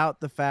about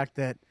the fact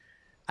that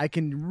I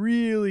can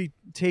really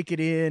take it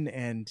in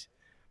and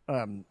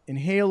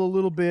inhale a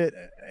little bit,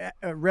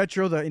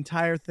 retro the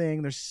entire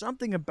thing. There's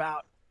something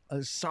about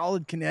a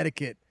solid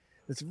Connecticut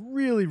that's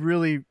really,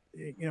 really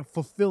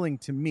fulfilling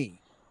to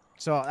me.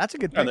 So that's a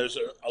good pick. And there's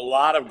a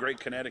lot of great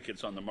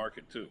Connecticut's on the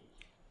market too.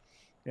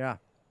 Yeah.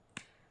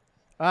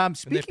 And they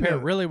Speaking pair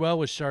of, really well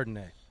with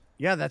Chardonnay.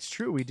 yeah, that's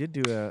true. We did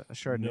do a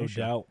Chardonnay No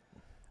show.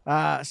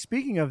 doubt.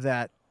 Speaking of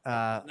that,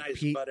 Nice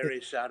Pete,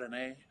 buttery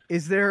Chardonnay.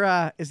 is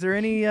there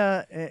any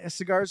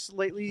cigars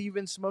lately you've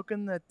been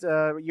smoking that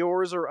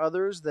yours or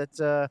others that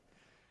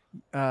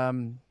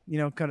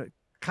kind of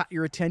caught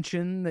your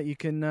attention that you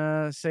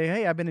can say,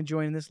 hey, I've been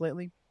enjoying this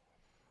lately?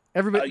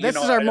 Everybody, this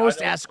is our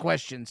most asked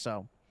question.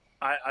 So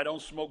I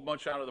don't smoke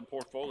much out of the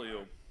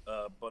portfolio,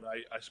 but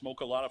I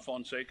smoke a lot of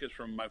Fonsecas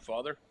from my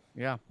father.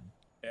 yeah.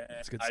 And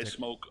good I stick.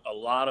 smoke a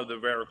lot of the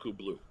Veracruz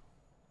Blue.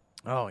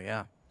 Oh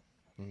yeah.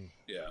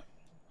 Yeah.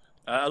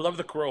 I love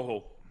the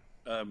Corojo.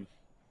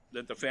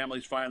 That the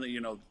family's finally,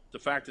 the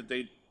fact that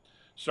they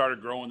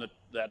started growing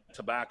that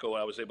tobacco,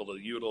 I was able to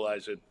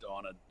utilize it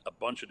on a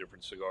bunch of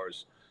different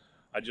cigars.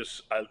 I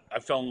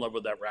fell in love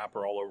with that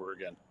wrapper all over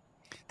again.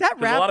 That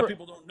 'Cause a lot wrapper. of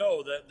people don't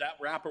know that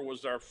wrapper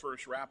was our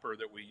first wrapper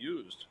that we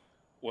used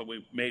when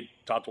we made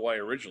Tatuaje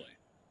originally.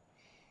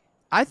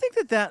 I think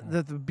that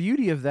the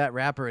beauty of that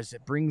wrapper is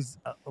it brings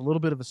a little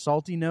bit of a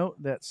salty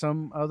note that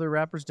some other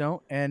wrappers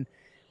don't. And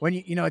when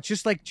it's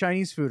just like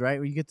Chinese food, right?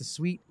 When you get the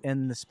sweet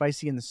and the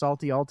spicy and the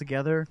salty all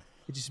together,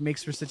 it just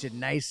makes for such a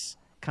nice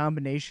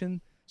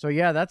combination. So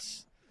yeah,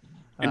 that's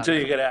Until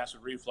you get acid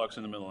reflux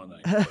in the middle of the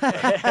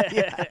night.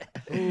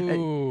 yeah.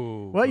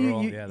 Ooh. Well,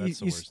 yeah, that's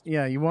the worst.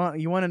 you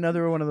want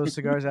another one of those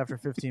cigars after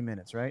 15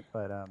 minutes, right?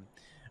 But all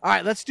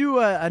right, let's do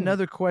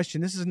another question.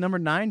 This is number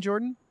 9,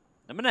 Jordan.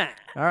 Number 9.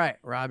 All right,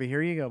 Robbie,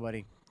 here you go,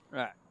 buddy.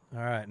 Right. All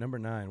right, number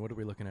 9. What are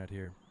we looking at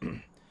here?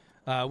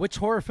 Which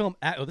horror film?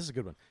 Oh, this is a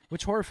good one.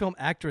 Which horror film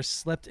actress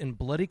slept in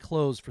bloody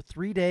clothes for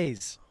 3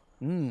 days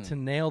to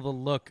nail the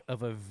look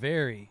of a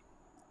very,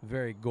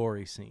 very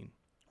gory scene?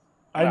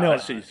 I know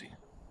That's it. easy.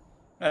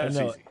 That's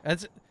know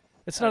easy.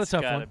 It's not a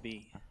tough gotta one.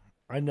 be.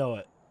 I know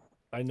it.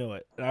 I've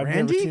Randy?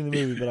 never seen the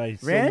movie, but I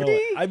still Randy? know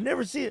it. I've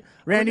never seen it.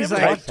 Randy's I've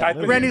never like watched that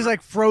movie. Randy's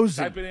like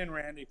Frozen. Type it in,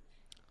 Randy.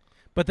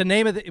 But the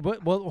name of the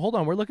well, hold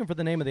on. We're looking for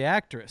the name of the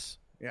actress.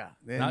 Yeah,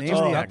 the Not name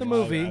just- of the not actor. the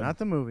movie. Not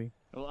the movie.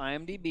 Well,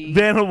 IMDb.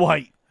 Vanna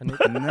White. No.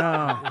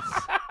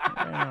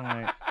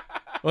 Alright.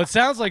 Well, it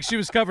sounds like she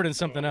was covered in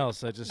something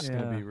else. I just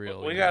gonna Yeah. be real.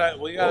 We here. got a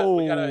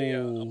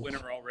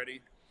winner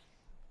already.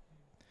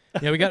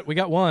 Yeah, we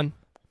got one,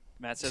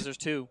 Matt says there's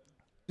 2.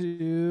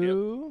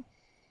 2,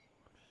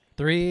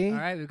 3, All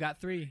right, we've got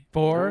 3.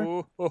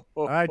 4. All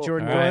right,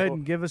 Jordan, All go right. ahead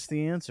and give us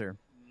the answer.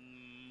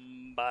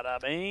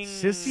 Bada bing.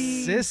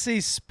 Sissy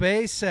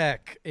Spacek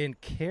in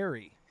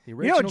Carrie. The You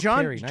original know,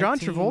 John Carrie,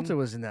 Travolta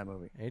was in that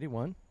movie.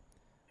 81.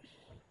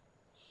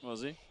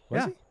 Was he? Was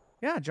yeah, he?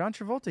 yeah, John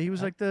Travolta. He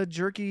was like the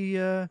jerky. He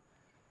was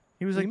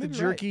You like the may be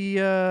jerky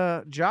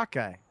jock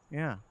guy.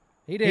 Yeah,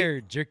 Hey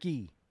there,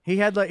 jerky. he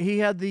had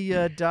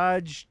the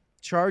Dodge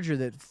Charger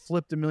that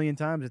flipped a million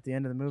times at the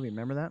end of the movie.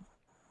 Remember that?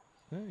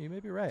 Yeah, you may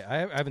be right. I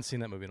haven't seen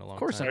that movie in a long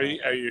course time.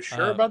 Are you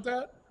sure about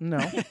that? No,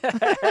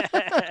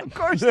 of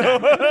course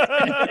not.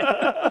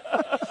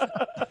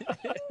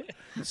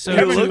 So,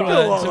 It looked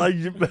a lot so- like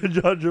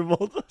John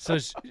Travolta. so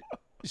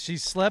she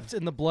slept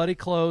in the bloody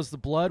clothes. The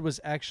blood was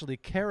actually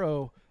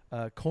Caro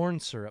corn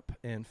syrup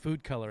and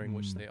food coloring,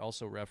 which they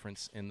also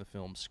reference in the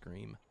film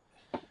Scream.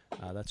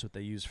 That's what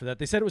they used for that.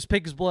 They said it was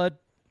pig's blood.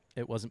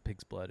 It wasn't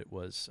pig's blood. It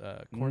was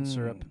corn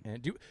syrup.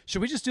 And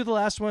should we just do the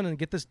last one and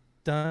get this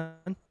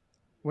done?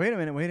 Wait a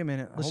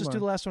minute. Let's just do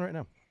the last one right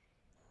now.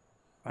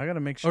 I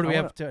gotta make sure. Or do we I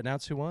have wanna- to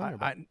announce who won?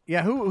 or-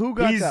 yeah, who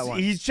got that one?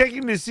 He's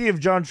checking to see if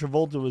John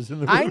Travolta was in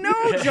the movie. I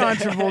know John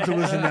Travolta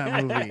was in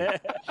that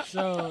movie.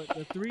 So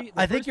the three.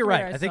 I think first you're three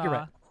right. I think you're saw-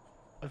 right.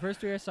 The first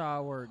 3 I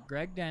saw were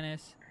Greg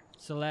Dennis,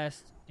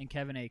 Celeste, and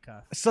Kevin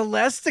Acuff.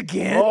 Celeste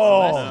again.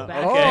 Oh, Celeste is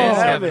back.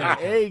 okay. Kevin. Yeah.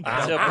 Hey,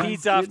 So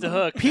Pete's off the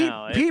hook Pete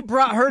now. eh? Pete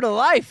brought her to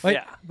life. Wait.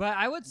 Yeah. But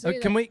I would say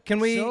can that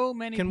we so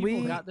many can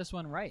people we got this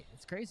one right.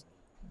 It's crazy.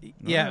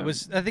 Yeah, it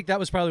was. I think that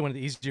was probably one of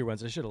the easier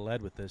ones. I should have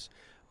led with this.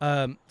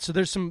 So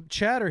there's some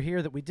chatter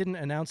here that we didn't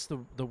announce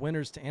the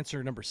winners to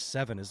answer number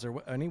 7. Is there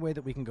any way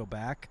that we can go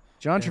back?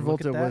 John and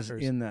look at Travolta that, was or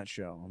is- in that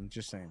show. I'm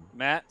just saying.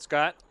 Matt,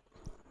 Scott.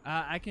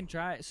 I can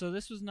try. So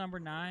this was number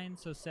 9.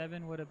 So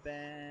 7 would have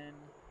been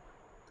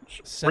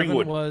 7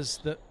 Springwood. was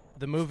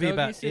the movie Stogie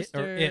about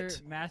Sister,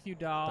 it. Matthew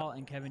Dahl,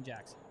 and Kevin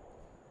Jackson.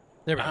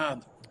 There we go.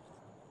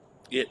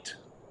 It.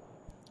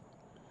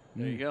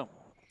 There you go.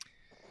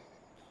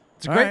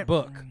 It's a All great right.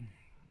 book.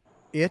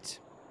 It.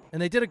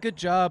 And they did a good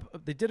job.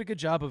 They did a good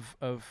job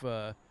of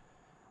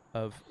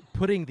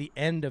putting the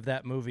end of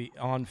that movie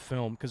on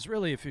film. Because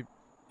really, if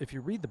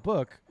you read the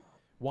book,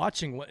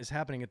 watching what is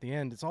happening at the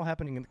end, it's all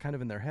happening kind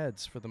of in their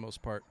heads for the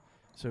most part.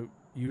 So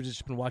you've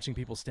just been watching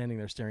people standing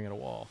there staring at a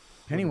wall.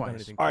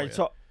 Pennywise. All right,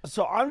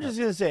 so I'm just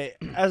gonna say,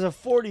 as a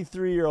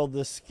 43-year-old,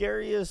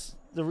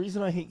 the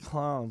reason I hate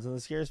clowns and the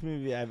scariest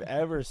movie I've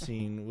ever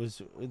seen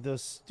was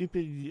those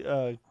stupid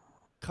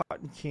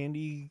cotton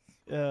candy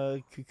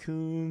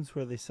cocoons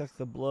where they suck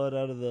the blood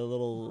out of the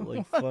little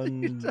like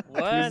fun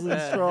grizzly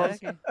straws.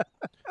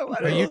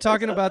 Are you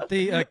talking about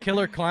the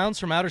killer clowns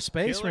from outer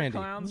space, Randy?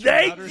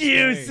 Thank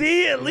you.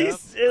 See, at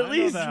least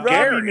that.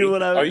 Robbie knew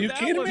what I was. Are you That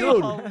kidding was me?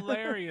 a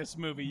hilarious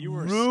movie. You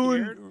were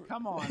scared.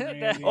 Come on,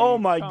 Randy. Oh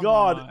my Come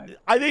God! on.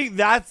 I think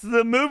that's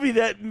the movie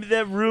that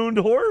ruined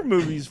horror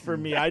movies for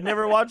me. I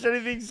never watched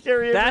anything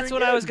scary. That's ever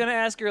what I was again. going to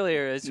ask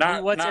earlier. Is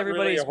Not- what's not really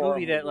everybody's a horror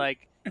movie that movie.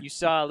 like you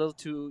saw a little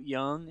too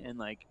young and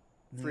like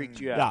freaked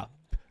you out? Yeah.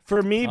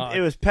 For me,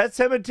 it was Pet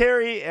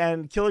Cemetery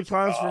and Killer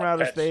Clowns from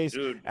Outer Pet- Space,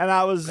 dude. and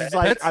I was just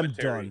like, Pet I'm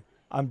Cemetery. done.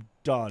 I'm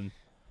done.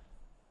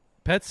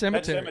 Pet Pet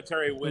Cemetery.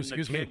 Cemetery when the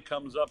Excuse kid me.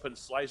 comes up and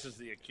slices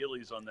the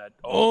Achilles on that.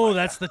 Oh, my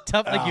that's God. the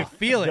tough. Like you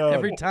feel it Dude,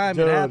 every time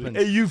dude. it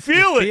happens. You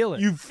feel it. feel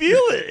it. You feel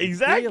it.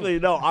 Exactly.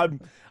 No,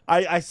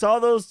 I saw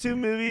those two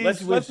movies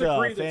Let's with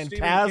agree that Stephen King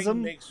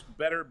Phantasm. makes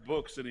better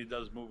books than he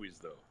does movies,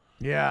 though.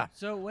 Yeah.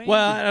 So Wayne,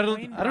 Well,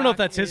 Wayne I don't know if Brock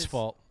that's his is-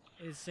 fault.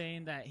 Is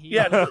saying that he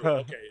Yeah, true.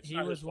 Okay, it's he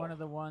not was his one fault. of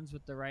the ones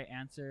with the right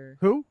answer.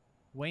 Who?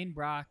 Wayne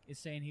Brock is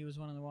saying he was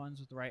one of the ones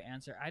with the right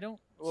answer. I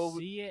don't Well,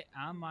 see it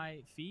on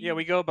my feed. Yeah,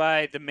 we go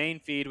by the main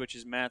feed, which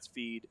is Matt's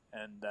feed,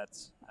 and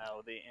that's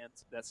how they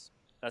answer.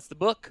 That's the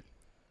book.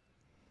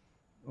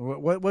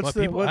 What's What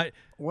the people-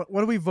 what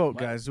do we vote,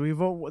 guys? Do we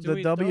vote Do the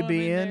we throw him WB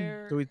in in?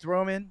 there? Do we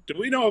throw him in? Do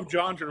we know if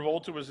John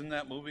Travolta was in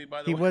that movie?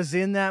 By the He way, was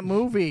in that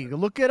movie.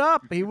 Look it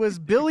up. He was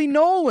Billy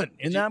Nolan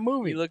in that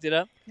movie. You looked it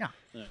up.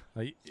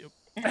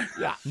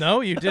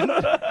 No, you didn't.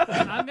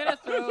 I'm gonna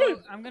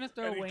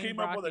throw And he Wayne came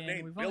up Brock with a in.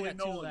 name, We've only Billy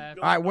got 2 Nolan. left.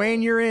 Billy All right,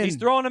 Wayne, you're in. He's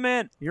throwing them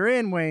in. You're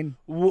in, Wayne.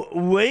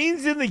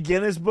 Wayne's in the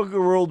Guinness Book of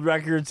World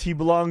Records. He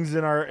belongs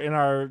in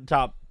our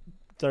top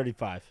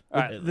 35.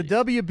 All right. The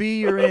WB,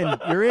 you're in.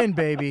 You're in,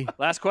 baby,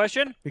 Last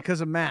question. because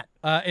of Matt.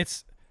 We'll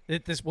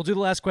do the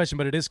last question,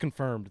 but it is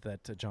confirmed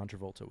that John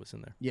Travolta was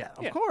in there. Yeah,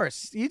 of Yeah.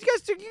 course. You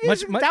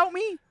guys Much- doubt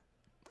me?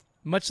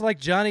 Much like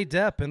Johnny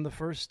Depp in the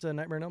first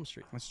Nightmare on Elm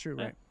Street. That's true,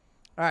 Yeah. right?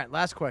 All right,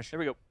 last question.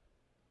 There we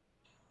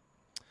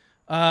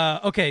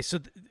go. Okay, so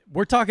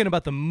we're talking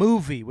about the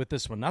movie with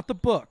this one, not the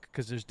book,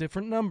 because there's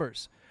different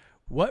numbers.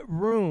 What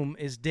room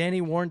is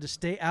Danny warned to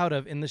stay out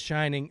of in The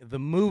Shining, the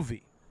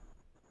movie?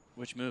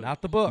 Which movie?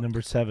 Not the book.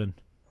 Number 7.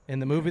 In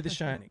the movie The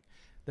Shining.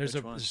 There's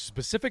Which a one?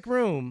 specific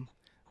room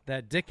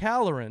that Dick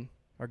Halloran,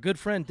 our good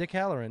friend Dick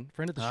Halloran,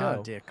 friend of the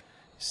show, Dick.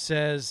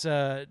 says,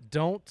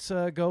 don't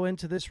go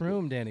into this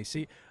room, Danny.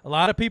 See, a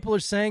lot of people are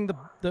saying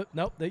you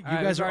right,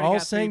 guys we've are already all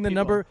got saying 3 the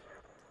number.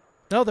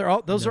 No,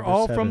 those are Number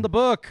all 7. from the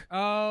book.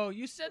 Oh,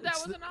 you said that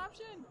was an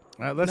option.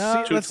 All right, let's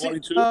No. see. Let's see.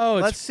 222. Oh,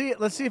 Let's see.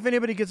 Let's see if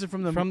anybody gets it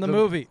from the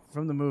movie.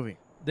 From the movie.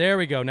 There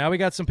we go. Now we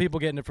got some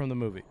people getting it from the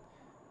movie.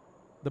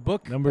 The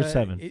book Number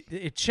 7.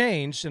 It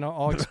changed, and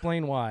I'll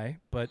explain why.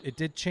 But it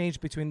did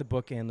change between the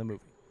book and the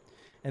movie.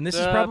 And this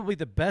is probably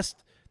the best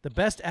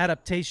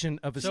adaptation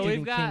of a So Stephen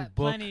we've got King book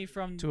plenty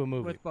from to a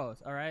movie. with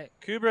both. All right.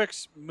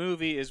 Kubrick's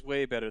movie is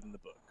way better than the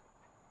book.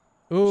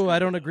 Ooh, I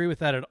don't agree with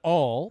that at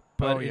all.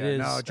 But Oh, it yeah, is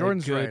no, a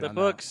Jordan's good- right The on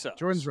book that. sucks.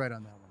 Jordan's right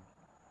on that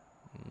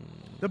one.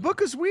 The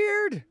book is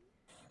weird.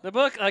 The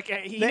book, like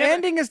The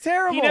ending is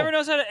terrible. He never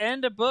knows how to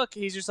end a book.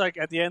 He's just like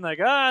at the end, like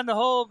and the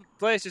whole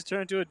place just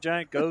turned into a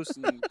giant ghost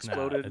and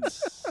exploded.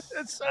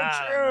 It's so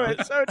true.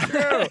 It's so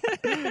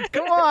true.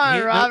 Come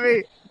on,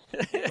 Robbie.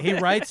 he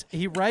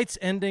writes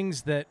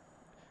endings that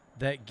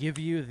give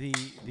you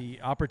the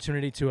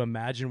opportunity to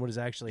imagine what is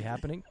actually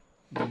happening.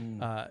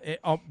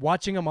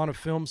 Watching them on a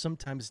film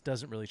sometimes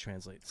doesn't really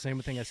translate.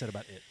 Same thing I said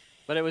about it.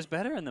 But it was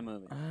better in the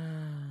movie.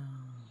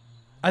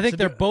 I think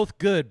they're both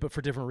good, but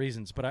for different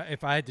reasons. But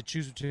if I had to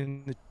choose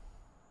between the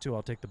two,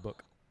 I'll take the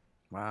book.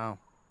 Wow.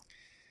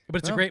 But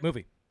it's a great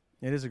movie.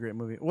 It is a great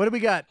movie. What do we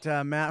got,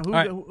 Matt? Who All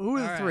right. who are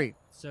the All right. 3?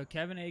 So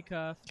Kevin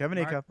Acuff, Kevin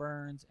Mark Acuff.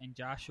 Burns, and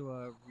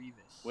Joshua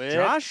Rivas. With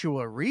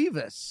Joshua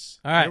Rivas.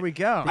 All right. There we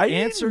go. I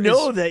answer didn't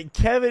know is- that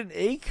Kevin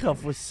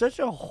Acuff was such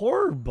a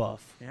horror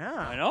buff. I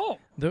Yeah. know.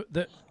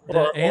 The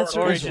Or-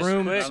 answer or is just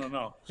room. quick. I don't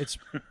know.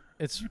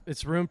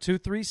 It's room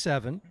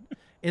 237.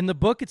 In the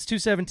book, it's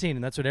 217,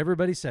 and that's what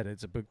everybody said.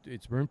 It's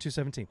room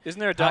 217. Isn't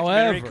there a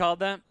documentary However- called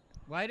that?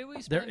 Why do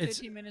we spend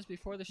 15 minutes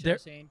before the show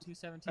saying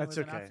 217 was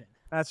an option?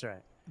 That's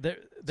right.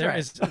 There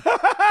is.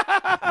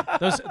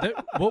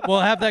 We'll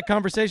have that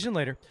conversation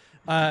later.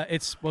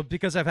 It's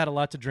because I've had a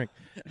lot to drink.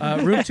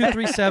 Room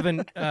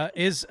 237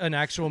 is an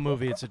actual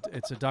movie.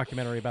 It's a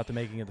documentary about the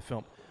making of the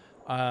film.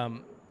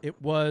 It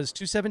was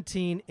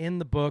 217 in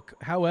the book.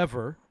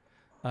 However,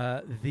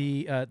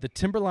 the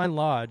Timberline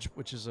Lodge,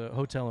 which is a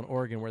hotel in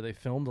Oregon where they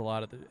filmed a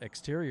lot of the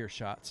exterior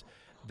shots,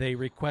 they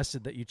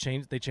requested that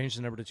they changed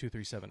the number to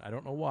 237. I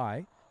don't know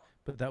why,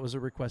 but that was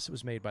a request that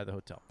was made by the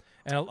hotel.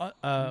 And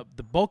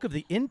the bulk of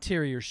the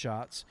interior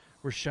shots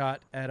were shot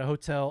at a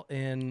hotel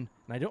and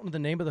I don't know the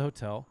name of the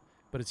hotel,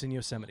 but it's in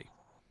Yosemite.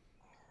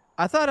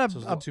 I thought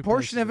a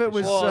portion of it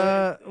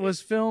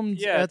was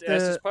filmed at the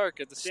Estes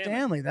Park at the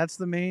Stanley. That's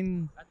the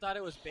main. I thought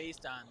it was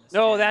based on.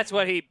 No, that's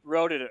what he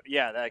wrote it.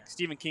 Yeah, like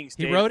Stephen King.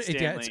 He wrote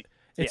it. Yeah,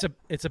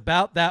 it's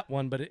about that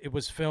one, but it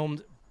was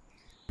filmed.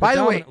 By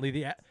the way,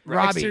 the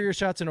exterior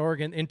shots in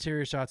Oregon,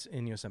 interior shots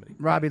in Yosemite.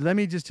 Robbie, let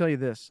me just tell you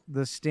this: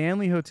 the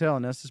Stanley Hotel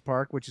in Estes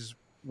Park, which is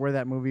where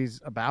that movie's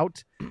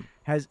about,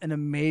 has an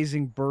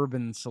amazing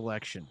bourbon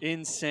selection.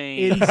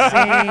 Insane bourbon.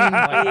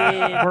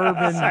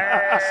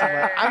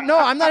 No,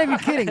 I'm not even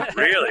kidding.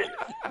 Really?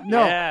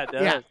 No. Yeah, it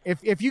does. Yeah.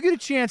 If you get a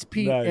chance,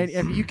 Pete, and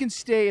if you can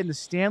stay in the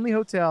Stanley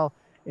Hotel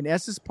in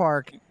Estes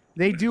Park,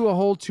 they do a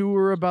whole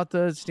tour about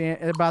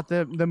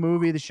the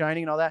movie, The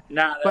Shining, and all that.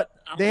 Nah, but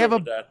they have a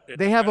bar.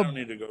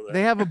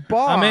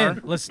 I'm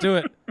in. Let's do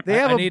it. They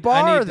have a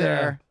bar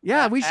there.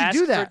 Yeah, we should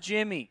do that.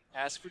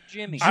 Ask for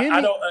Jimmy.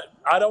 I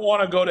don't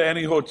want to go to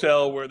any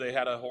hotel where they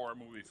had a horror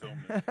movie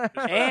filmed.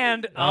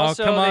 And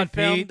also, come they on,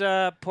 filmed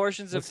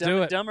portions of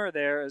Dumb and Dumber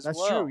there as well.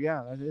 That's true.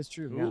 Yeah, that is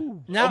true. Yeah.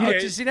 Now,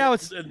 now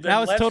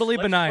it's totally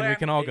benign. We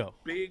can all go.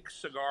 Big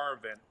cigar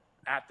event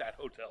at that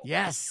hotel.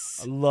 Yes,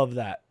 I love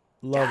that.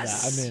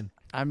 That.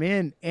 I'm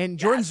in. And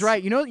Jordan's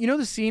right. You know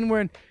the scene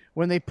when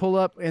they pull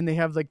up and they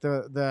have like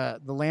the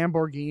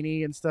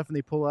Lamborghini and stuff, and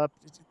they pull up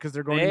because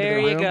they're going into their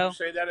room. There you go.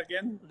 Say that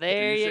again.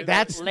 There you go.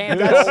 That's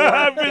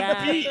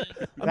Lamborghini.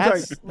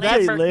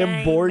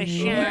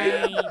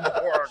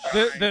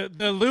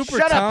 The Looper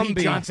Shut up, Tomby.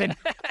 Pete Johnson.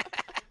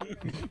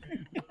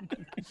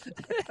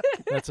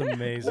 That's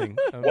amazing.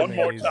 One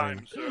more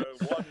time, sir.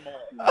 One more.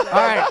 All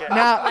right,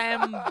 now.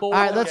 All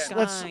right,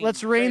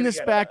 let's rein this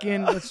back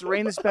in. Let's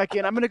rein this back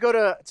in. I'm going to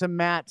go to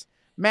Matt.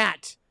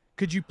 Matt,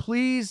 could you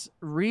please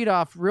read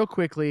off real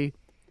quickly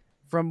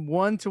from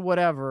 1 to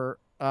whatever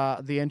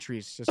the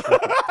entries? Just real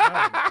quick.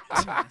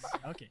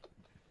 Okay.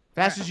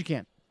 Fast as you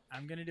can.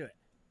 I'm gonna do it.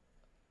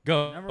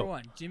 Go. Number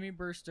 1, Jimmy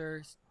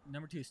Brewster.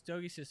 Number 2,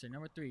 Stogie Sister.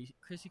 Number 3,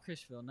 Chrissy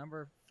Critchfield.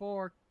 Number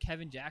 4,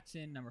 Kevin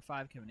Jackson. Number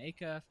 5, Kevin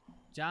Acuff.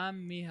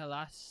 John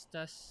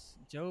Mihalastas,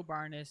 Joe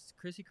Barnes,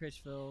 Chrissy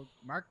Critchfield,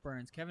 Mark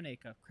Burns, Kevin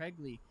Acuff, Craig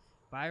Lee,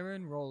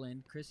 Byron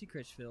Rowland, Chrissy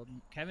Critchfield,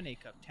 Kevin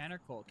Acuff,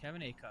 Tanner Cole,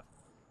 Kevin Acuff,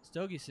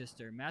 Stogie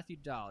Sister, Matthew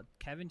Dahl,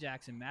 Kevin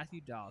Jackson,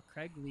 Matthew Dahl,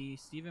 Craig Lee,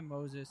 Stephen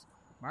Moses,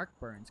 Mark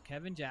Burns,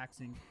 Kevin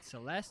Jackson,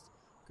 Celeste,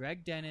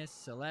 Greg Dennis,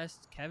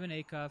 Celeste, Kevin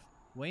Acuff,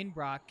 Wayne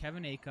Brock,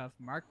 Kevin Acuff,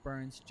 Mark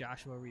Burns,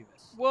 Joshua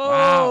Rivas. Whoa!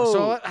 Wow.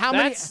 So how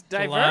many? That's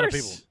diverse. A lot of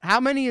people.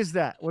 How many is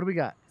that? What do we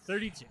got?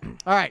 32.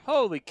 All right.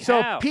 Holy cow!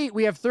 So Pete,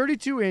 we have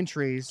 32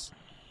 entries,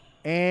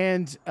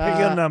 and Pick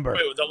a number.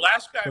 Wait, the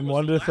last guy from was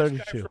 1 the to last guy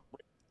 32. from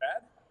Breaking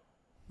Bad?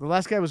 The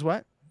last guy was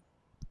what?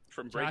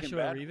 From Breaking Joshua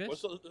Bad. Rivas?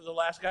 What's the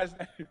last guy's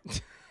name?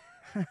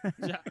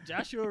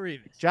 Joshua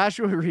Rivas.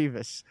 Joshua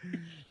Rivas.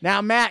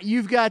 Now, Matt,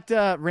 you've got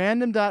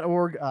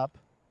random.org up.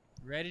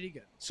 Ready to go.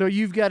 So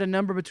you've got a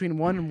number between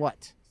 1 and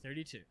what?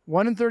 32.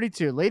 1 and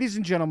 32. Ladies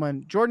and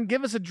gentlemen, Jordan,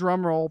 give us a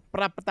drum roll.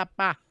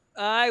 Ba-da-ba-da-ba.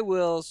 I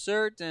will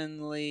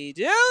certainly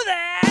do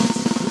that.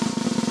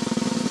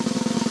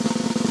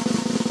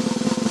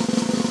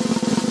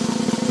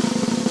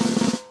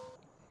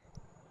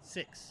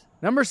 Six.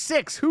 Number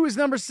 6. Who is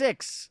number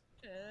 6?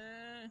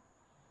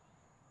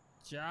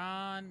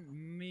 John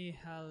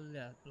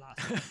Mihalasta.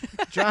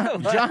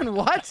 John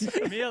what?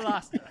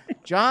 Mihalasta.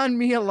 John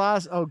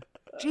Mihalasta. Oh,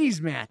 geez,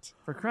 Matt.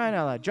 For crying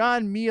out loud.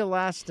 John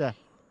Mihalasta.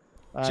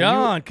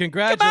 John,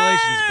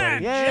 congratulations,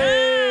 buddy.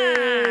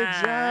 Yay,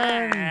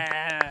 John.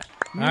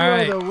 You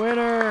are the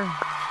winner.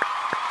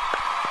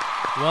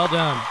 Well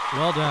done.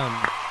 Well done.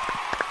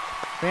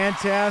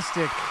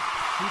 Fantastic.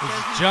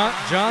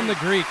 John the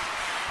Greek.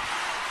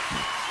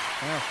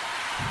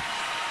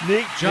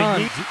 Nick,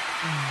 John,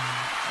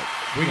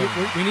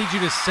 we need you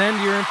to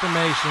send your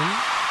information.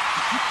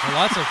 And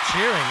lots of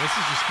cheering. This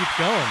is just keep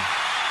going.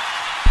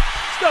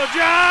 Let's go,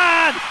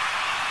 John!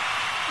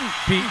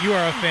 Pete, you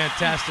are a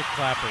fantastic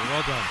clapper.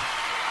 Well done.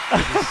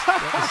 That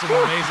was some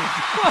amazing.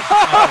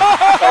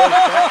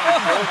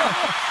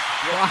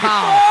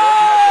 Wow.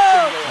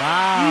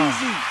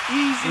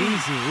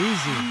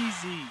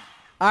 Easy.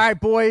 All right,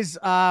 boys.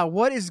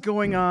 What is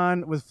going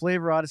on with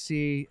Flavor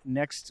Odyssey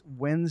next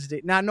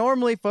Wednesday? Now,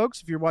 normally,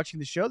 folks, if you're watching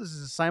the show, this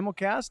is a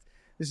simulcast.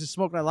 This is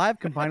Smoke Night Live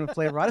combined with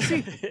Flavor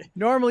Odyssey.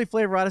 Normally,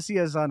 Flavor Odyssey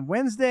is on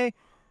Wednesday.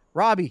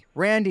 Robbie,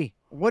 Randy,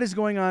 what is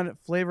going on at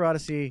Flavor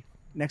Odyssey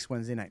next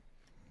Wednesday night?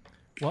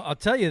 Well, I'll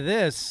tell you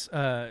this,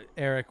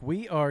 Eric.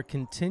 We are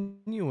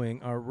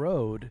continuing our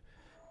road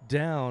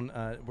down.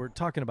 We're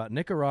talking about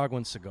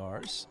Nicaraguan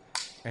cigars,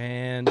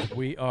 and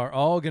we are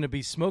all going to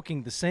be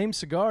smoking the same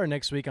cigar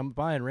next week. I'm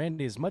buying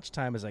Randy as much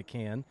time as I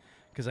can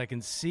because I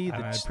can see the.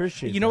 I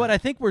appreciate. You know what? I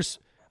think we're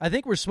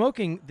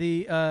smoking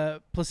the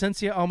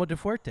Plasencia Alma de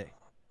Fuerte.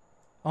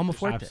 Alma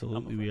Fuerte.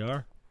 Absolutely, we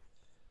are.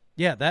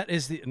 Yeah, that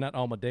is the not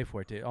Alma de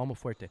Fuerte, Alma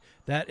Fuerte.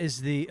 That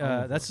is the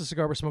that's the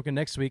cigar we're smoking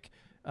next week.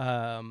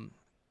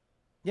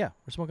 Yeah,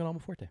 we're smoking Alma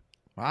Fuerte.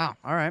 Wow.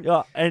 All right.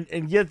 Yeah,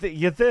 and get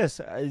this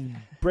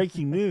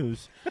breaking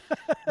news.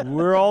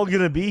 We're all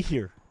gonna be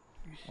here.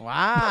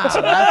 Wow.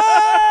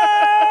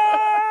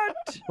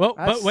 Well,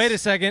 but wait a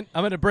second.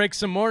 I'm going to break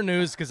some more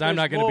news because I'm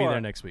not going to be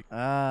there next week.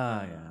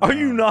 Yeah. Are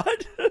you not?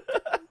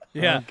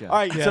 Yeah. Okay. All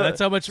right. Yeah, so that's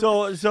how much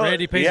so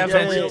Randy pays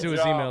attention to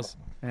his emails.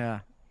 Yeah.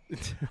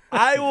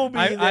 I will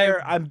be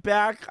there. I'm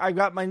back. I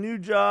got my new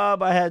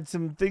job. I had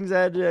some things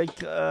I had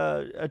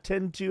to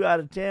attend to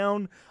out of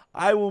town.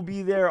 I will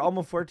be there.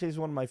 Alma Fuerte is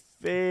one of my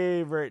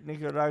favorite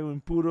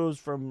Nicaraguan puros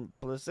from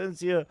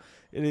Plasencia.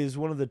 It is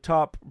one of the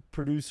top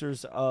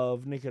producers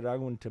of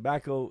Nicaraguan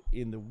tobacco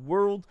in the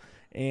world,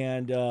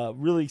 and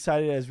really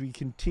excited as we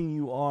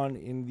continue on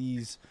in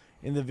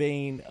the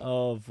vein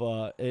of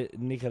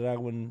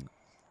Nicaraguan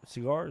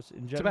cigars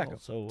in general.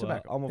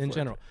 Tobacco Alma in Fuerte.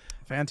 general.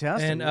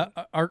 Fantastic. And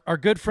our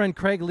good friend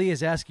Craig Lee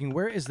is asking,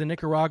 where is the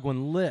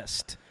Nicaraguan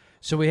list?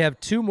 So we have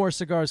 2 more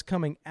cigars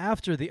coming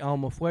after the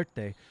Alma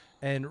Fuerte.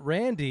 And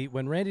Randy,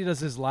 when Randy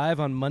does his live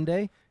on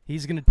Monday,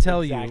 he's going to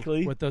tell you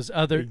what those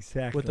other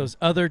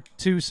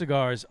 2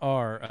 cigars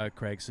are,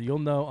 Craig. So you'll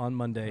know on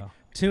Monday. Oh.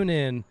 Tune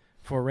in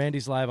for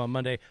Randy's live on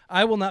Monday.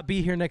 I will not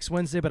be here next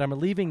Wednesday, but I'm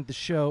leaving the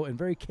show in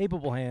very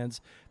capable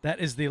hands.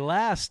 That is the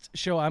last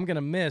show I'm going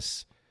to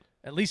miss,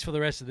 at least for the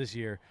rest of this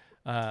year,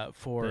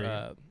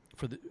 for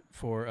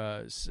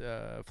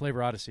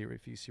Flavor Odyssey.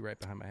 If you see right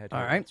behind my head. All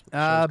here,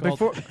 right.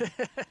 Before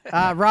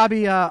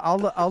Robbie,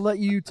 I'll let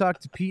you talk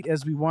to Pete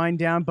as we wind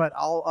down, but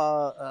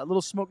I'll a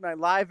little Smoke Night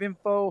Live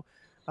info.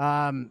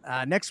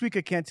 Next week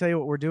I can't tell you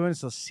what we're doing;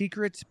 it's a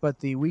secret. But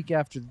the week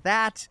after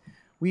that,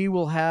 we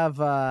will have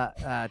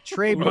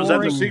Trey Boring. Was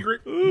that the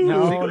secret?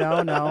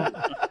 No.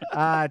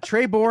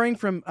 Trey Boring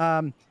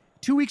from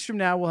 2 weeks from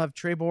now. We'll have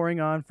Trey Boring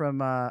on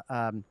from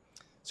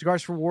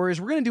Cigars for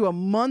Warriors. We're going to do a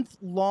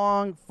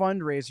month-long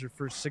fundraiser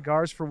for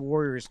Cigars for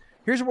Warriors.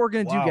 Here's what we're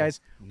going to do, guys.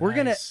 We're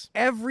going to,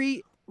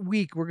 every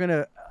week, we're going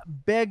to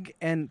beg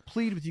and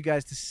plead with you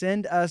guys to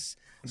send us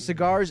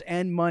cigars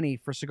and money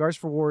for Cigars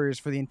for Warriors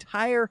for the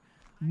entire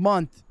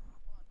month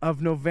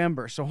of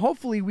November. So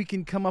hopefully we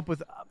can come up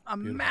with a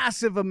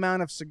massive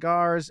amount of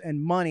cigars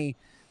and money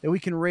that we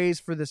can raise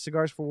for the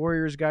Cigars for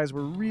Warriors, guys.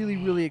 We're really,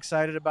 really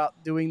excited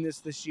about doing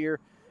this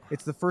year.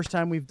 It's the first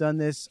time we've done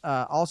this.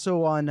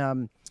 Also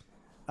on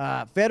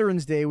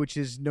Veterans Day, which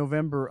is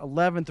November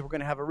 11th, we're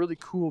going to have a really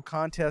cool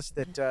contest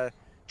that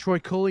Troy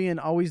Cullion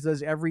always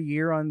does every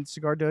year on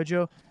Cigar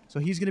Dojo. So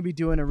he's going to be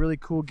doing a really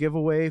cool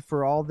giveaway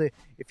for all the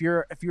if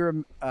you're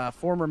a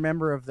former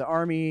member of the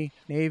Army,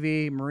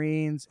 Navy,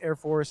 Marines, Air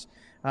Force,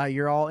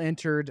 you're all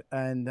entered,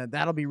 and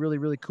that'll be really,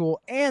 really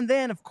cool. And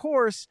then, of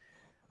course,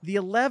 the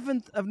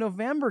 11th of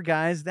November,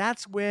 guys,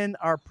 that's when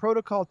our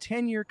Protocol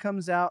 10-year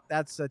comes out.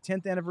 That's a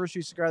 10th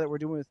anniversary cigar that we're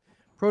doing with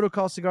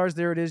Protocol Cigars.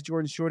 There it is,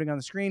 Jordan Shorting on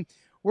the screen.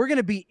 We're going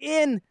to be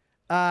in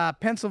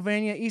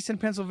Pennsylvania. Easton,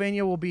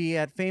 Pennsylvania will be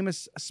at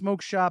Famous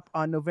Smoke Shop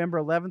on November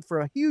 11th for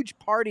a huge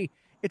party.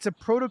 It's a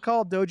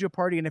Protocol Dojo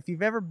party, and if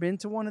you've ever been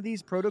to one of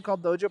these Protocol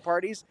Dojo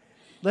parties,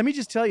 let me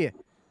just tell you,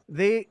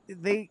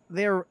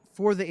 they're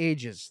for the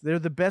ages. They're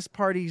the best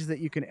parties that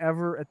you can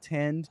ever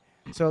attend.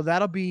 So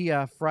that'll be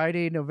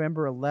Friday,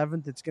 November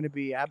 11th. It's going to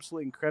be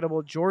absolutely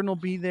incredible. Jordan will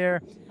be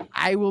there.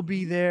 I will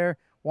be there.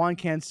 Juan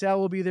Cancel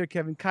will be there.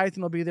 Kevin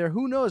Kython will be there.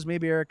 Who knows?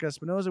 Maybe Eric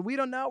Espinoza. We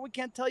don't know. We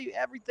can't tell you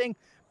everything,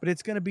 but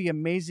it's going to be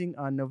amazing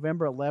on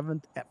November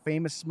 11th at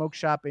Famous Smoke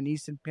Shop in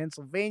Easton,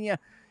 Pennsylvania.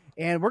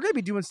 And we're going to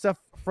be doing stuff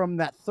from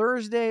that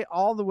Thursday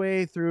all the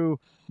way through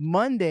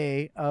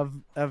Monday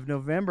of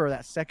November,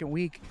 that second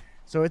week.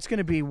 So it's going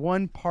to be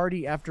one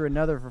party after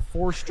another for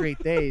 4 straight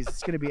days.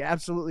 It's going to be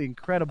absolutely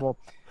incredible.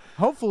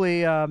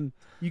 Hopefully,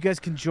 you guys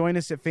can join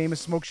us at Famous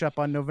Smoke Shop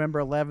on November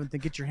 11th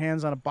and get your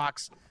hands on a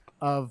box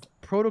of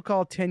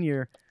Protocol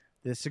 10-year,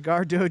 the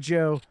Cigar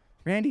Dojo.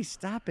 Randy,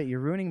 stop it. You're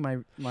ruining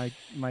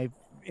my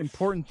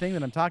important thing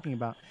that I'm talking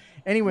about.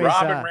 Anyways,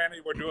 Rob and Randy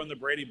were doing the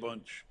Brady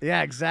Bunch.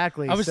 Yeah,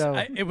 exactly.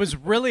 It was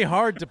really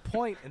hard to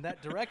point in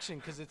that direction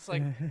because it's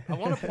like, I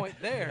want to point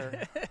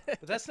there, but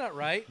that's not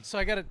right. So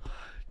I got to...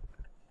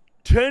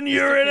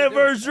 10-year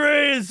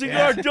anniversary,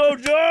 Cigar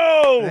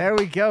Dojo! There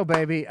we go,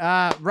 baby.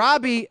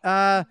 Robbie,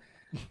 go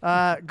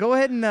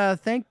ahead and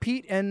thank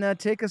Pete and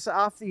take us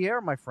off the air,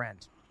 my friend.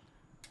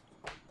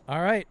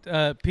 All right,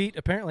 Pete,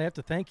 apparently I have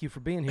to thank you for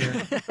being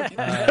here.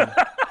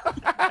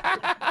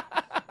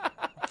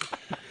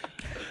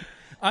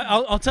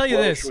 I'll tell you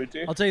this.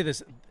 I'll tell you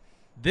this.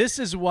 This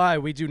is why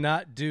we do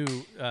not do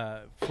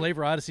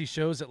Flavor Odyssey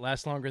shows that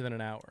last longer than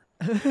an hour.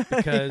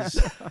 Because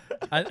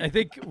I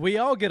think we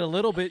all get a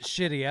little bit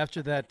shitty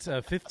after that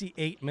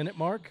 58-minute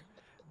mark.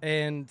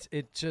 And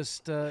it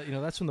just,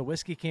 that's when the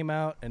whiskey came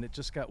out, and it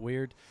just got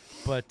weird.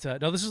 But,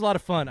 no, this is a lot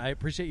of fun. I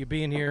appreciate you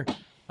being here.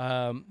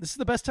 This is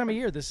the best time of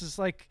year. This is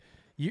like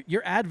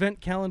your Advent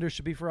calendar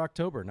should be for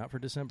October, not for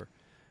December.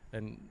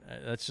 And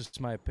that's just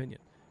my opinion.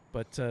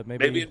 But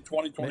maybe in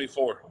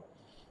 2024.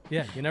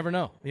 Yeah, you never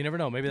know. You never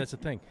know. Maybe that's a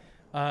thing.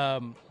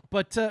 So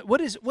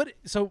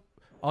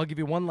I'll give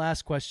you one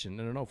last question.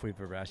 I don't know if we've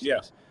ever asked you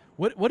this.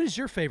 What is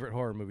your favorite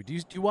horror movie? Do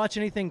you watch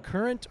anything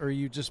current, or are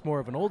you just more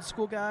of an old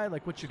school guy?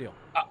 Like, what's your deal?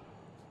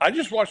 I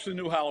just watched the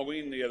new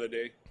Halloween the other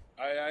day.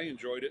 I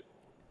enjoyed it.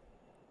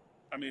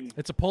 I mean,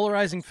 it's a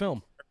polarizing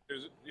film.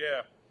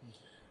 Yeah,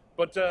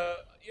 but I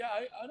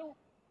don't.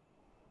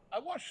 I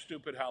watch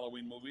stupid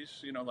Halloween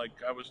movies. Like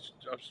I was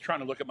trying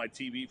to look at my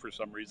TV for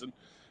some reason,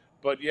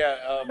 but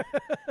yeah.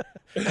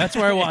 That's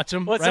where I watch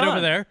them. Right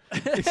over there.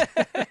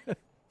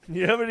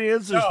 You have any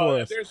answers for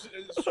us? There's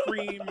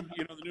Scream.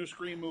 The new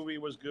Scream movie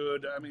was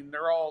good. I mean,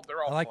 they're all.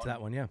 I liked fun.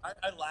 that one. Yeah.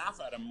 I laugh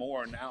at them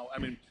more now. I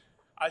mean,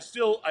 I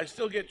still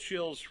get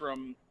chills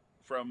from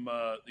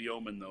The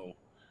Omen though,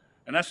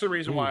 and that's the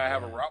reason why I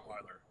have a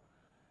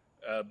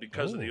Rottweiler,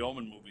 because of the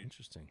Omen movie.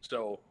 Interesting.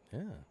 So yeah,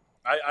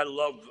 I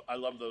love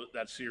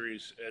that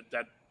series.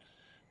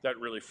 That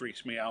really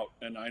freaks me out,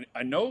 and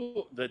I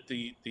know that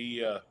the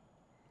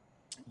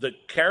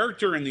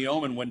character in The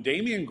Omen, when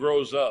Damien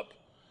grows up,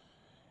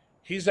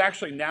 he's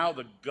actually now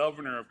the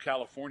governor of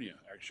California,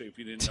 actually, if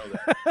you didn't know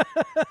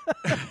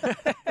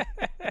that.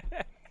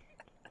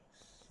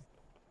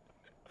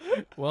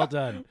 Well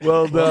done.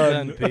 Well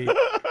done, Pete.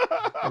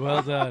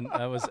 Well done.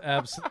 That was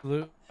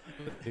absolutely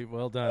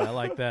well done. I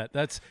like that.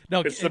 It's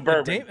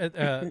suburban.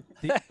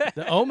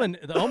 The Omen.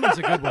 The Omen's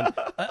a good one.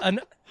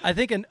 I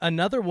think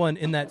another one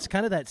in that's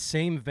kind of that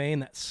same vein,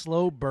 that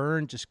slow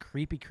burn, just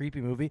creepy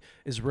movie,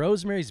 is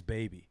Rosemary's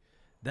Baby.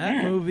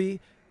 That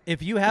movie.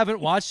 If you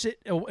haven't watched it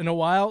in a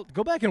while,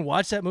 go back and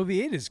watch that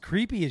movie. It is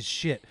creepy as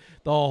shit.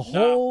 The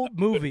whole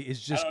movie is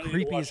just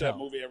creepy as hell. I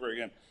don't need to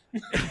watch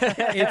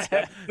It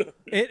that movie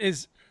ever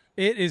again.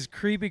 It is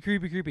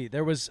creepy.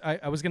 There was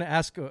I was going to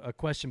ask a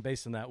question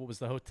based on that. What was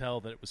the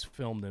hotel that it was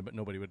filmed in? But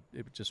nobody would.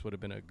 It just would have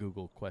been a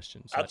Google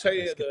question. So I'll tell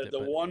you, the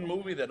one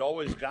movie that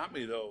always got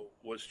me though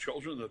was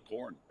Children of the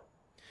Corn.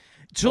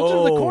 Children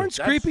of the Corn's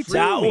creepy too.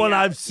 That one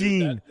I've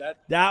seen.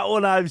 That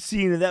one I've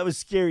seen, and that was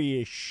scary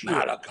as shit.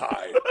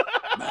 Malachi.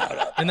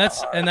 And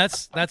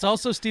that's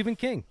also Stephen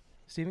King.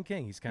 Stephen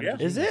King. He's kind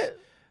of is it?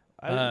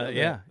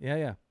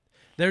 Yeah.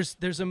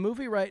 There's a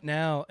movie right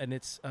now, and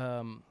it's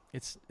a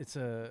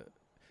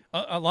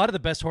lot of the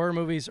best horror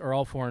movies are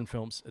all foreign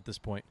films at this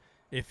point.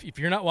 If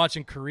you're not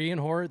watching Korean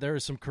horror, there are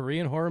some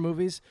Korean horror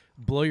movies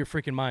blow your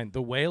freaking mind.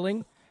 The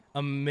Wailing,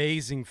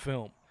 amazing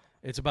film.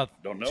 It's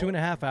about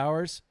 2.5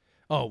 hours.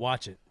 Oh,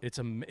 watch it. It's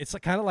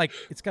kind of like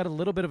it's got a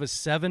little bit of a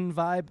Seven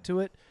vibe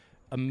to it.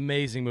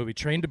 Amazing movie.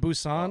 Train to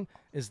Busan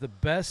is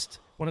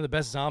one of the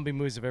best zombie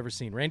movies I've ever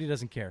seen. Randy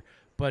doesn't care,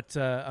 but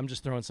I'm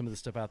just throwing some of the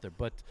stuff out there.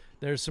 But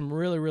there's some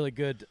really, really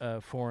good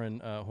foreign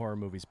horror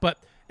movies. But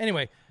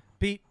anyway,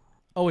 Pete,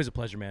 always a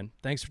pleasure, man.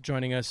 Thanks for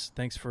joining us.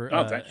 Thanks for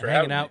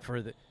hanging out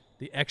for the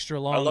extra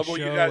long show. I love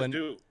what you guys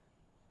do.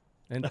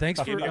 And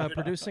thanks for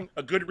producing.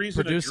 A good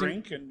reason to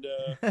drink and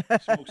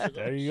smoke cigars.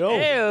 There you go.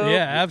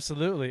 Yeah,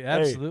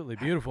 absolutely.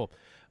 Beautiful.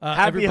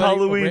 Happy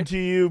Halloween to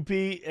you,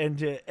 Pete, and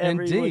to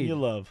everyone you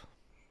love.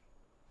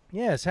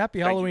 Yes, happy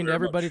Halloween to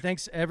everybody.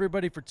 Thanks,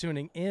 everybody, for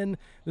tuning in.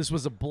 This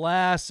was a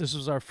blast. This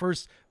was our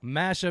first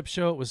mashup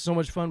show. It was so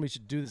much fun. We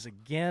should do this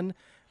again.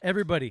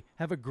 Everybody,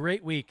 have a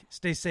great week.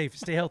 Stay safe.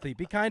 Stay healthy.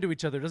 Be kind to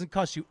each other. It doesn't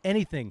cost you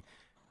anything.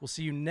 We'll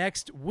see you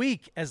next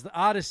week as the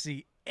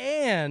Odyssey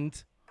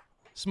and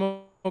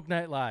Smoke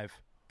Night Live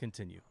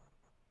continue.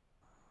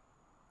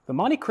 The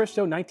Monte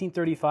Cristo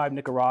 1935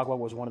 Nicaragua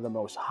was one of the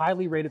most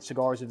highly rated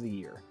cigars of the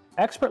year.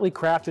 Expertly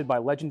crafted by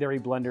legendary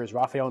blenders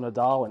Rafael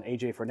Nadal and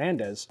AJ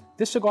Fernandez,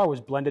 this cigar was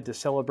blended to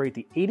celebrate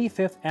the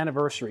 85th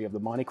anniversary of the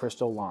Monte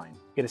Cristo line.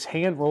 It is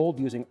hand-rolled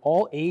using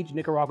all aged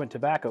Nicaraguan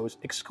tobaccos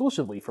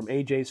exclusively from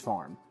AJ's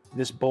farm.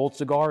 This bold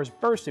cigar is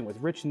bursting with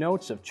rich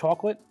notes of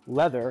chocolate,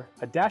 leather,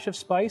 a dash of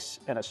spice,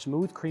 and a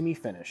smooth, creamy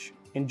finish.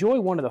 Enjoy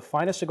one of the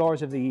finest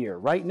cigars of the year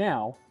right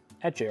now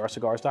at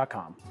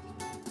jrcigars.com.